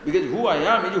understand. Because who I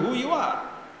am is who you are.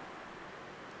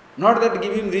 Not that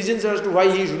give him reasons as to why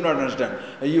he should not understand.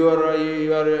 You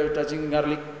are touching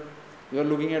garlic. You are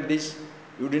looking at this,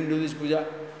 you didn't do this puja,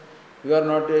 you are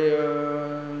not,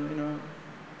 to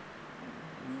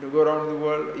go around the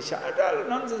world. It's all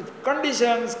nonsense.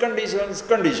 Conditions, conditions,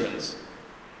 conditions.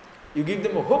 You give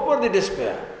them a hope or the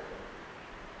despair.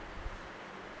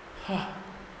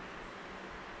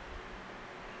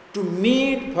 For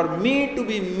me to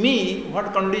be me,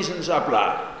 what conditions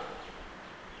apply?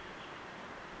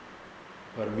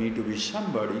 For me to be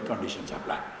somebody, conditions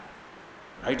apply.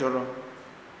 Right or wrong?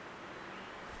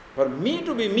 For me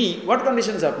to be me, what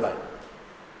conditions apply?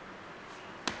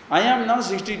 I am now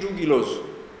 62 kilos.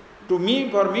 For me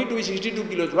to be 62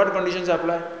 kilos, what conditions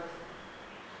apply?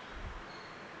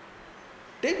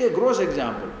 Take a gross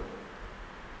example.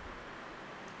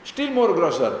 Still more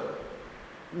grosser.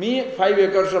 Me, 5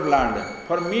 acres of land.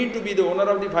 For me to be the owner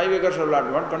of the 5 acres of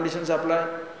land, what conditions apply?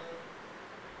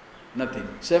 Nothing.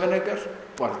 7 acres,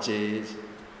 purchase.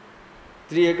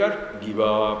 3 acres, give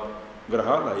up.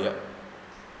 Graha laya.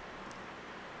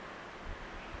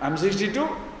 I am 62,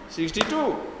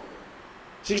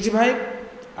 65,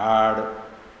 add.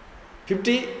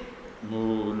 50,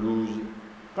 lose.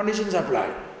 Conditions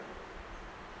apply.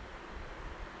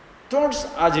 Thoughts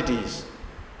as it is.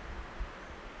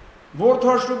 More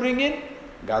thoughts to bring in,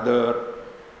 gather.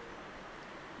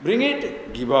 Bring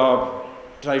it, give up.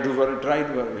 Try to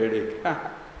headache.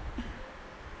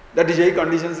 That is why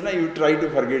conditions, you try to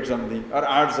forget something or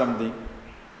add something.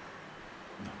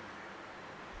 No.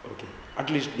 Okay. At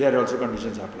least there also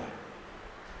conditions apply.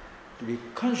 To be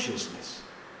consciousness.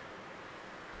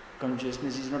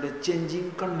 Consciousness is not a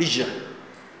changing condition.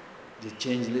 It is a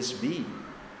changeless being,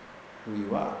 who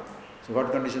you are. So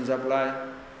what conditions apply?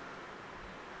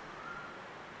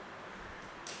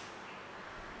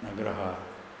 Nagraha.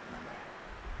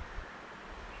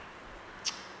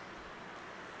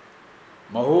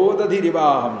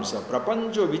 Mahodadhirivahamsa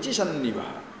prapancho vichisanniva.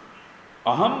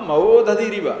 Aham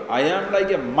mahodadhiriva. I am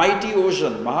like a mighty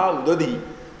ocean. Maha udadhi.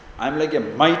 I am like a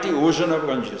mighty ocean of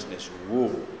consciousness.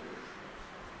 Whoa.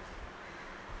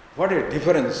 What a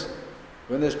difference.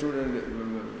 When the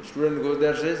student goes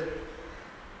there, says,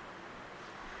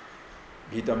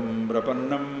 Gitam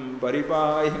prapannam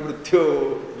paripahi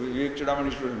mrityo. Vivek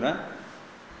Chudamani student, huh?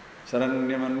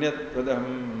 Saranyamanyat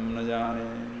pradaham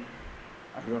najane.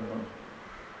 I don't know.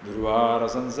 Durvara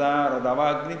sansara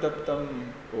davagni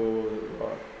taptam. Oh,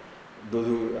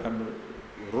 Dodhu, I am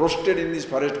roasted in this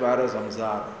forest fire of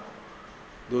samsara.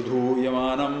 Dodhu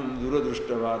yamanam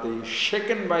duradrustavati,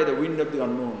 shaken by the wind of the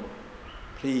unknown.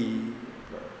 Please.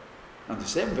 Now the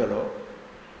same fellow,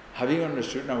 having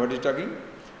understood, now what is talking?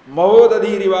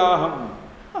 Mahodadhirivaham.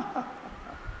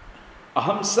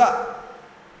 Aham sa.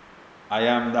 I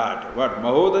am that. What?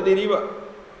 Mahodadhiriva.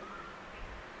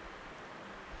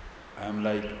 I am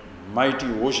like mighty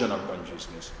ocean of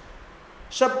consciousness.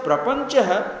 Sab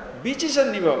prapancha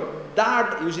vichisanniva.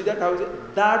 That, you see that, how is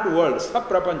it? That world, sab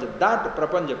prapancha, that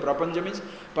prapancha. Prapancha means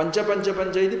pancha pancha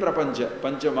pancha iti prapancha.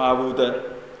 Pancha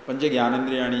mahabhuta, pancha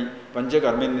jnanendriyani, pancha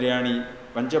karmendriyani,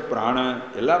 pancha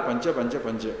prana, ella pancha pancha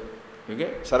pancha.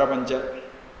 Okay? Sarapancha.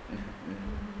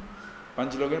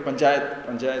 Pancha logan, panchayat,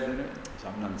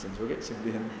 some nonsense, okay?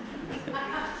 Simply.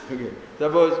 Okay.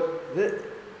 Suppose,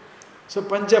 so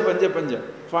pancha,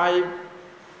 5,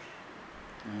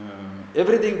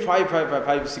 everything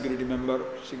 5 security member,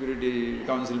 security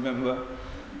council member.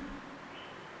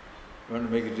 You want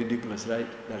to make it ridiculous, right?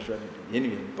 That's what it is.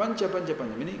 Anyway, pancha,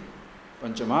 meaning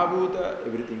pancha mahabhuta,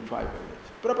 everything 5.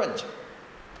 Prapancha.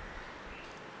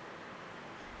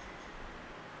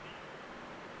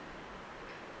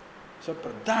 So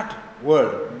for that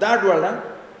world, huh?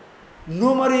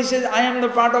 No more he says, I am the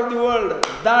part of the world.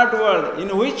 That world,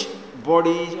 in which body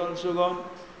is also gone.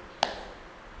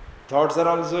 Thoughts are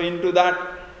also into that.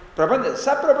 Prapancha,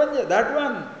 saprapancha, that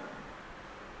one.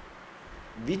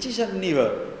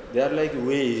 Vichisanniva, they are like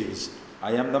waves.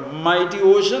 I am the mighty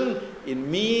ocean.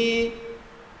 In me,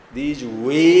 these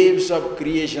waves of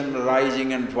creation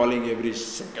rising and falling every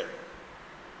second.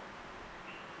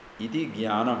 Iti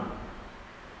jnanam.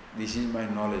 This is my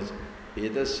knowledge.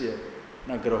 Edasya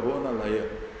na graho na laya.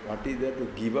 What is there to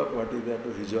give up? What is there to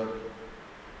resolve?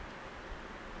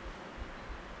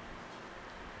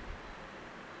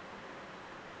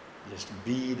 Just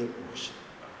be the ocean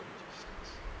of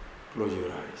consciousness. Close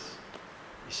your eyes.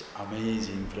 It's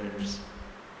amazing, friends.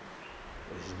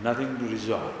 There is nothing to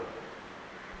resolve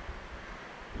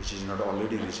which is not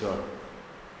already resolved.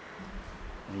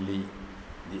 Only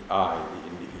the I, the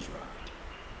individuality.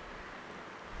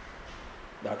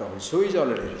 That also is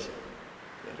already resolved.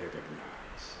 They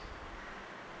recognize.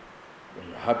 When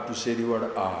you have to say the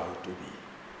word I to be.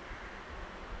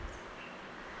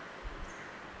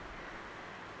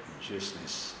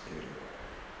 Consciousness everywhere.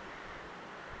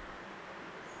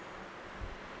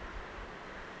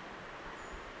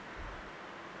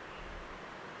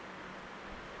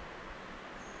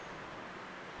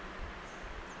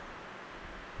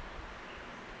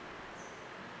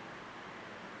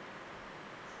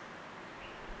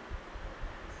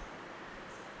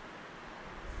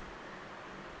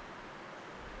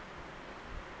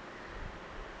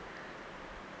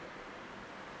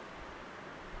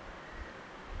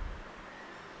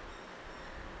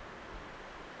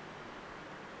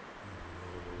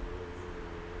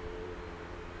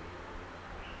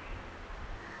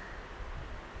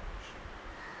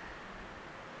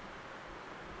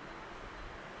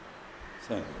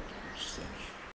 Thank you. Thank you.